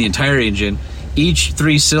they're feeding the entire engine. Each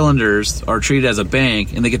 3 cylinders are treated as a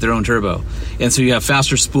bank, and they get their own turbo, and so you have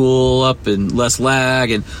faster spool up and less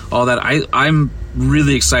lag and all that. I'm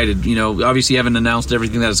really excited. Obviously you haven't announced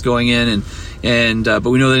everything that is going in, but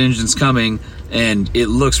we know that engine's coming. And it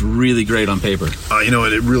looks really great on paper.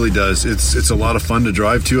 It really does. It's a lot of fun to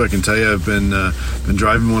drive too. I can tell you, I've been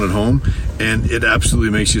driving one at home, and it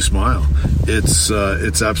absolutely makes you smile. It's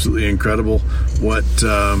absolutely incredible what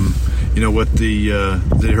the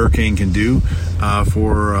Hurricane can do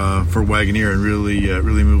for Wagoneer and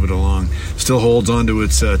really move it along. Still holds on to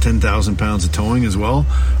its 10,000 pounds of towing as well,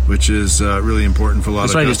 which is really important for a lot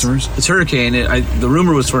of customers. It's Hurricane. The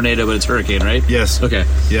rumor was Tornado, but it's Hurricane, right? Yes. Okay.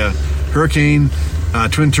 Yeah. Hurricane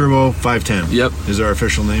Twin Turbo 510. Yep, is our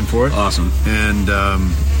official name for it. Awesome. And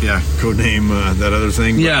code name that other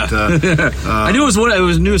thing. Yeah, but, I knew it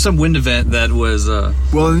was knew some wind event that was.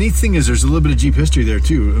 Well, the neat thing is there's a little bit of Jeep history there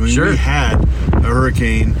too. I mean, we had a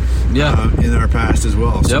Hurricane in our past as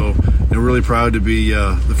well. So we're really proud to be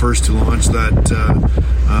the first to launch that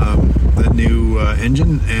new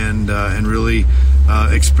engine and really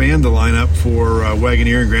expand the lineup for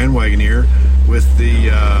Wagoneer and Grand Wagoneer with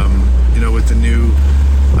the with the new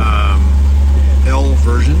L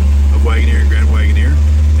version of Wagoneer and Grand Wagoneer.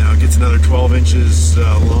 It gets another 12 inches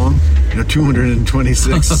long,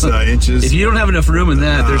 226 inches. If you don't have enough room in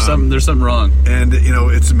that, there's something wrong. And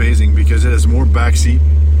it's amazing because it has more backseat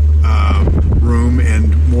room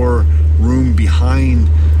and more room behind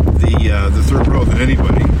the third row than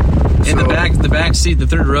anybody. And the back seat, the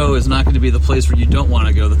third row is not going to be the place where you don't want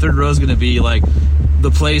to go. The third row is going to be like the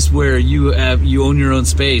place where you own your own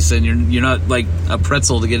space and you're not like a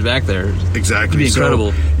pretzel to get back there. Exactly. It'd be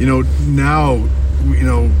incredible. So, now,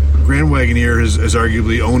 Grand Wagoneer is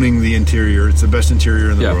arguably owning the interior. It's the best interior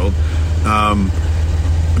in the world.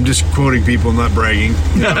 I'm just quoting people, not bragging.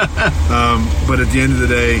 You know? But at the end of the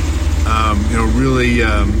day, really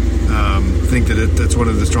think that that's one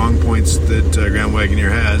of the strong points that Grand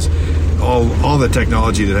Wagoneer has. All the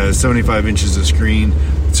technology that has 75 inches of screen.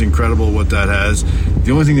 It's incredible what that has.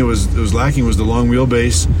 The only thing that was lacking was the long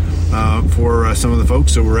wheelbase for some of the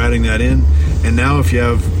folks, so we're adding that in. And now if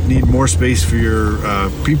you need more space for your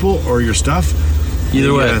people or your stuff,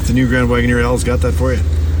 either way, the new Grand Wagoneer L's got that for you.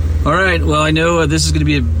 All right. Well, I know this is going to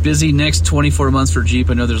be a busy next 24 months for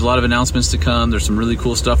Jeep. I know there's a lot of announcements to come. There's some really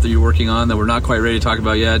cool stuff that you're working on that we're not quite ready to talk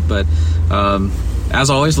about yet. But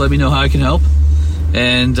as always, let me know how I can help.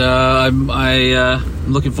 And I'm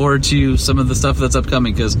looking forward to some of the stuff that's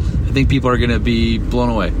upcoming because I think people are going to be blown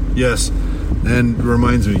away. Yes. And it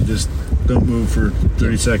reminds me, just don't move for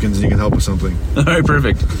 30 seconds and you can help with something. All right.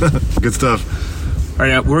 Perfect. Good stuff. All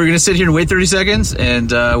right. We're going to sit here and wait 30 seconds,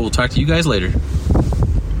 and we'll talk to you guys later.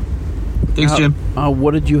 Thanks, Jim.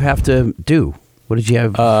 What did you have to do? What did you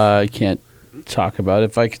have? I can't talk about it.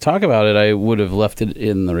 If I could talk about it, I would have left it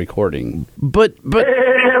in the recording. But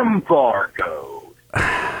embargo.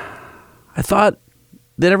 I thought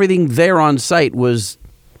that everything there on site was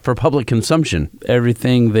for public consumption.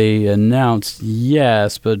 Everything they announced,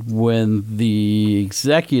 yes, but when the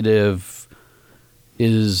executive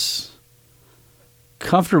is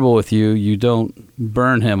comfortable with you, you don't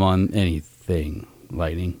burn him on anything,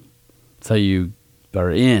 Lightning. That's how you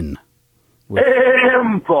are in with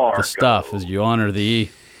the stuff, as you honor the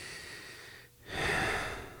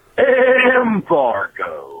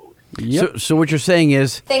embargo. Yep. So what you're saying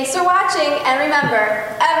is... Thanks for watching, and remember,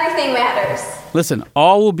 everything matters. Listen,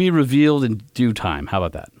 all will be revealed in due time. How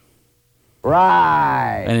about that?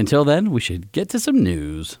 Right. And until then, we should get to some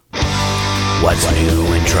news. What's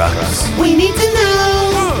new in trucks? We need to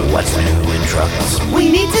know. What's new in trucks? We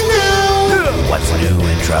need to know. What's new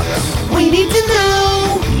in trucks? We need to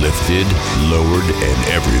know. Lifted, lowered, and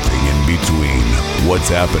everything in between. What's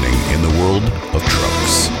happening in the world of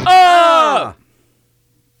trucks?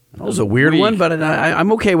 That was a weird one, but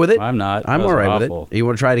I'm okay with it. I'm not. I'm all right with it. You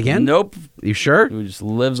want to try it again? Nope. You sure? It just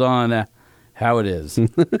lives on how it is.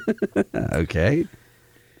 Okay.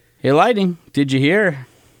 Hey, Lightning, did you hear?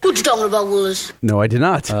 What you talking about, Willis? No, I did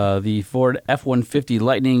not. The Ford F-150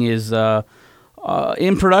 Lightning is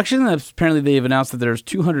in production. Apparently, they've announced that there's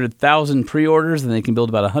 200,000 pre-orders, and they can build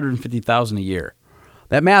about 150,000 a year.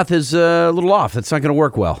 That math is a little off. That's not going to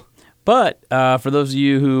work well. But for those of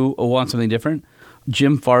you who want something different,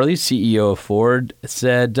 Jim Farley, CEO of Ford,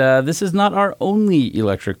 said, this is not our only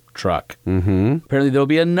electric truck. Mm-hmm. Apparently, there'll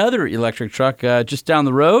be another electric truck just down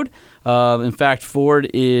the road. In fact, Ford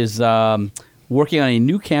is working on a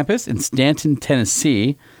new campus in Stanton,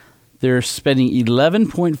 Tennessee. They're spending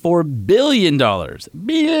 $11.4 billion to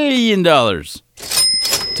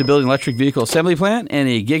build an electric vehicle assembly plant and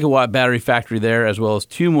a gigawatt battery factory there, as well as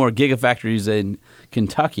 2 more gigafactories in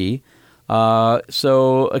Kentucky.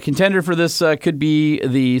 So a contender for this could be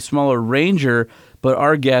the smaller Ranger, but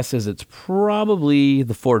our guess is it's probably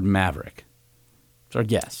the Ford Maverick. It's our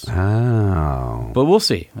guess. Oh. But we'll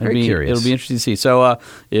see. Very curious. It'll be interesting to see. So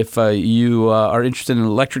if you are interested in an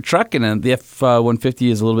electric truck and the F-150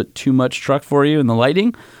 is a little bit too much truck for you in the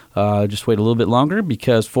Lightning, just wait a little bit longer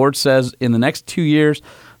because Ford says in the next 2 years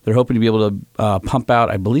they're hoping to be able to pump out,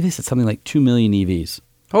 I believe they said something like 2 million EVs.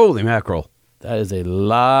 Holy mackerel. That is a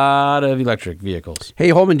lot of electric vehicles. Hey,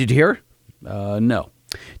 Holman, did you hear? No.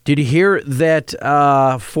 Did you hear that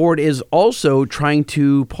Ford is also trying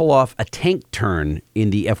to pull off a tank turn in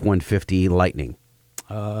the F-150 Lightning?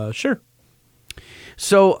 Sure.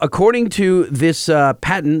 So according to this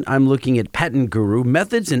patent, I'm looking at Patent Guru,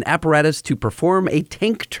 methods and apparatus to perform a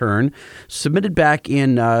tank turn, submitted back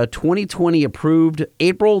in 2020, approved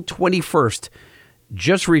April 21st.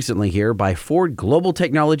 Just recently here by Ford Global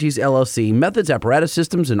Technologies, LLC. Methods, apparatus,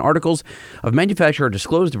 systems, and articles of manufacture are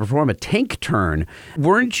disclosed to perform a tank turn.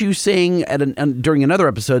 Weren't you saying during another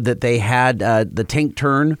episode that they had the tank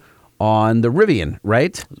turn on the Rivian,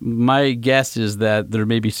 right? My guess is that there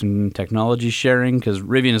may be some technology sharing because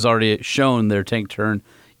Rivian has already shown their tank turn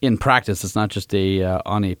in practice. It's not just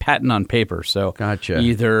on a patent on paper. So gotcha.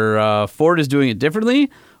 Either Ford is doing it differently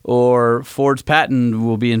or Ford's patent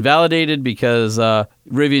will be invalidated because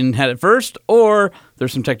Rivian had it first, or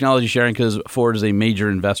there's some technology sharing because Ford is a major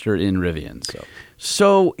investor in Rivian.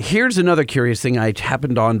 So here's another curious thing I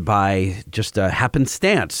happened on by just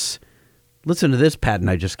happenstance. Listen to this patent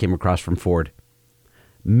I just came across from Ford.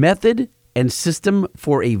 Method and system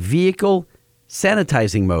for a vehicle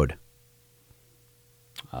sanitizing mode.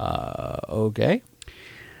 Okay.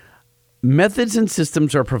 Methods and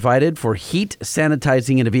systems are provided for heat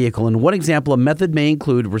sanitizing in a vehicle. And one example, a method may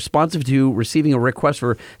include responsive to receiving a request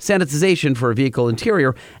for sanitization for a vehicle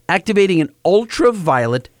interior, activating an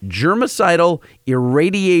ultraviolet germicidal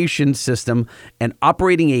irradiation system, and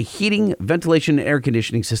operating a heating, ventilation, and air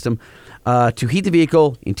conditioning system to heat the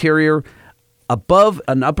vehicle interior above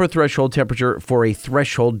an upper threshold temperature for a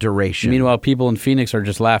threshold duration. Meanwhile, people in Phoenix are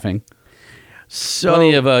just laughing. So,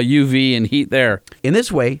 plenty of UV and heat there. In this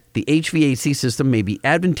way, the HVAC system may be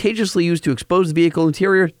advantageously used to expose the vehicle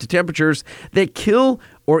interior to temperatures that kill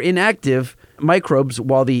or inactive microbes,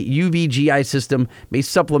 while the UVGI system may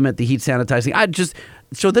supplement the heat sanitizing.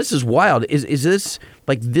 So this is wild. Is this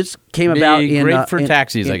like this came about in great for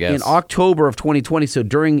taxis, I guess, in October of 2020? So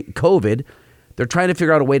during COVID. They're trying to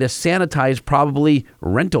figure out a way to sanitize probably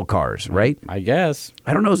rental cars, right? I guess.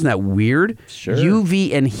 I don't know. Isn't that weird? Sure.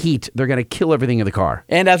 UV and heat, they're going to kill everything in the car.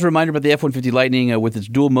 And as a reminder about the F-150 Lightning, with its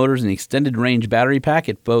dual motors and extended range battery pack,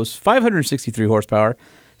 it boasts 563 horsepower,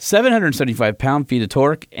 775 pound-feet of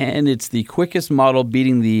torque, and it's the quickest model,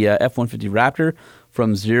 beating the F-150 Raptor.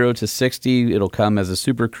 From 0 to 60, it'll come as a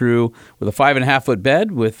Super Crew with a 5.5-foot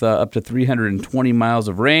bed with up to 320 miles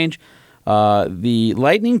of range. The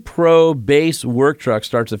Lightning Pro base work truck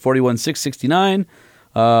starts at $41,669,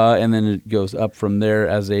 and then it goes up from there.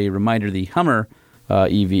 As a reminder, the Hummer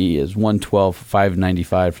EV is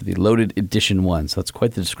 $112,595 for the loaded edition one. So that's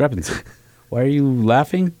quite the discrepancy. Why are you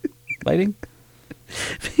laughing, Lighting?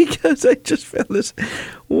 Because I just found this.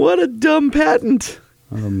 What a dumb patent.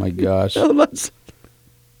 Oh, my gosh.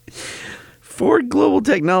 Ford Global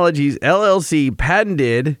Technologies, LLC,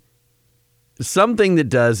 patented something that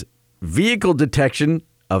does vehicle detection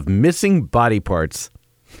of missing body parts.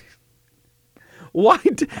 Why?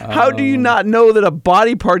 How do you not know that a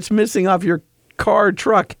body part's missing off your car or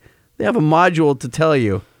truck? They have a module to tell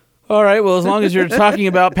you. All right. Well, as long as you're talking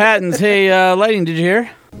about patents, hey, Lighting, did you hear?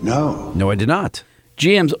 No. No, I did not.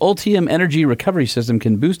 GM's Ultium energy recovery system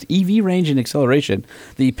can boost EV range and acceleration.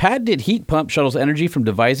 The patented heat pump shuttles energy from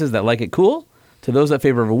devices that like it cool to those that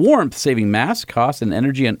favor warmth, saving mass, cost, and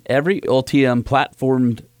energy on every Ultium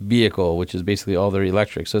platformed vehicle, which is basically all their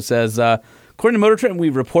electric. So it says, according to Motor Trend, we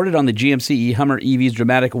reported on the GMC Hummer EV's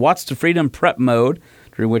dramatic Watts to Freedom prep mode,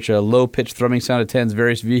 during which a low-pitched thrumming sound attends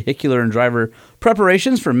various vehicular and driver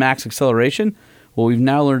preparations for max acceleration. Well, we've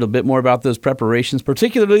now learned a bit more about those preparations,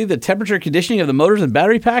 particularly the temperature conditioning of the motors and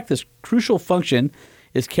battery pack. This crucial function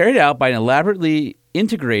is carried out by an elaborately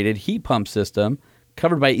integrated heat pump system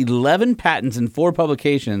covered by 11 patents and 4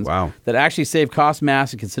 publications that actually save cost,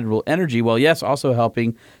 mass, and considerable energy, while, yes, also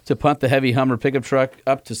helping to pump the heavy Hummer pickup truck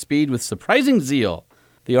up to speed with surprising zeal.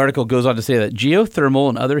 The article goes on to say that geothermal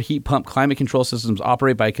and other heat pump climate control systems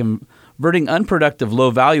operate by converting unproductive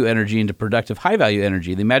low-value energy into productive high-value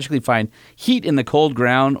energy. They magically find heat in the cold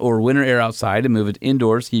ground or winter air outside and move it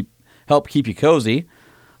indoors, help keep you cozy.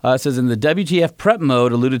 It says in the WTF prep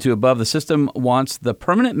mode alluded to above, the system wants the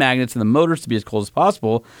permanent magnets in the motors to be as cold as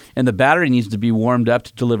possible, and the battery needs to be warmed up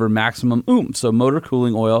to deliver maximum oomph. So motor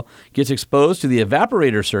cooling oil gets exposed to the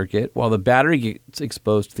evaporator circuit while the battery gets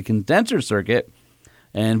exposed to the condenser circuit,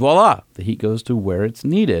 and voila, the heat goes to where it's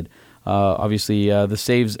needed. Obviously, this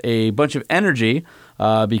saves a bunch of energy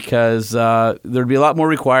because there'd be a lot more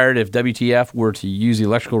required if WTF were to use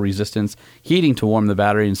electrical resistance heating to warm the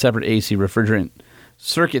battery and separate AC refrigerant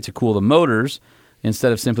circuit to cool the motors,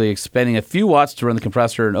 instead of simply expending a few watts to run the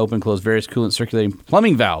compressor and open and close various coolant circulating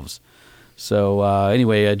plumbing valves. So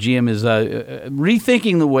anyway, GM is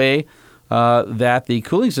rethinking the way that the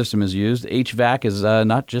cooling system is used. HVAC is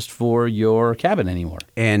not just for your cabin anymore.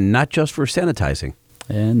 And not just for sanitizing.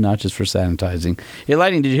 Hey,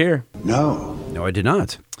 Lighting, did you hear? No. No, I did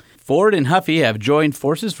not. Ford and Huffy have joined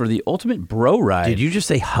forces for the ultimate bro ride. Did you just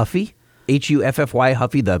say Huffy? Huffy,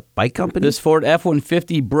 Huffy, the bike company? This Ford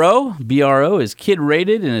F-150 Bro, B-R-O, is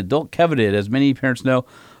kid-rated and adult-coveted. As many parents know,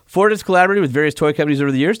 Ford has collaborated with various toy companies over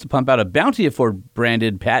the years to pump out a bounty of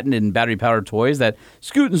Ford-branded, patented, and battery-powered toys that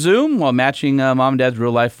scoot and zoom while matching mom and dad's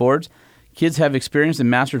real-life Fords. Kids have experienced and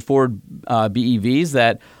mastered Ford BEVs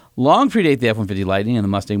that long predate the F-150 Lightning and the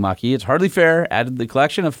Mustang Mach-E. It's hardly fair. Added the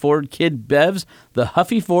collection of Ford kid BEVs, the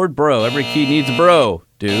Huffy Ford Bro. Every kid needs a bro,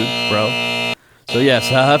 dude, bro. So yes,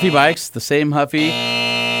 Huffy bikes, the same Huffy.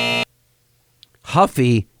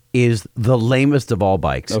 Huffy is the lamest of all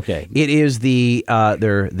bikes. Okay. It is the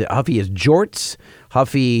Huffy is jorts.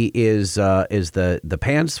 Huffy is the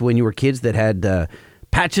pants when you were kids that had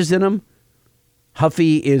patches in them.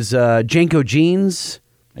 Huffy is Janko jeans.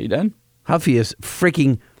 Are you done? Huffy is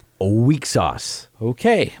freaking weak sauce.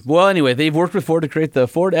 Okay. Well, anyway, they've worked with Ford to create the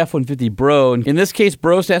Ford F-150 Bro. And in this case,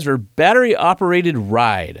 Bro stands for Battery Operated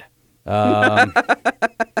Ride.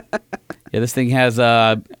 Yeah, this thing has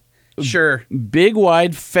Sure. big,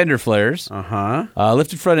 wide fender flares,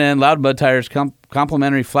 lifted front end, loud mud tires,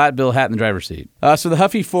 complimentary flat bill hat in the driver's seat. So the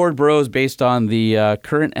Huffy Ford Bro is based on the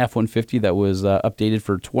current F-150 that was updated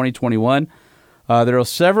for 2021. There are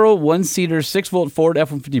several one-seater 6-volt Ford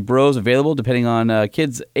F-150 Bros available depending on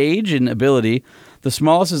kids' age and ability. The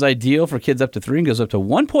smallest is ideal for kids up to 3 and goes up to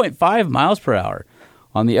 1.5 miles per hour.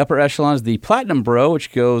 On the upper echelon is the Platinum Bro,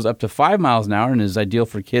 which goes up to 5 miles an hour and is ideal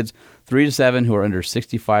for kids 3 to 7 who are under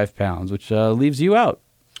 65 pounds, which leaves you out.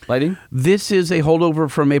 Lighting? This is a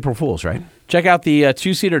holdover from April Fool's, right? Check out the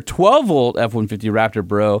 2-seater 12-volt F-150 Raptor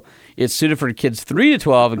Bro. It's suited for kids 3 to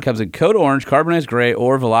 12 and comes in Code Orange, Carbonized Gray,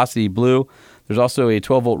 or Velocity Blue. There's also a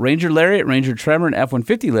 12-volt Ranger Lariat, Ranger Tremor, and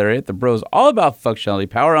F-150 Lariat. The Bro is all about functionality.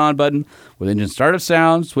 Power on button with engine startup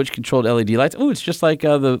sound, switch-controlled LED lights. Oh, it's just like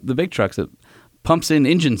the big trucks that pumps in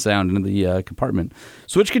engine sound into the compartment.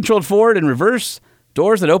 Switch-controlled forward and reverse,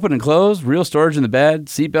 doors that open and close, real storage in the bed,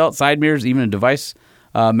 seatbelt, side mirrors, even a device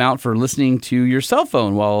mount for listening to your cell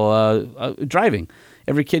phone while driving.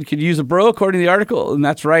 Every kid could use a Bro, according to the article, and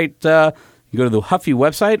that's right. You go to the Huffy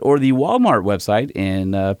website or the Walmart website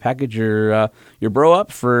and package your Bro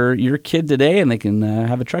up for your kid today, and they can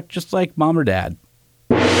have a truck just like mom or dad.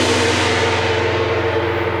 We're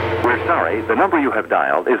sorry, the number you have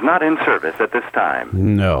dialed is not in service at this time.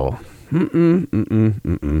 No.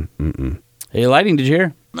 Hey, Lighting, did you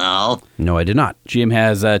hear? No, I did not. GM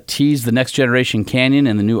has teased the next generation Canyon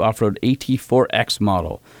and the new off-road AT4X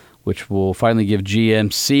model, which will finally give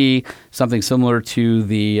GMC something similar to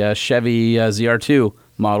the Chevy ZR2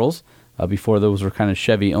 models. Before those were kind of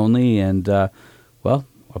Chevy only, and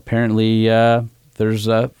apparently there's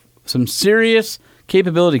some serious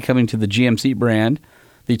capability coming to the GMC brand.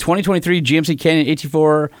 The 2023 GMC Canyon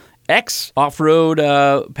AT4X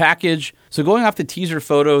off-road package. So going off the teaser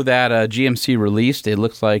photo that GMC released, it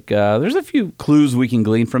looks like there's a few clues we can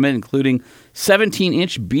glean from it, including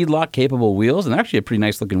 17-inch beadlock capable wheels, and actually a pretty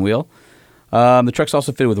nice looking wheel. The truck's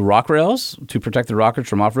also fitted with rock rails to protect the rockers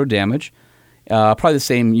from off-road damage. Probably the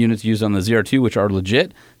same units used on the ZR2, which are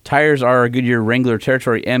legit. Tires are Goodyear Wrangler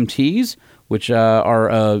Territory MTs, which are,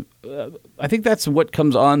 I think that's what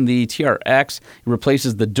comes on the TRX. It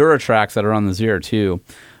replaces the Duratrax that are on the ZR2.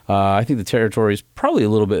 I think the Territory is probably a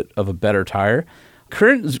little bit of a better tire.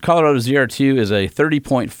 Current Colorado ZR2 is a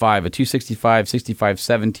 30.5, a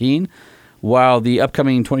 265/65/17, while the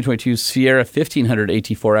upcoming 2022 Sierra 1500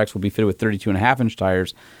 AT4X will be fitted with 32.5-inch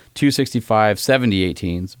tires,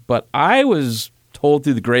 265/70/18s. But I was told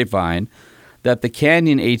through the grapevine that the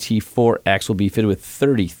Canyon AT4X will be fitted with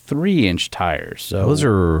 33-inch tires. So those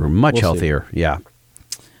are much healthier. Yeah.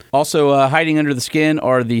 Also, hiding under the skin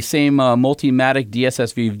are the same Multimatic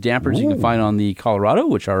DSSV dampers you can find on the Colorado,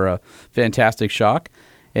 which are a fantastic shock.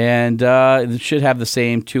 And it should have the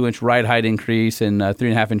same 2-inch ride height increase and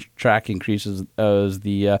 3.5-inch track increases as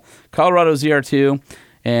the Colorado ZR2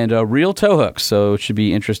 and real tow hooks. So it should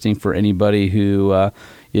be interesting for anybody who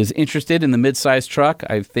is interested in the mid-size truck.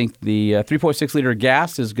 I think the 3.6-liter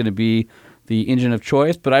gas is going to be the engine of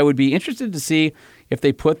choice, but I would be interested to see if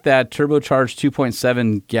they put that turbocharged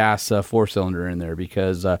 2.7 gas 4-cylinder in there,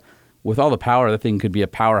 because with all the power, that thing could be a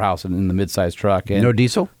powerhouse in the mid-size truck. And no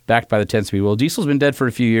diesel? Backed by the 10-speed. Well, diesel's been dead for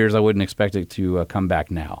a few years. I wouldn't expect it to come back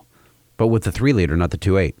now. But with the 3-liter, not the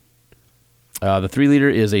 2.8? The 3-liter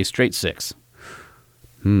is a straight 6.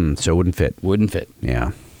 So it wouldn't fit. Wouldn't fit.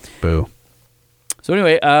 Yeah. Boo. So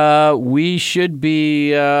anyway, we should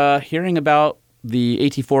be hearing about the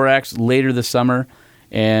AT4X later this summer,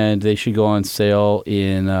 and they should go on sale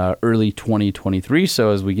in early 2023. So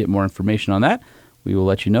as we get more information on that, we will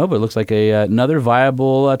let you know. But it looks like another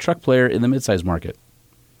viable truck player in the midsize market.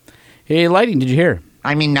 Hey, Lighting, did you hear?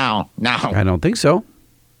 I mean, no. I don't think so.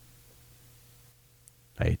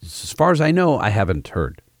 As far as I know, I haven't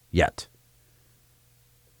heard yet.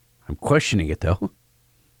 I'm questioning it, though.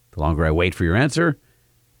 The longer I wait for your answer,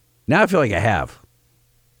 now I feel like I have.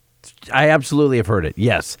 I absolutely have heard it.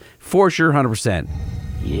 Yes, for sure, 100%.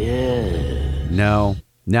 Yeah. No.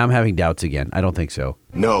 Now I'm having doubts again. I don't think so.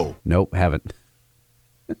 No. Nope, haven't.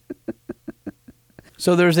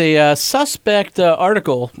 So there's a suspect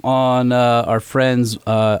article on our friends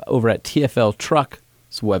over at TFL Truck's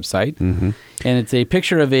website, and it's a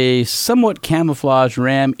picture of a somewhat camouflaged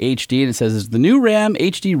Ram HD, and it says, "Is the new Ram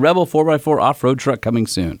HD Rebel 4x4 off-road truck coming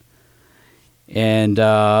soon?" And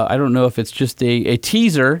I don't know if it's just a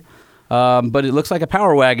teaser, but it looks like a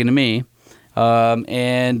power wagon to me.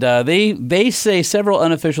 And they say several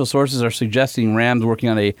unofficial sources are suggesting Ram's working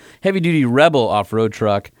on a heavy-duty Rebel off-road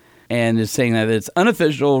truck, and is saying that it's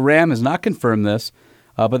unofficial. Ram has not confirmed this,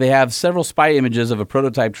 but they have several spy images of a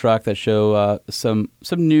prototype truck that show some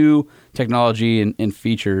new technology and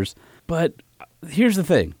features. But here's the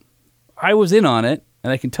thing. I was in on it,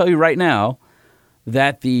 and I can tell you right now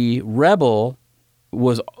that the Rebel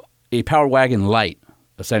was a Power Wagon light,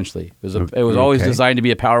 essentially. It was always designed to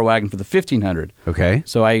be a Power Wagon for the 1500. Okay.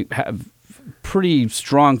 So I have pretty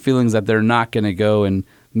strong feelings that they're not going to go and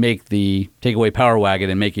take away Power Wagon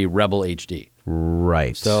and make a Rebel HD.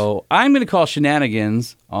 Right. So I'm going to call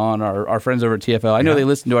shenanigans on our friends over at TFL. I know they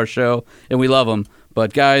listen to our show, and we love them.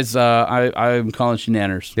 But guys, I'm calling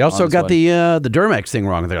shenanigans. They also got the Duramax thing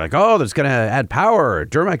wrong. They're like, oh, that's going to add power.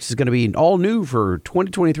 Duramax is going to be all new for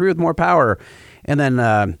 2023 with more power. And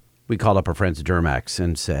then we called up our friends at Duramax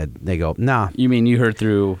and said, they go, nah. You mean you heard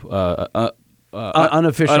through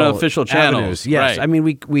unofficial channels? Avenues. Yes. Right. I mean,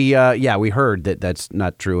 we heard that that's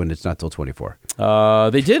not true, and it's not till 24.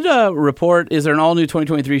 They did report, is there an all-new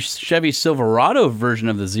 2023 Chevy Silverado version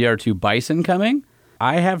of the ZR2 Bison coming?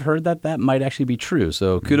 I have heard that might actually be true.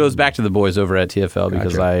 So kudos back to the boys over at TFL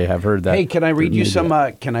because I have heard that. Hey, can I read you some?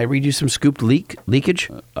 Can I read you some scooped leakage?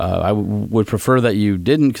 I would prefer that you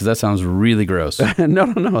didn't because that sounds really gross.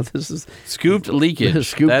 No. This is scooped leakage.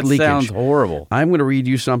 That sounds horrible. I'm going to read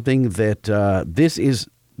you something that this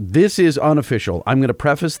is unofficial. I'm going to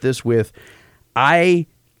preface this with, I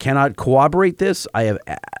cannot corroborate this. I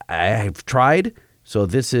have tried. So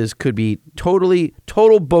this could be total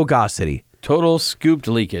bogosity. Total scooped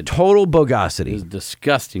leakage. Total bogosity. It's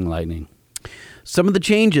disgusting, Lightning. Some of the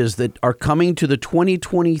changes that are coming to the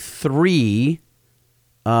 2023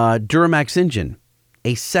 Duramax engine.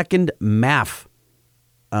 A second MAF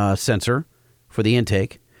sensor for the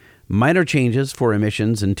intake. Minor changes for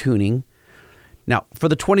emissions and tuning. Now, for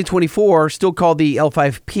the 2024, still called the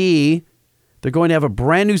L5P, they're going to have a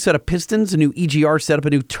brand new set of pistons, a new EGR setup,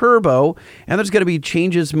 a new turbo, and there's going to be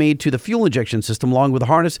changes made to the fuel injection system along with the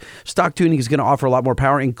harness. Stock tuning is going to offer a lot more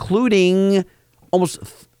power, including almost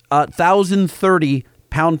 1,030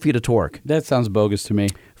 pound-feet of torque. That sounds bogus to me.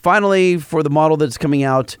 Finally, for the model that's coming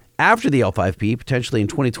out after the L5P, potentially in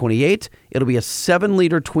 2028, it'll be a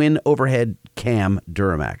 7-liter twin overhead cam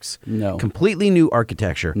Duramax. No. Completely new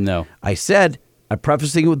architecture. No. I'm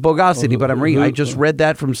prefacing it with bogosity, but I just read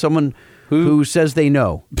that from someone who says they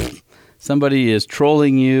know. Somebody is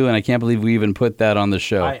trolling you, and I can't believe we even put that on the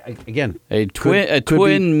show. A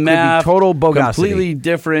twin MAF, total bogosity. Completely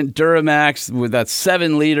different Duramax with that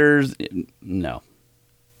 7 liters. No.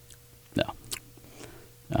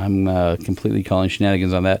 I'm completely calling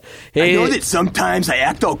shenanigans on that. Hey, I know that sometimes I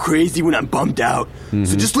act all crazy when I'm bummed out,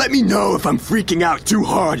 so just let me know if I'm freaking out too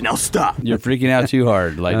hard and I'll stop. You're freaking out too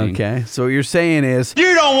hard, Lightning. Okay, so what you're saying is...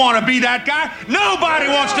 You don't want to be that guy. Nobody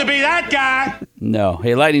wants to be that guy. No.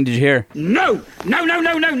 Hey, Lightning, did you hear? No.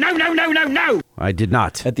 I did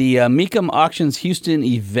not. At the Mecum Auctions Houston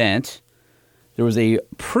event, there was a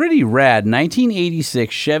pretty rad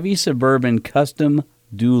 1986 Chevy Suburban Custom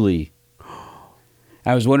Dually.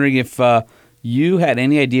 I was wondering if you had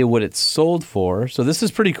any idea what it sold for. So this is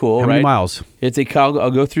pretty cool, How right? many miles? I'll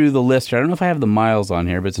go through the list here. I don't know if I have the miles on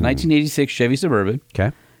here, but it's a 1986 Chevy Suburban.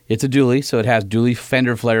 Okay. It's a dually, so it has dually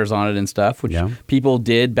fender flares on it and stuff, which people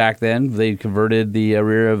did back then. They converted the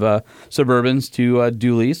rear of Suburbans to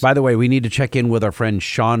dualies. By the way, we need to check in with our friend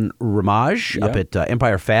Sean Ramage up at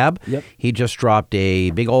Empire Fab. Yep. He just dropped a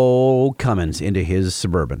big old Cummins into his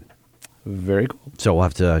Suburban. Very cool. So we'll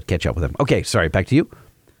have to catch up with him. Okay, sorry, back to you.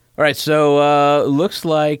 All right, so looks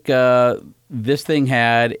like this thing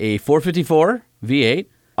had a 454 V8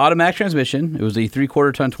 automatic transmission. It was a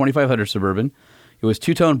 3/4 ton 2500 Suburban. It was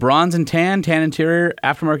 2-tone bronze and tan interior,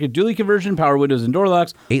 aftermarket dually conversion, power windows and door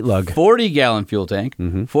locks, 8-lug, 40-gallon fuel tank,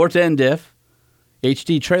 410 diff,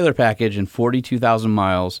 HD trailer package, and 42,000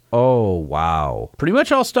 miles. Oh, wow. Pretty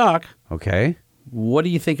much all stock. Okay. What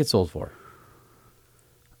do you think it sold for?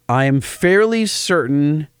 I am fairly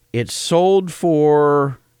certain it sold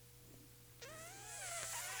for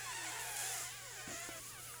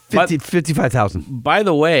 55,000. By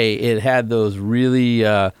the way, it had those really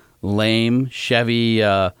lame Chevy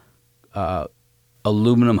aluminum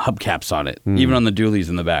hubcaps on it, even on the dualies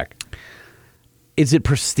in the back. Is it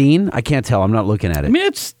pristine? I can't tell. I'm not looking at it. I mean,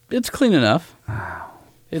 it's clean enough.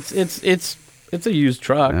 It's a used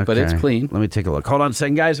truck, but it's clean. Let me take a look. Hold on a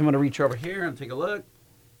second, guys. I'm going to reach over here and take a look.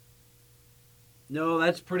 No,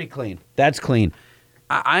 that's pretty clean. That's clean.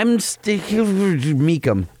 I'm sticking with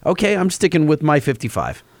Mecum. Okay, I'm sticking with my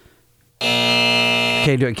 55.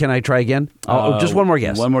 Okay, can I try again? Just one more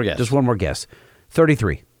guess. One more guess. Just one more guess.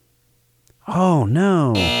 33. Oh,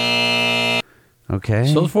 no.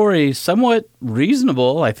 Okay. Sold for a somewhat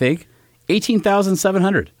reasonable, I think,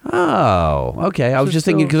 $18,700. Oh, okay. I was just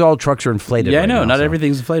thinking because all trucks are inflated. Yeah, right I know. Now, Not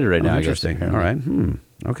everything's inflated right now. Interesting. All right.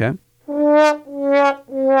 Okay.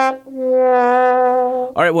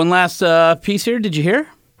 All right, one last piece here. Did you hear?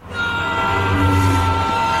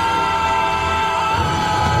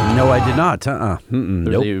 No, I did not. There's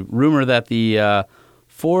Nope. a rumor that the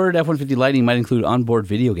Ford F-150 Lightning might include onboard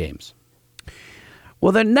video games.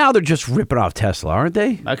 Well, then now they're just ripping off Tesla, aren't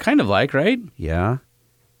they? I kind of like, right? Yeah.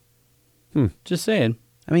 Just saying.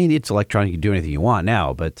 I mean, it's electronic. You can do anything you want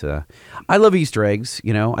now, but I love Easter eggs.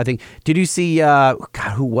 You know, I think. Did you see? God,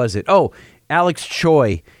 who was it? Oh, Alex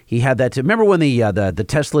Choi. He had that. Remember when the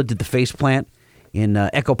Tesla did the face plant in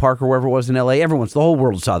Echo Park or wherever it was in L.A. The whole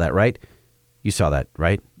world saw that, right? You saw that,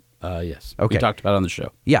 right? Yes. Okay. We talked about it on the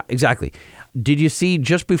show. Yeah, exactly. Did you see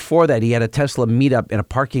just before that he had a Tesla meetup in a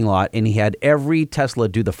parking lot and he had every Tesla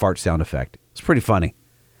do the fart sound effect? It's pretty funny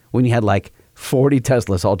when you had like 40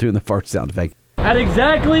 Teslas all doing the fart sound effect. At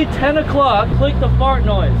exactly 10 o'clock, click the fart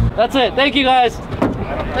noise. That's it. Thank you, guys.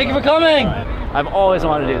 Thank you for coming. I've always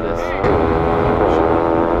wanted to do this.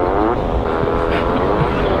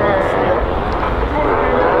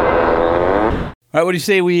 All right, what do you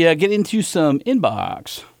say we get into some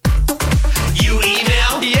inbox? You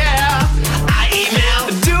email? Yeah. I email?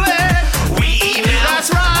 Do it. We email?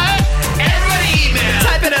 That's right. Everybody email.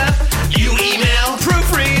 Type it up. You email?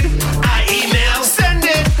 Proofread. I email? Send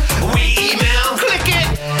it. We email? Click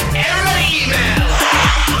it. Everybody email.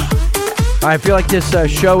 I feel like this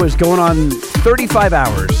show is going on 35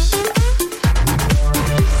 hours.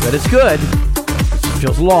 But it's good. It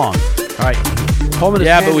feels long. All right.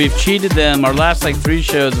 Yeah, but we've cheated them. Our last 3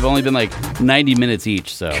 shows have only been 90 minutes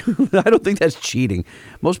each. So I don't think that's cheating.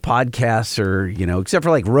 Most podcasts are, except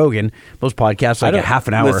for Rogan, most podcasts are a half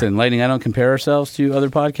an hour. Listen, Lightning, I don't compare ourselves to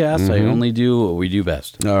other podcasts. I only do what we do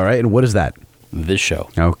best. All right. And what is that? This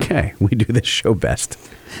show. Okay. We do this show best.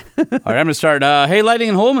 All right, I'm going to start. Hey, Lightning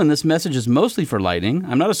and Holman, this message is mostly for Lightning.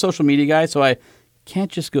 I'm not a social media guy, so I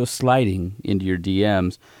can't just go sliding into your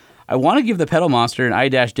DMs. I want to give the Pedal Monster and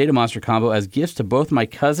iDash Data Monster combo as gifts to both my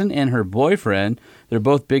cousin and her boyfriend. They're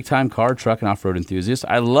both big-time car, truck, and off-road enthusiasts.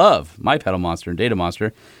 I love my Pedal Monster and Data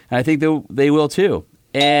Monster, and I think they will too.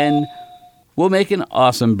 And we'll make an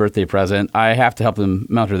awesome birthday present. I have to help them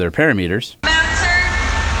monitor their parameters. Monitor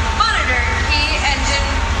key engine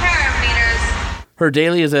parameters. Her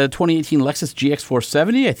daily is a 2018 Lexus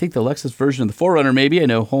GX470. I think the Lexus version of the 4Runner, maybe. I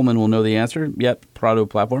know Holman will know the answer. Yep, Prado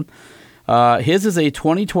platform. His is a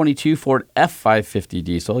 2022 Ford F550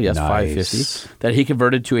 diesel, yes, nice. 550, that he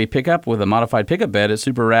converted to a pickup with a modified pickup bed. It's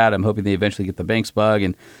super rad. I'm hoping they eventually get the Banks bug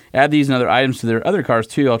and add these and other items to their other cars,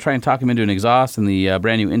 too. I'll try and talk him into an exhaust and the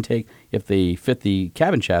brand new intake if they fit the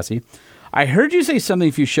cabin chassis. I heard you say something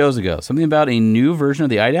a few shows ago, something about a new version of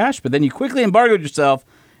the iDash, but then you quickly embargoed yourself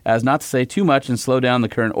as not to say too much and slow down the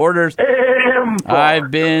current orders. I've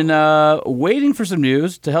been waiting for some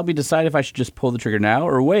news to help me decide if I should just pull the trigger now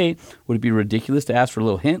or wait. Would it be ridiculous to ask for a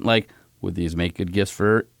little hint like, would these make good gifts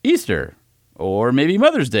for Easter? Or maybe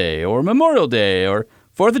Mother's Day or Memorial Day or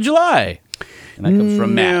 4th of July? And that comes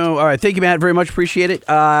from Matt. All right. Thank you, Matt. Very much appreciate it.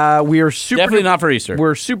 We are definitely not for Easter.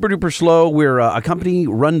 We're super duper slow. We're a company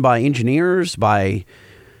run by engineers, by...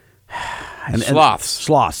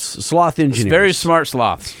 sloth engineers. It's very smart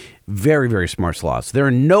sloths. Very, very smart sloths. They're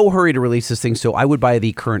in no hurry to release this thing, so I would buy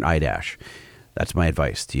the current iDash. That's my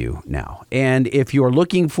advice to you now. And if you're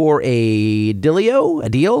looking for a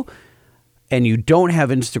deal, and you don't have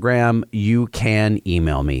Instagram, you can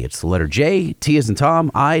email me. It's the letter J, T as in Tom,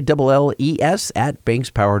 ILLES at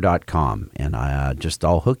bankspower.com. And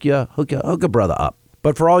I'll hook a brother up.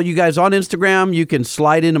 But for all you guys on Instagram, you can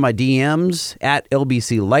slide into my DMs at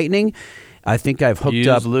LBC Lightning. I think I've hooked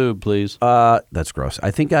up. Use lube, please. That's gross. I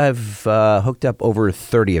think I've hooked up over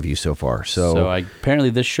 30 of you so far. Apparently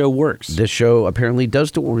this show works. This show apparently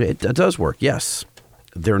does work. Yes,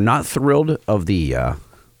 they're not thrilled of the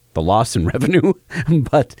loss in revenue,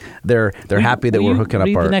 but they're happy that we're hooking up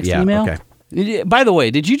our. The next email? Okay. By the way,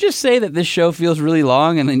 did you just say that this show feels really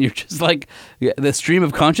long, and then you're just like the stream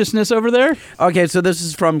of consciousness over there? Okay, so this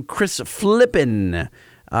is from Chris Flippin.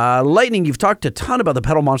 Lightning, you've talked a ton about the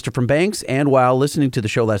Pedal Monster from Banks, and while listening to the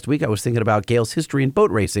show last week, I was thinking about Gale's history in boat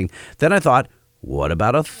racing. Then I thought, what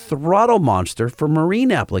about a throttle monster for marine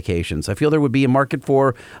applications? I feel there would be a market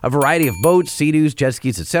for a variety of boats, Sea-Doos, jet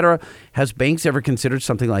skis, etc. Has Banks ever considered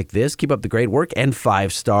something like this? Keep up the great work, and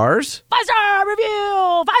 5 stars. 5-star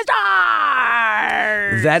review! 5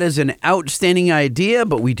 stars! That is an outstanding idea,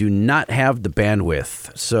 but we do not have the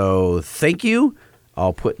bandwidth. So thank you.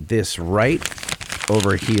 I'll put this right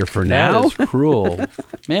over here for now. That is cruel.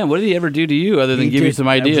 Man, what did he ever do to you other than give you some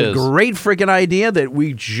ideas? It was a great freaking idea that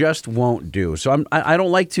we just won't do. So I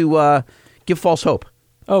don't like to give false hope.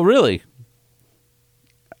 Oh, really?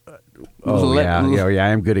 Oh, yeah.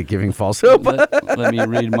 I'm good at giving false hope. Let me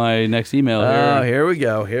read my next email here. Oh, here we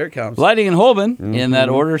go. Here it comes. Lighting and Holman, in that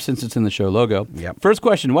order, since it's in the show logo. Yep. First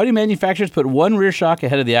question, why do manufacturers put one rear shock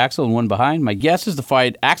ahead of the axle and one behind? My guess is to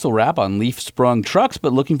find axle wrap on leaf-sprung trucks,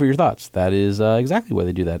 but looking for your thoughts. That is exactly why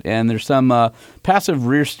they do that. And there's some passive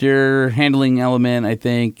rear steer handling element, I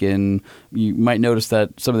think, and you might notice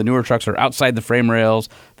that some of the newer trucks are outside the frame rails.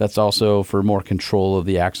 That's also for more control of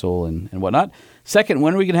the axle and whatnot. Second,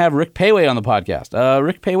 when are we going to have Rick Payway on the podcast?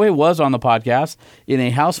 Rick Payway was on the podcast in a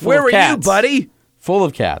house full of cats. Where were you, buddy? Full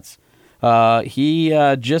of cats. He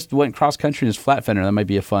just went cross-country in his flat fender. That might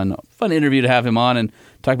be a fun interview to have him on and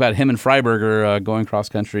talk about him and Freiberger going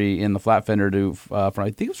cross-country in the flat fender I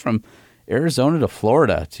think it was from Arizona to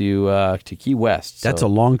Florida to Key West. That's a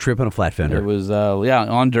long trip on a flat fender. It was,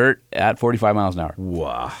 on dirt at 45 miles an hour.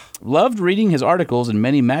 Wow. Loved reading his articles in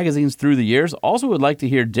many magazines through the years. Also would like to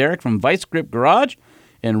hear Derek from Vice Grip Garage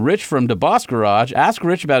and Rich from DeBoss Garage. Ask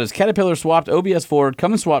Rich about his Caterpillar swapped OBS Ford,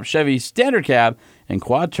 Cummins swapped Chevy Standard Cab, and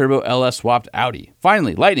Quad Turbo LS swapped Audi.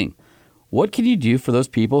 Finally, Lightning. What can you do for those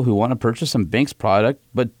people who want to purchase some Banks product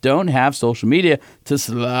but don't have social media to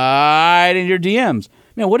slide in your DMs?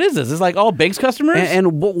 Man, what is this? Is like all Banks customers? And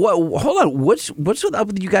hold on. What's up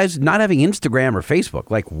with you guys not having Instagram or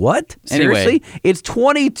Facebook? Like, what? Seriously? Anyway, it's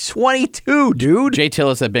 2022, dude. Jay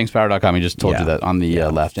Tillis at BanksPower.com. He just told you that on the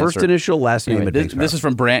last First answer. initial, last name at Banks Power. This is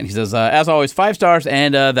from Brant. He says, as always, 5 stars,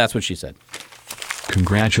 and that's what she said.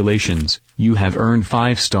 Congratulations. You have earned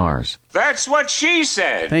 5 stars. That's what she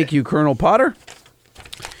said. Thank you, Colonel Potter.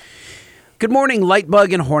 Good morning,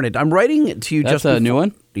 Lightbug and Hornet. I'm writing to you That's a new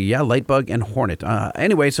one? Yeah, Lightbug and Hornet.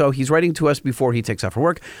 Anyway, so he's writing to us before he takes off for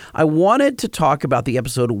work. I wanted to talk about the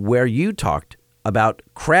episode where you talked about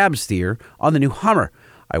crab steer on the new Hummer.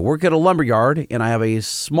 I work at a lumberyard, and I have a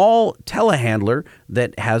small telehandler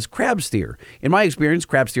that has crab steer. In my experience,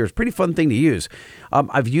 crab steer is a pretty fun thing to use.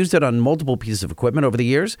 I've used it on multiple pieces of equipment over the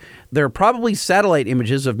years. There are probably satellite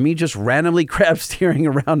images of me just randomly crab steering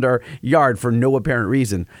around our yard for no apparent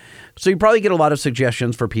reason. So you probably get a lot of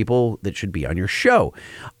suggestions for people that should be on your show.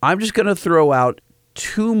 I'm just going to throw out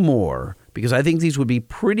 2 more because I think these would be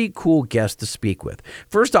pretty cool guests to speak with.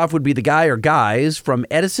 First off would be the guy or guys from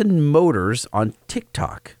Edison Motors on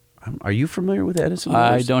TikTok. Are you familiar with Edison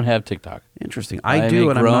Motors? I don't have TikTok. Interesting. I do,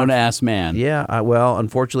 and I'm a grown-ass man. Yeah, well,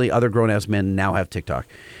 unfortunately, other grown-ass men now have TikTok.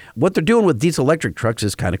 What they're doing with diesel-electric trucks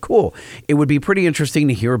is kind of cool. It would be pretty interesting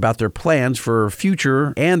to hear about their plans for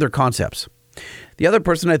future and their concepts. The other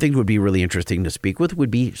person I think would be really interesting to speak with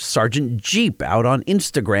would be Sergeant Jeep out on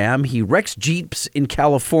Instagram. He wrecks Jeeps in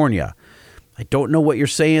California. I don't know what you're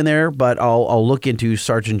saying there, but I'll look into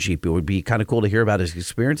Sergeant Jeep. It would be kind of cool to hear about his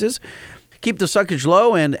experiences. Keep the suckage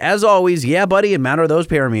low, and as always, yeah, buddy, and mount those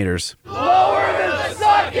parameters. Lower the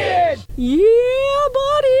suckage! Yeah,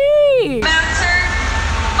 buddy! Monitor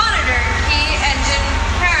key engine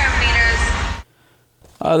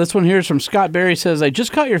parameters. This one here is from Scott Berry. Says, I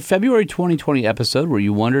just caught your February 2020 episode where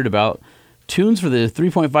you wondered about tunes for the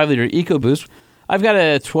 3.5-liter EcoBoost. I've got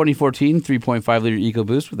a 2014 3.5-liter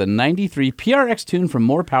EcoBoost with a 93 PRX tune from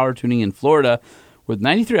More Power Tuning in Florida. With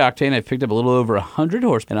 93 octane, I've picked up a little over 100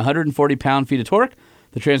 horse and 140 pound-feet of torque.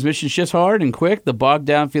 The transmission shifts hard and quick. The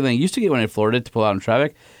bogged-down feeling I used to get when I floored it to pull out in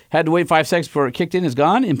traffic. Had to wait 5 seconds before it kicked in is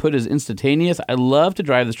gone. Input is instantaneous. I love to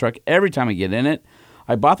drive this truck every time I get in it.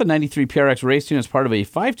 I bought the 93 PRX race tune as part of a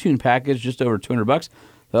 5-tune package, just over $200.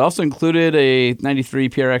 That also included a 93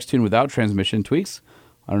 PRX tune without transmission tweaks.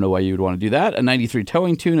 I don't know why you would want to do that. A 93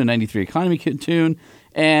 towing tune, a 93 economy tune,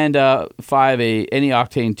 and 5 any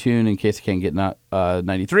octane tune in case I can't get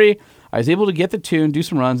 93. I was able to get the tune, do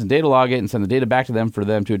some runs, and data log it, and send the data back to them for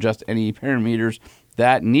them to adjust any parameters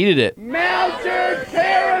that needed it. Mounted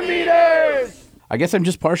parameters! I guess I'm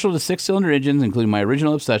just partial to 6-cylinder engines, including my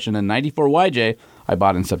original obsession, a 94 YJ I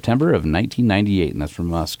bought in September of 1998, and that's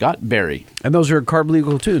from Scott Berry. And those are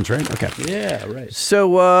carb-legal tunes, right? Okay. Yeah, right.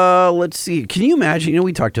 So let's see. Can you imagine?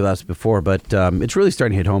 We talked about this before, but it's really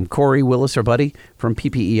starting to hit home. Corey Willis, our buddy from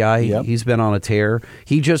PPEI, He's been on a tear.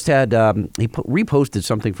 He just had, he reposted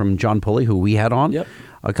something from John Pulley, who we had on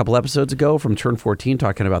a couple episodes ago from Turn 14,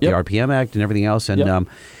 talking about the RPM Act and everything else. And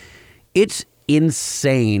it's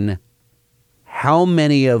insane how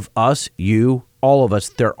many of us, all of us,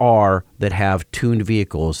 there are that have tuned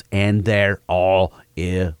vehicles, and they're all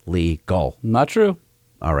illegal. Not true.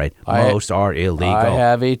 All right. Most are illegal. I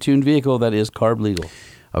have a tuned vehicle that is carb legal.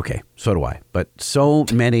 Okay, so do I. But so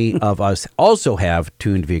many of us also have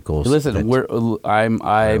tuned vehicles. Listen,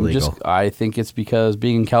 I think it's because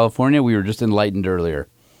being in California, we were just enlightened earlier.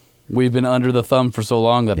 We've been under the thumb for so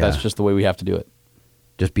long that that's just the way we have to do it.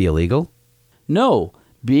 Just be illegal? No.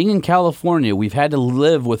 being in California, we've had to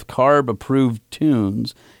live with CARB-approved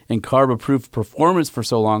tunes and CARB-approved performance for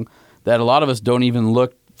so long that a lot of us don't even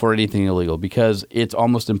look for anything illegal because it's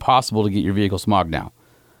almost impossible to get your vehicle smogged now.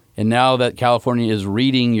 And now that California is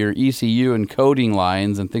reading your ECU and coding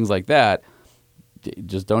lines and things like that,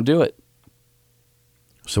 just don't do it.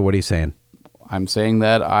 So what are you saying? I'm saying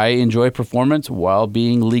that I enjoy performance while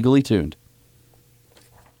being legally tuned.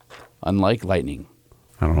 Unlike Lightning.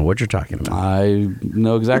 I don't know what you're talking about. I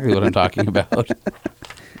know exactly what I'm talking about.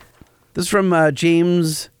 This is from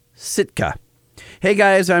James Sitka. Hey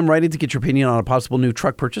guys, I'm writing to get your opinion on a possible new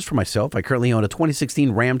truck purchase for myself. I currently own a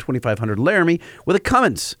 2016 Ram 2500 Laramie with a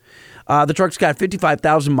Cummins. The truck's got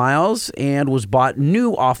 55,000 miles and was bought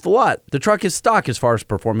new off the lot. The truck is stock as far as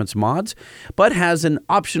performance mods, but has an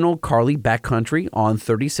optional Carly backcountry on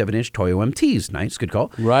 37-inch Toyo MTs. Nice, good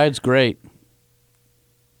call. Ride's great.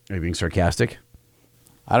 Are you being sarcastic?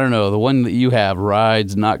 I don't know. The one that you have,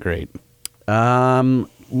 ride's not great.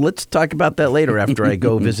 Let's talk about that later after I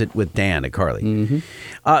go visit with Dan at Carly.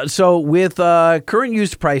 So with current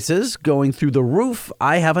used prices going through the roof,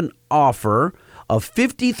 I have an offer of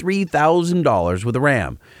 $53,000 with a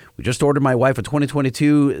Ram. We just ordered my wife a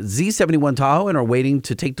 2022 Z71 Tahoe and are waiting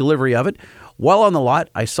to take delivery of it. While on the lot,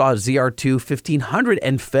 I saw a ZR2 1500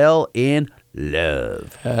 and fell in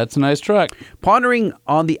love. That's a nice truck. Pondering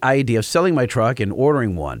on the idea of selling my truck and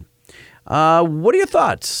ordering one. What are your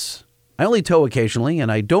thoughts? I only tow occasionally,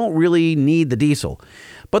 and I don't really need the diesel.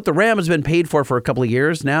 But the Ram has been paid for a couple of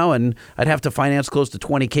years now, and I'd have to finance close to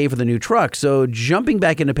 $20,000 for the new truck. So jumping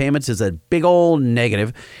back into payments is a big old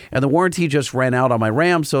negative, and the warranty just ran out on my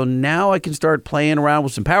Ram, so now I can start playing around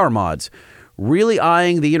with some power mods. Really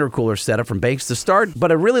eyeing the intercooler setup from Banks to start,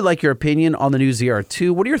 but I really like your opinion on the new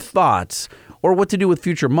ZR2. What are your thoughts, or what to do with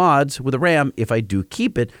future mods with the Ram if I do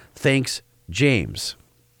keep it? Thanks, James.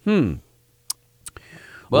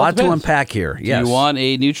 Well, lot to unpack here. Do Yes. you want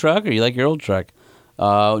a new truck or you like your old truck?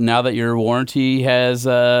 Now that your warranty has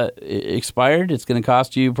expired, it's going to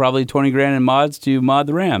cost you probably $20,000 in mods to mod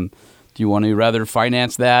the Ram. Do you want to rather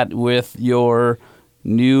finance that with your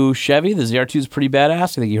new Chevy? The ZR2 is pretty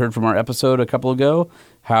badass. I think you heard from our episode a couple ago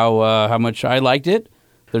how much I liked it.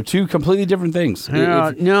 They're two completely different things.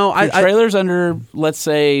 If trailer's under, let's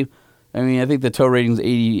say, I think the tow rating's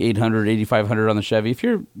 8,800, 8,500 on the Chevy. If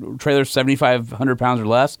your trailer's 7,500 pounds or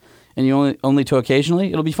less and you only tow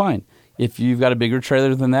occasionally, it'll be fine. If you've got a bigger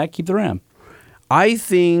trailer than that, keep the Ram. I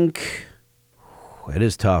think it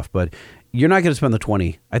is tough, but you're not going to spend the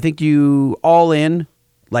 20. I think you all in,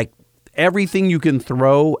 like everything you can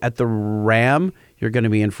throw at the Ram, you're going to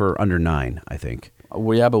be in for under 9, I think.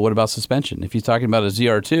 Well, yeah, but what about suspension? If he's talking about a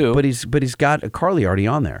ZR2. But he's got a Carly already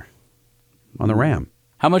on there, on the Ram.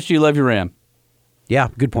 How much do you love your Ram? Yeah,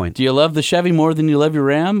 good point. Do you love the Chevy more than you love your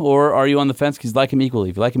Ram, or are you on the fence because you like them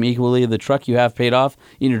equally? If you like them equally, the truck you have paid off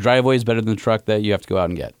in your driveway is better than the truck that you have to go out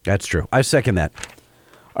and get. That's true. I second that.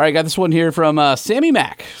 All right, got this one here from Sammy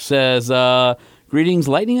Mack. Says, greetings,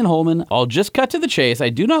 Lightning and Holman. I'll just cut to the chase. I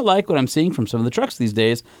do not like what I'm seeing from some of the trucks these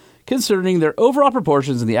days concerning their overall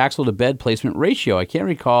proportions and the axle to bed placement ratio. I can't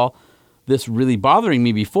recall this really bothering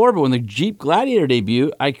me before, but when the Jeep Gladiator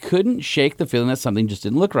debuted, I couldn't shake the feeling that something just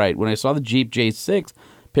didn't look right. When I saw the Jeep J6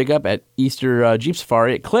 pickup at Easter Jeep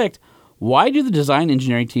Safari, it clicked. Why do the design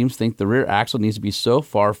engineering teams think the rear axle needs to be so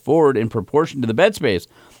far forward in proportion to the bed space?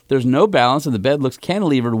 There's no balance, and the bed looks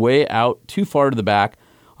cantilevered way out too far to the back.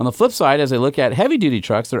 On the flip side, as I look at heavy-duty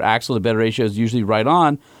trucks, their axle to bed ratio is usually right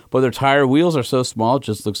on, but their tire wheels are so small it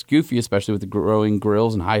just looks goofy, especially with the growing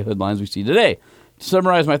grills and high hood lines we see today. To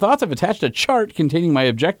summarize my thoughts, I've attached a chart containing my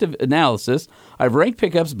objective analysis. I've ranked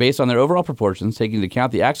pickups based on their overall proportions, taking into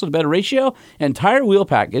account the axle-to-bed ratio and tire wheel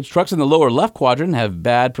package. Trucks in the lower left quadrant have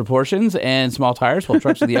bad proportions and small tires, while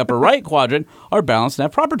trucks in the upper right quadrant are balanced and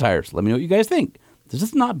have proper tires. Let me know what you guys think. Does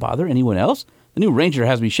this not bother anyone else? The new Ranger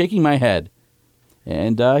has me shaking my head.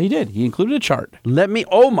 And he did. He included a chart.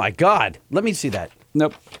 Oh my God. Let me see that.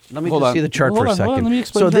 Nope. Let me just see the chart for a second. Let me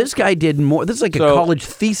explain so this guy did more. This is like a college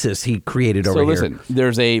thesis he created over here. So listen,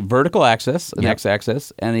 there's a vertical axis, an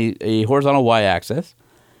X-axis, and a horizontal Y-axis.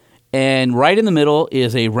 And right in the middle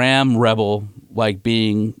is a Ram Rebel, like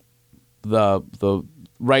being the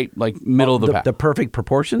right, like middle of the pack. The perfect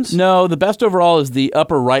proportions? No, the best overall is the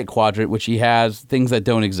upper right quadrant, which he has things that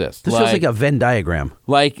don't exist. This feels like a Venn diagram.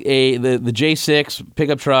 Like the J6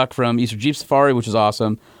 pickup truck from Easter Jeep Safari, which is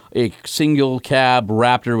awesome. A single cab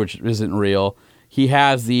Raptor, which isn't real. He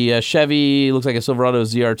has the Chevy, looks like a Silverado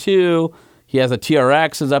ZR2. He has a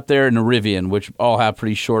TRX is up there, and a Rivian, which all have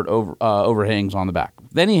pretty short overhangs on the back.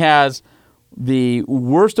 Then he has the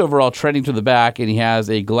worst overall treading to the back, and he has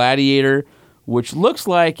a Gladiator, which looks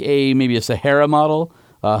like maybe a Sahara model,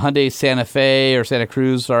 Hyundai Santa Fe or Santa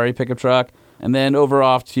Cruz, pickup truck. And then over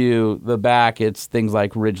off to the back, it's things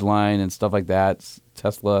like Ridgeline and stuff like that,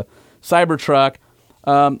 Tesla Cybertruck.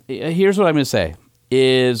 Here's what I'm going to say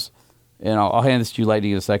is, and I'll hand this to you,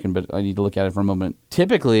 Lightning, in a second, but I need to look at it for a moment.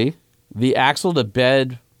 Typically, the axle to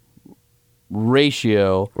bed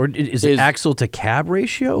ratio, or is it axle to cab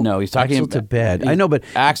ratio? No, he's talking axle to bed. I know, but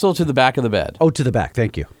axle to the back of the bed. Oh, to the back.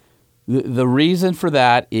 Thank you. The reason for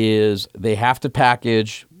that is they have to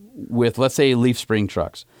package with, let's say, leaf spring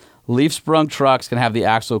trucks. Leaf sprung trucks can have the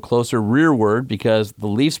axle closer rearward because the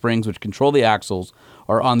leaf springs, which control the axles,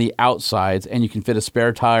 are on the outsides, and you can fit a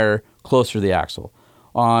spare tire closer to the axle.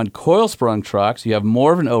 On coil sprung trucks, you have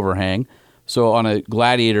more of an overhang. So on a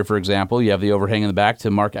Gladiator, for example, you have the overhang in the back.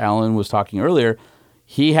 To Mark Allen was talking earlier,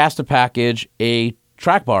 he has to package a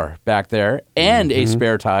track bar back there and a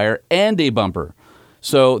spare tire and a bumper.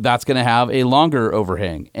 So that's going to have a longer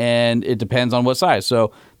overhang, and it depends on what size.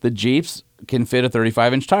 So the Jeeps can fit a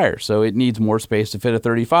 35-inch tire, so it needs more space to fit a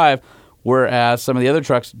 35, whereas some of the other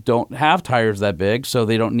trucks don't have tires that big, so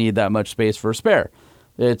they don't need that much space for a spare.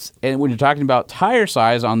 And when you're talking about tire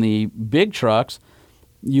size on the big trucks,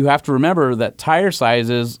 you have to remember that tire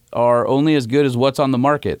sizes are only as good as what's on the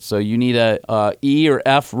market. So you need a E or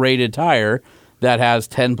F rated tire that has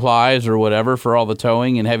 10 plies or whatever for all the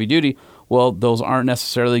towing and heavy duty. Well, those aren't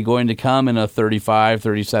necessarily going to come in a 35,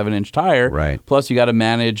 37-inch tire. Right. Plus, you got to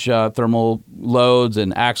manage thermal loads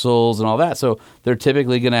and axles and all that. So they're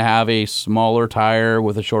typically going to have a smaller tire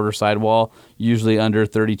with a shorter sidewall, usually under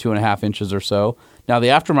 32.5 inches or so. Now, the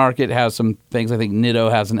aftermarket has some things. I think Nitto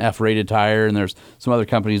has an F-rated tire, and there's some other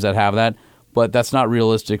companies that have that. But that's not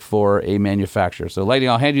realistic for a manufacturer. So, Lightning,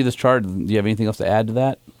 I'll hand you this chart. Do you have anything else to add to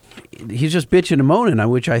that? He's just bitching and moaning,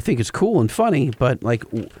 which I think is cool and funny, but like,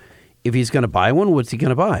 if he's going to buy one, what's he going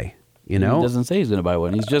to buy? You know, he doesn't say he's going to buy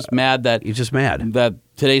one. He's just mad that that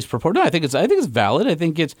today's proposal. No, I think it's valid. I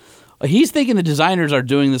think he's thinking the designers are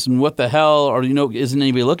doing this, and what the hell, or isn't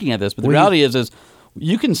anybody looking at this? But the reality is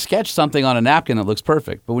you can sketch something on a napkin that looks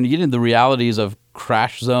perfect, but when you get into the realities of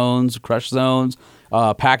crush zones,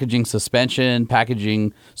 packaging suspension,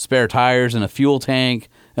 packaging spare tires and a fuel tank,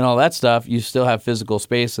 and all that stuff, you still have physical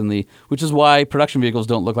space which is why production vehicles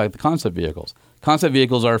don't look like the concept vehicles. Concept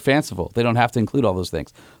vehicles are fanciful. They don't have to include all those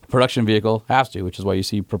things. A production vehicle has to, which is why you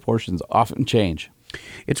see proportions often change.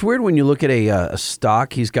 It's weird when you look at a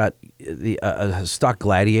stock. He's got a stock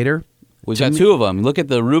Gladiator. We've got two of them. Look at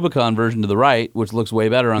the Rubicon version to the right, which looks way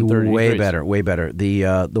better on 30 Way degrees. way better.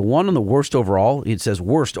 The one on the worst overall, it says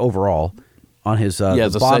worst overall on his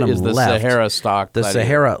the bottom is the left. Sahara stock. The Gladiator.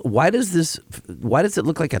 Sahara. Why does it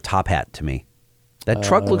look like a top hat to me? That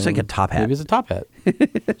truck looks like a top hat. Maybe it's a top hat.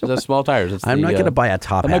 It has small tires. I'm not going to buy a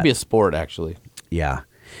top hat. That might be a sport, actually. Yeah.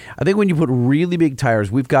 I think when you put really big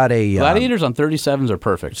tires, we've got a... Gladiators on 37s are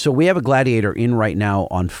perfect. So we have a Gladiator in right now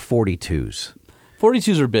on 42s.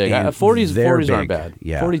 42s are big. 40s aren't bad.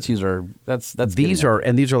 Yeah. 42s are... That's these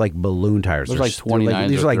are like balloon tires. Those are like 29s.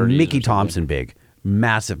 These are like Mickey Thompson big.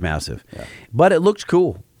 Massive. Yeah. But it looks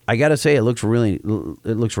cool. I got to say, it looks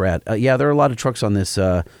rad. Yeah, there are a lot of trucks on this,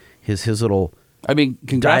 his little... I mean,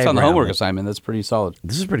 congrats on the homework assignment. That's pretty solid.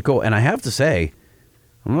 This is pretty cool. And I have to say,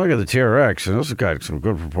 I'm looking at the TRX, and this has got some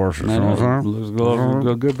good proportions. Looks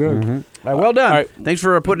good. Mm-hmm. All right, well done. All right. Thanks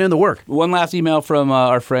for putting in the work. One last email from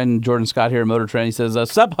our friend Jordan Scott here at Motor Trend. He says,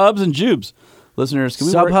 Sup, Hubs and Jubes. Listeners, can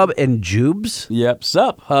we Sub Hub and Jubes? Yep,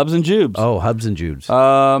 Sup, Hubs and Jubes. Oh, Hubs and Jubes.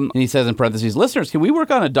 And he says in parentheses, listeners, can we work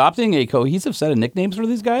on adopting a cohesive set of nicknames for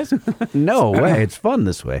these guys? No way. It's fun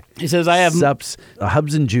this way. He says, I have... Sups,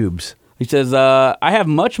 Hubs and Jubes. He says, I have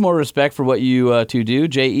much more respect for what you two do.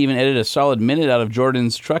 Jay even edited a solid minute out of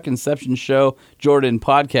Jordan's Truck Inception Show Jordan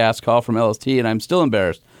podcast call from LST, and I'm still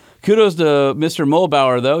embarrassed. Kudos to Mr.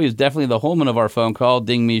 Mulbauer, though. He's definitely the Holman of our phone call.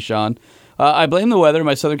 Ding me, Sean. I blame the weather.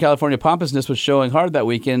 My Southern California pompousness was showing hard that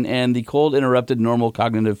weekend, and the cold interrupted normal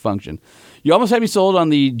cognitive function. You almost had me sold on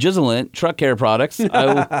the Gizzolent truck care products.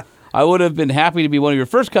 I would have been happy to be one of your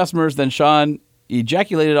first customers. Then Sean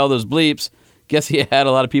ejaculated all those bleeps. Guess he had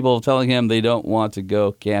a lot of people telling him they don't want to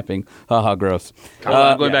go camping. Haha, gross.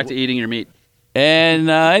 I'm going back to eating your meat. And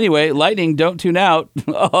anyway, Lightning, don't tune out.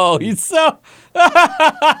 Oh, he's so...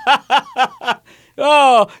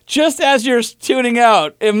 Oh, just as you're tuning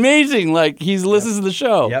out. Amazing. Like, he's listens to the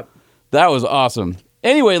show. Yep. That was awesome.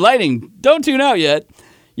 Anyway, Lightning, don't tune out yet.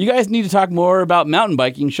 You guys need to talk more about mountain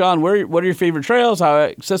biking. Sean, what are your favorite trails? How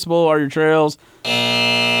accessible are your trails?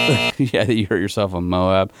 Yeah, you hurt yourself on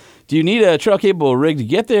Moab. Do you need a trail-capable rig to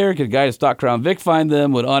get there? Could a guy at Stock Crown Vic find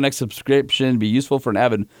them? Would OnX subscription be useful for an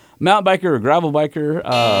avid mountain biker or gravel biker?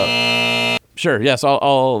 Sure, yes,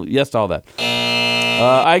 I'll yes to all that.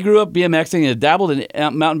 I grew up BMXing and dabbled in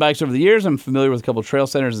mountain bikes over the years. I'm familiar with a couple trail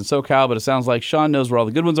centers in SoCal, but it sounds like Sean knows where all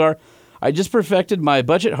the good ones are. I just perfected my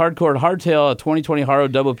budget hardcore hardtail, a 2020 Haro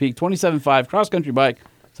Double Peak 27.5 cross-country bike.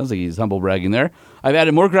 Sounds like he's humble bragging there. I've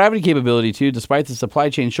added more gravity capability, too, despite the supply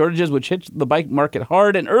chain shortages, which hit the bike market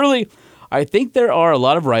hard and early. I think there are a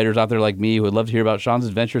lot of riders out there like me who would love to hear about Sean's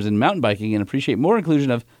adventures in mountain biking and appreciate more inclusion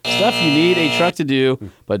of stuff you need a truck to do,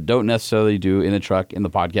 but don't necessarily do in a truck in the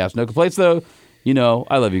podcast. No complaints, though. You know,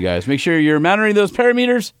 I love you guys. Make sure you're monitoring those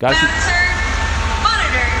parameters. Got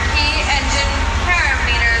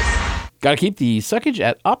to keep the suckage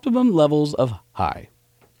at optimum levels of high,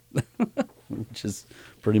 which is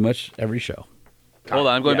pretty much every show. Hold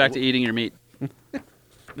on, I'm going back to eating your meat. I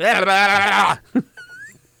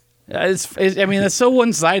mean, that's so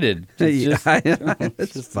one-sided.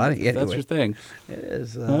 It's just funny. Anyway. That's your thing. It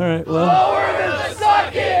is. All right. Well, Lower the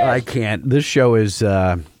suckage! I can't. This show is,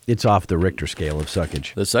 it's off the Richter scale of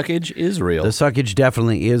suckage. The suckage is real. The suckage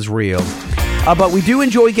definitely is real. But we do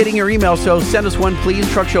enjoy getting your emails, so send us one, please.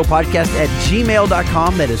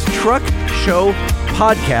 truckshowpodcast@gmail.com. That is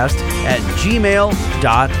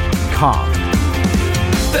truckshowpodcast@gmail.com.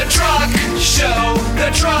 The Truck Show,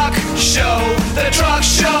 the Truck Show, the Truck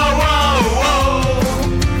Show.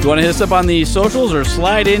 If you want to hit us up on the socials or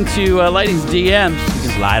slide into Lighting's DMs, you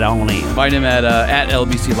can slide on in. Find him at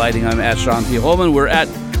LBC Lighting. I'm at Sean P. Holman. We're at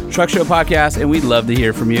Truck Show Podcast, and we'd love to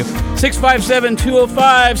hear from you.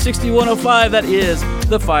 657-205-6105. That is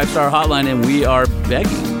the 5-star hotline, and we are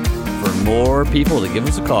begging for more people to give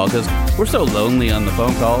us a call because we're so lonely on the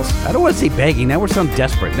phone calls. I don't want to say begging. Now we sound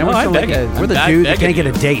desperate. Now No, I beg it. we're the dude that can't get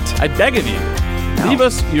a date. I beg of you. No. Leave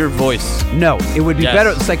us your voice. No, it would be Yes.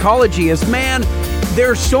 better. Psychology is, man,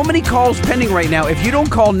 there are so many calls pending right now. If you don't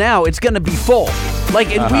call now, it's going to be full. Like,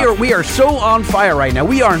 and we are so on fire right now.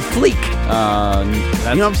 We are on fleek. You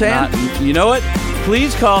know what I'm saying? You know what?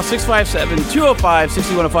 Please call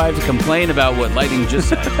 657-205-6105 to complain about what Lighting just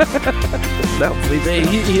said. No, please.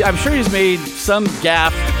 I'm sure he's made some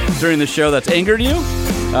gaffe during the show that's angered you.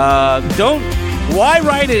 Why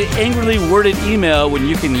write an angrily worded email when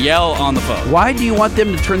you can yell on the phone? Why do you want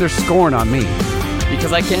them to turn their scorn on me?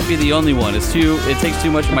 Because I can't be the only one. It takes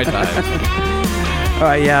too much of my time. All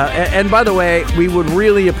right, yeah. And by the way, we would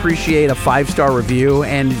really appreciate a 5-star review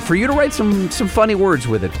and for you to write some funny words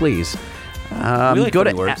with it, please. Go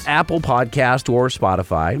to Apple Podcast or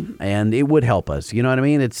Spotify, and it would help us. You know what I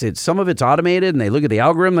mean? It's some of it's automated, and they look at the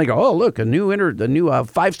algorithm, and they go, "Oh, look, a new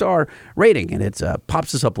 5-star rating," and it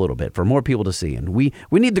pops us up a little bit for more people to see. And we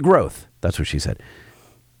need the growth. That's what she said.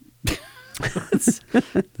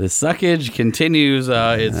 The suckage continues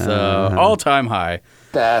its all-time high.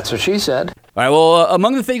 That's what she said. All right, well,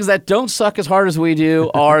 among the things that don't suck as hard as we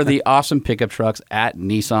do are the awesome pickup trucks at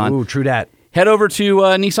Nissan. Ooh, true that. Head over to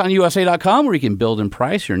NissanUSA.com where you can build and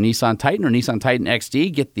price your Nissan Titan or Nissan Titan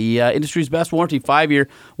XD. Get the industry's best warranty, 5-year,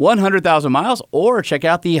 100,000 miles, or check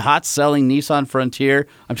out the hot-selling Nissan Frontier.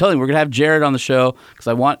 I'm telling you, we're going to have Jared on the show because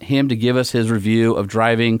I want him to give us his review of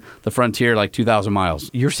driving the Frontier like 2,000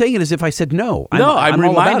 miles. You're saying it as if I said no. I'm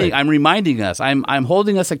reminding us. I'm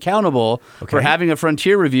holding us accountable for having a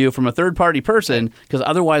Frontier review from a third-party person because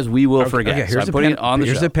otherwise we will forget. Okay, here's so I'm putting it on the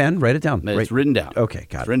show. Here's a pen. Write it down. It's written down. Okay,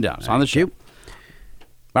 got it. It's written down. It's on the show.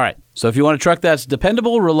 All right. So if you want a truck that's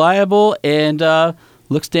dependable, reliable, and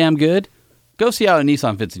looks damn good, go see how a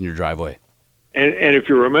Nissan fits in your driveway. And if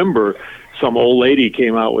you remember, some old lady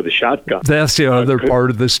came out with a shotgun. That's the other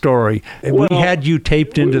part of the story. We had you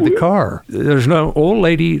taped into the car. There's no old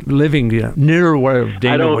lady living near where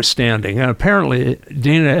Dana was standing. And apparently,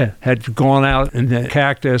 Dana had gone out in the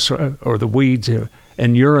cactus or the weeds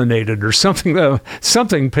and urinated or something.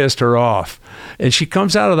 Something pissed her off. And she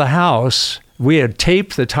comes out of the house. We had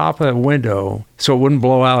taped the top of the window so it wouldn't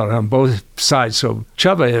blow out on both sides. So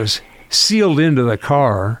Chubba is sealed into the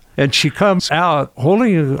car, and she comes out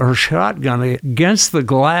holding her shotgun against the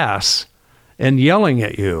glass and yelling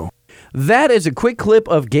at you. That is a quick clip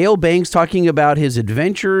of Gale Banks talking about his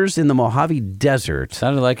adventures in the Mojave Desert.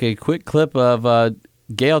 Sounded like a quick clip of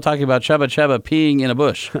Gale talking about Chubba peeing in a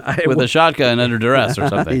bush with a shotgun under duress or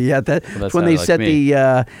something. Yeah, that's when they set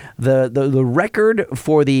the record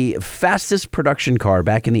for the fastest production car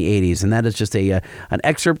back in the 80s. And that is just an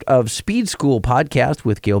excerpt of Speed School podcast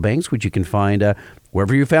with Gale Banks, which you can find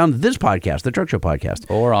wherever you found this podcast, the Truck Show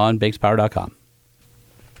Podcast. Or on BanksPower.com.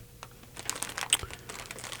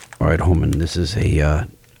 All right, Holman, this is a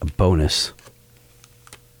bonus.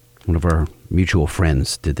 One of our mutual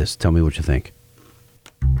friends did this. Tell me what you think.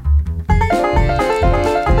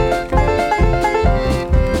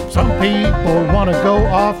 Some people want to go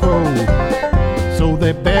off-road, so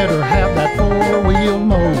they better have that four-wheel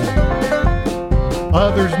mode.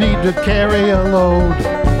 Others need to carry a load,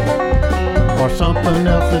 or something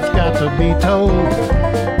else that's got to be told.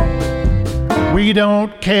 We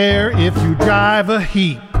don't care if you drive a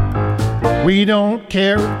Heat. We don't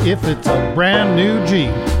care if it's a brand new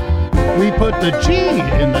Jeep. We put the G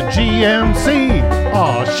in the GMC.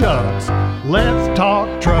 Aw, shucks, let's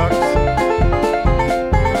talk trucks.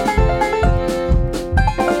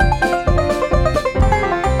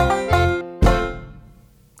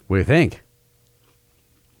 What do you think?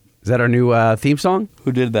 Is that our new theme song?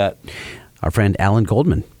 Who did that? Our friend Alan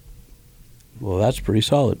Goldman. Well, that's pretty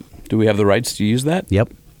solid. Do we have the rights to use that?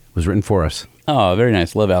 Yep. It was written for us. Oh, very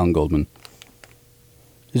nice. Love Alan Goldman.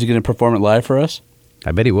 Is he going to perform it live for us?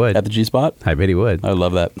 I bet he would. At the G-Spot? I bet he would. I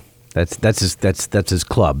love that. That's his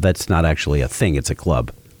club. That's not actually a thing. It's a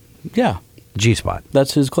club. Yeah. G-Spot.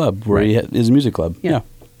 That's his club, where his music club. Yeah.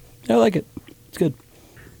 I like it. It's good.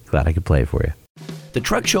 Glad I could play it for you. The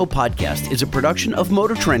Truck Show Podcast is a production of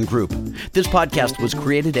Motor Trend Group. This podcast was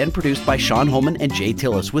created and produced by Sean Holman and Jay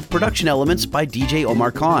Tillis, with production elements by DJ Omar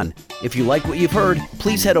Khan. If you like what you've heard,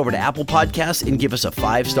 please head over to Apple Podcasts and give us a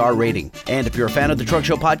 5-star rating. And if you're a fan of the Truck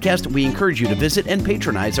Show Podcast, we encourage you to visit and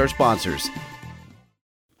patronize our sponsors.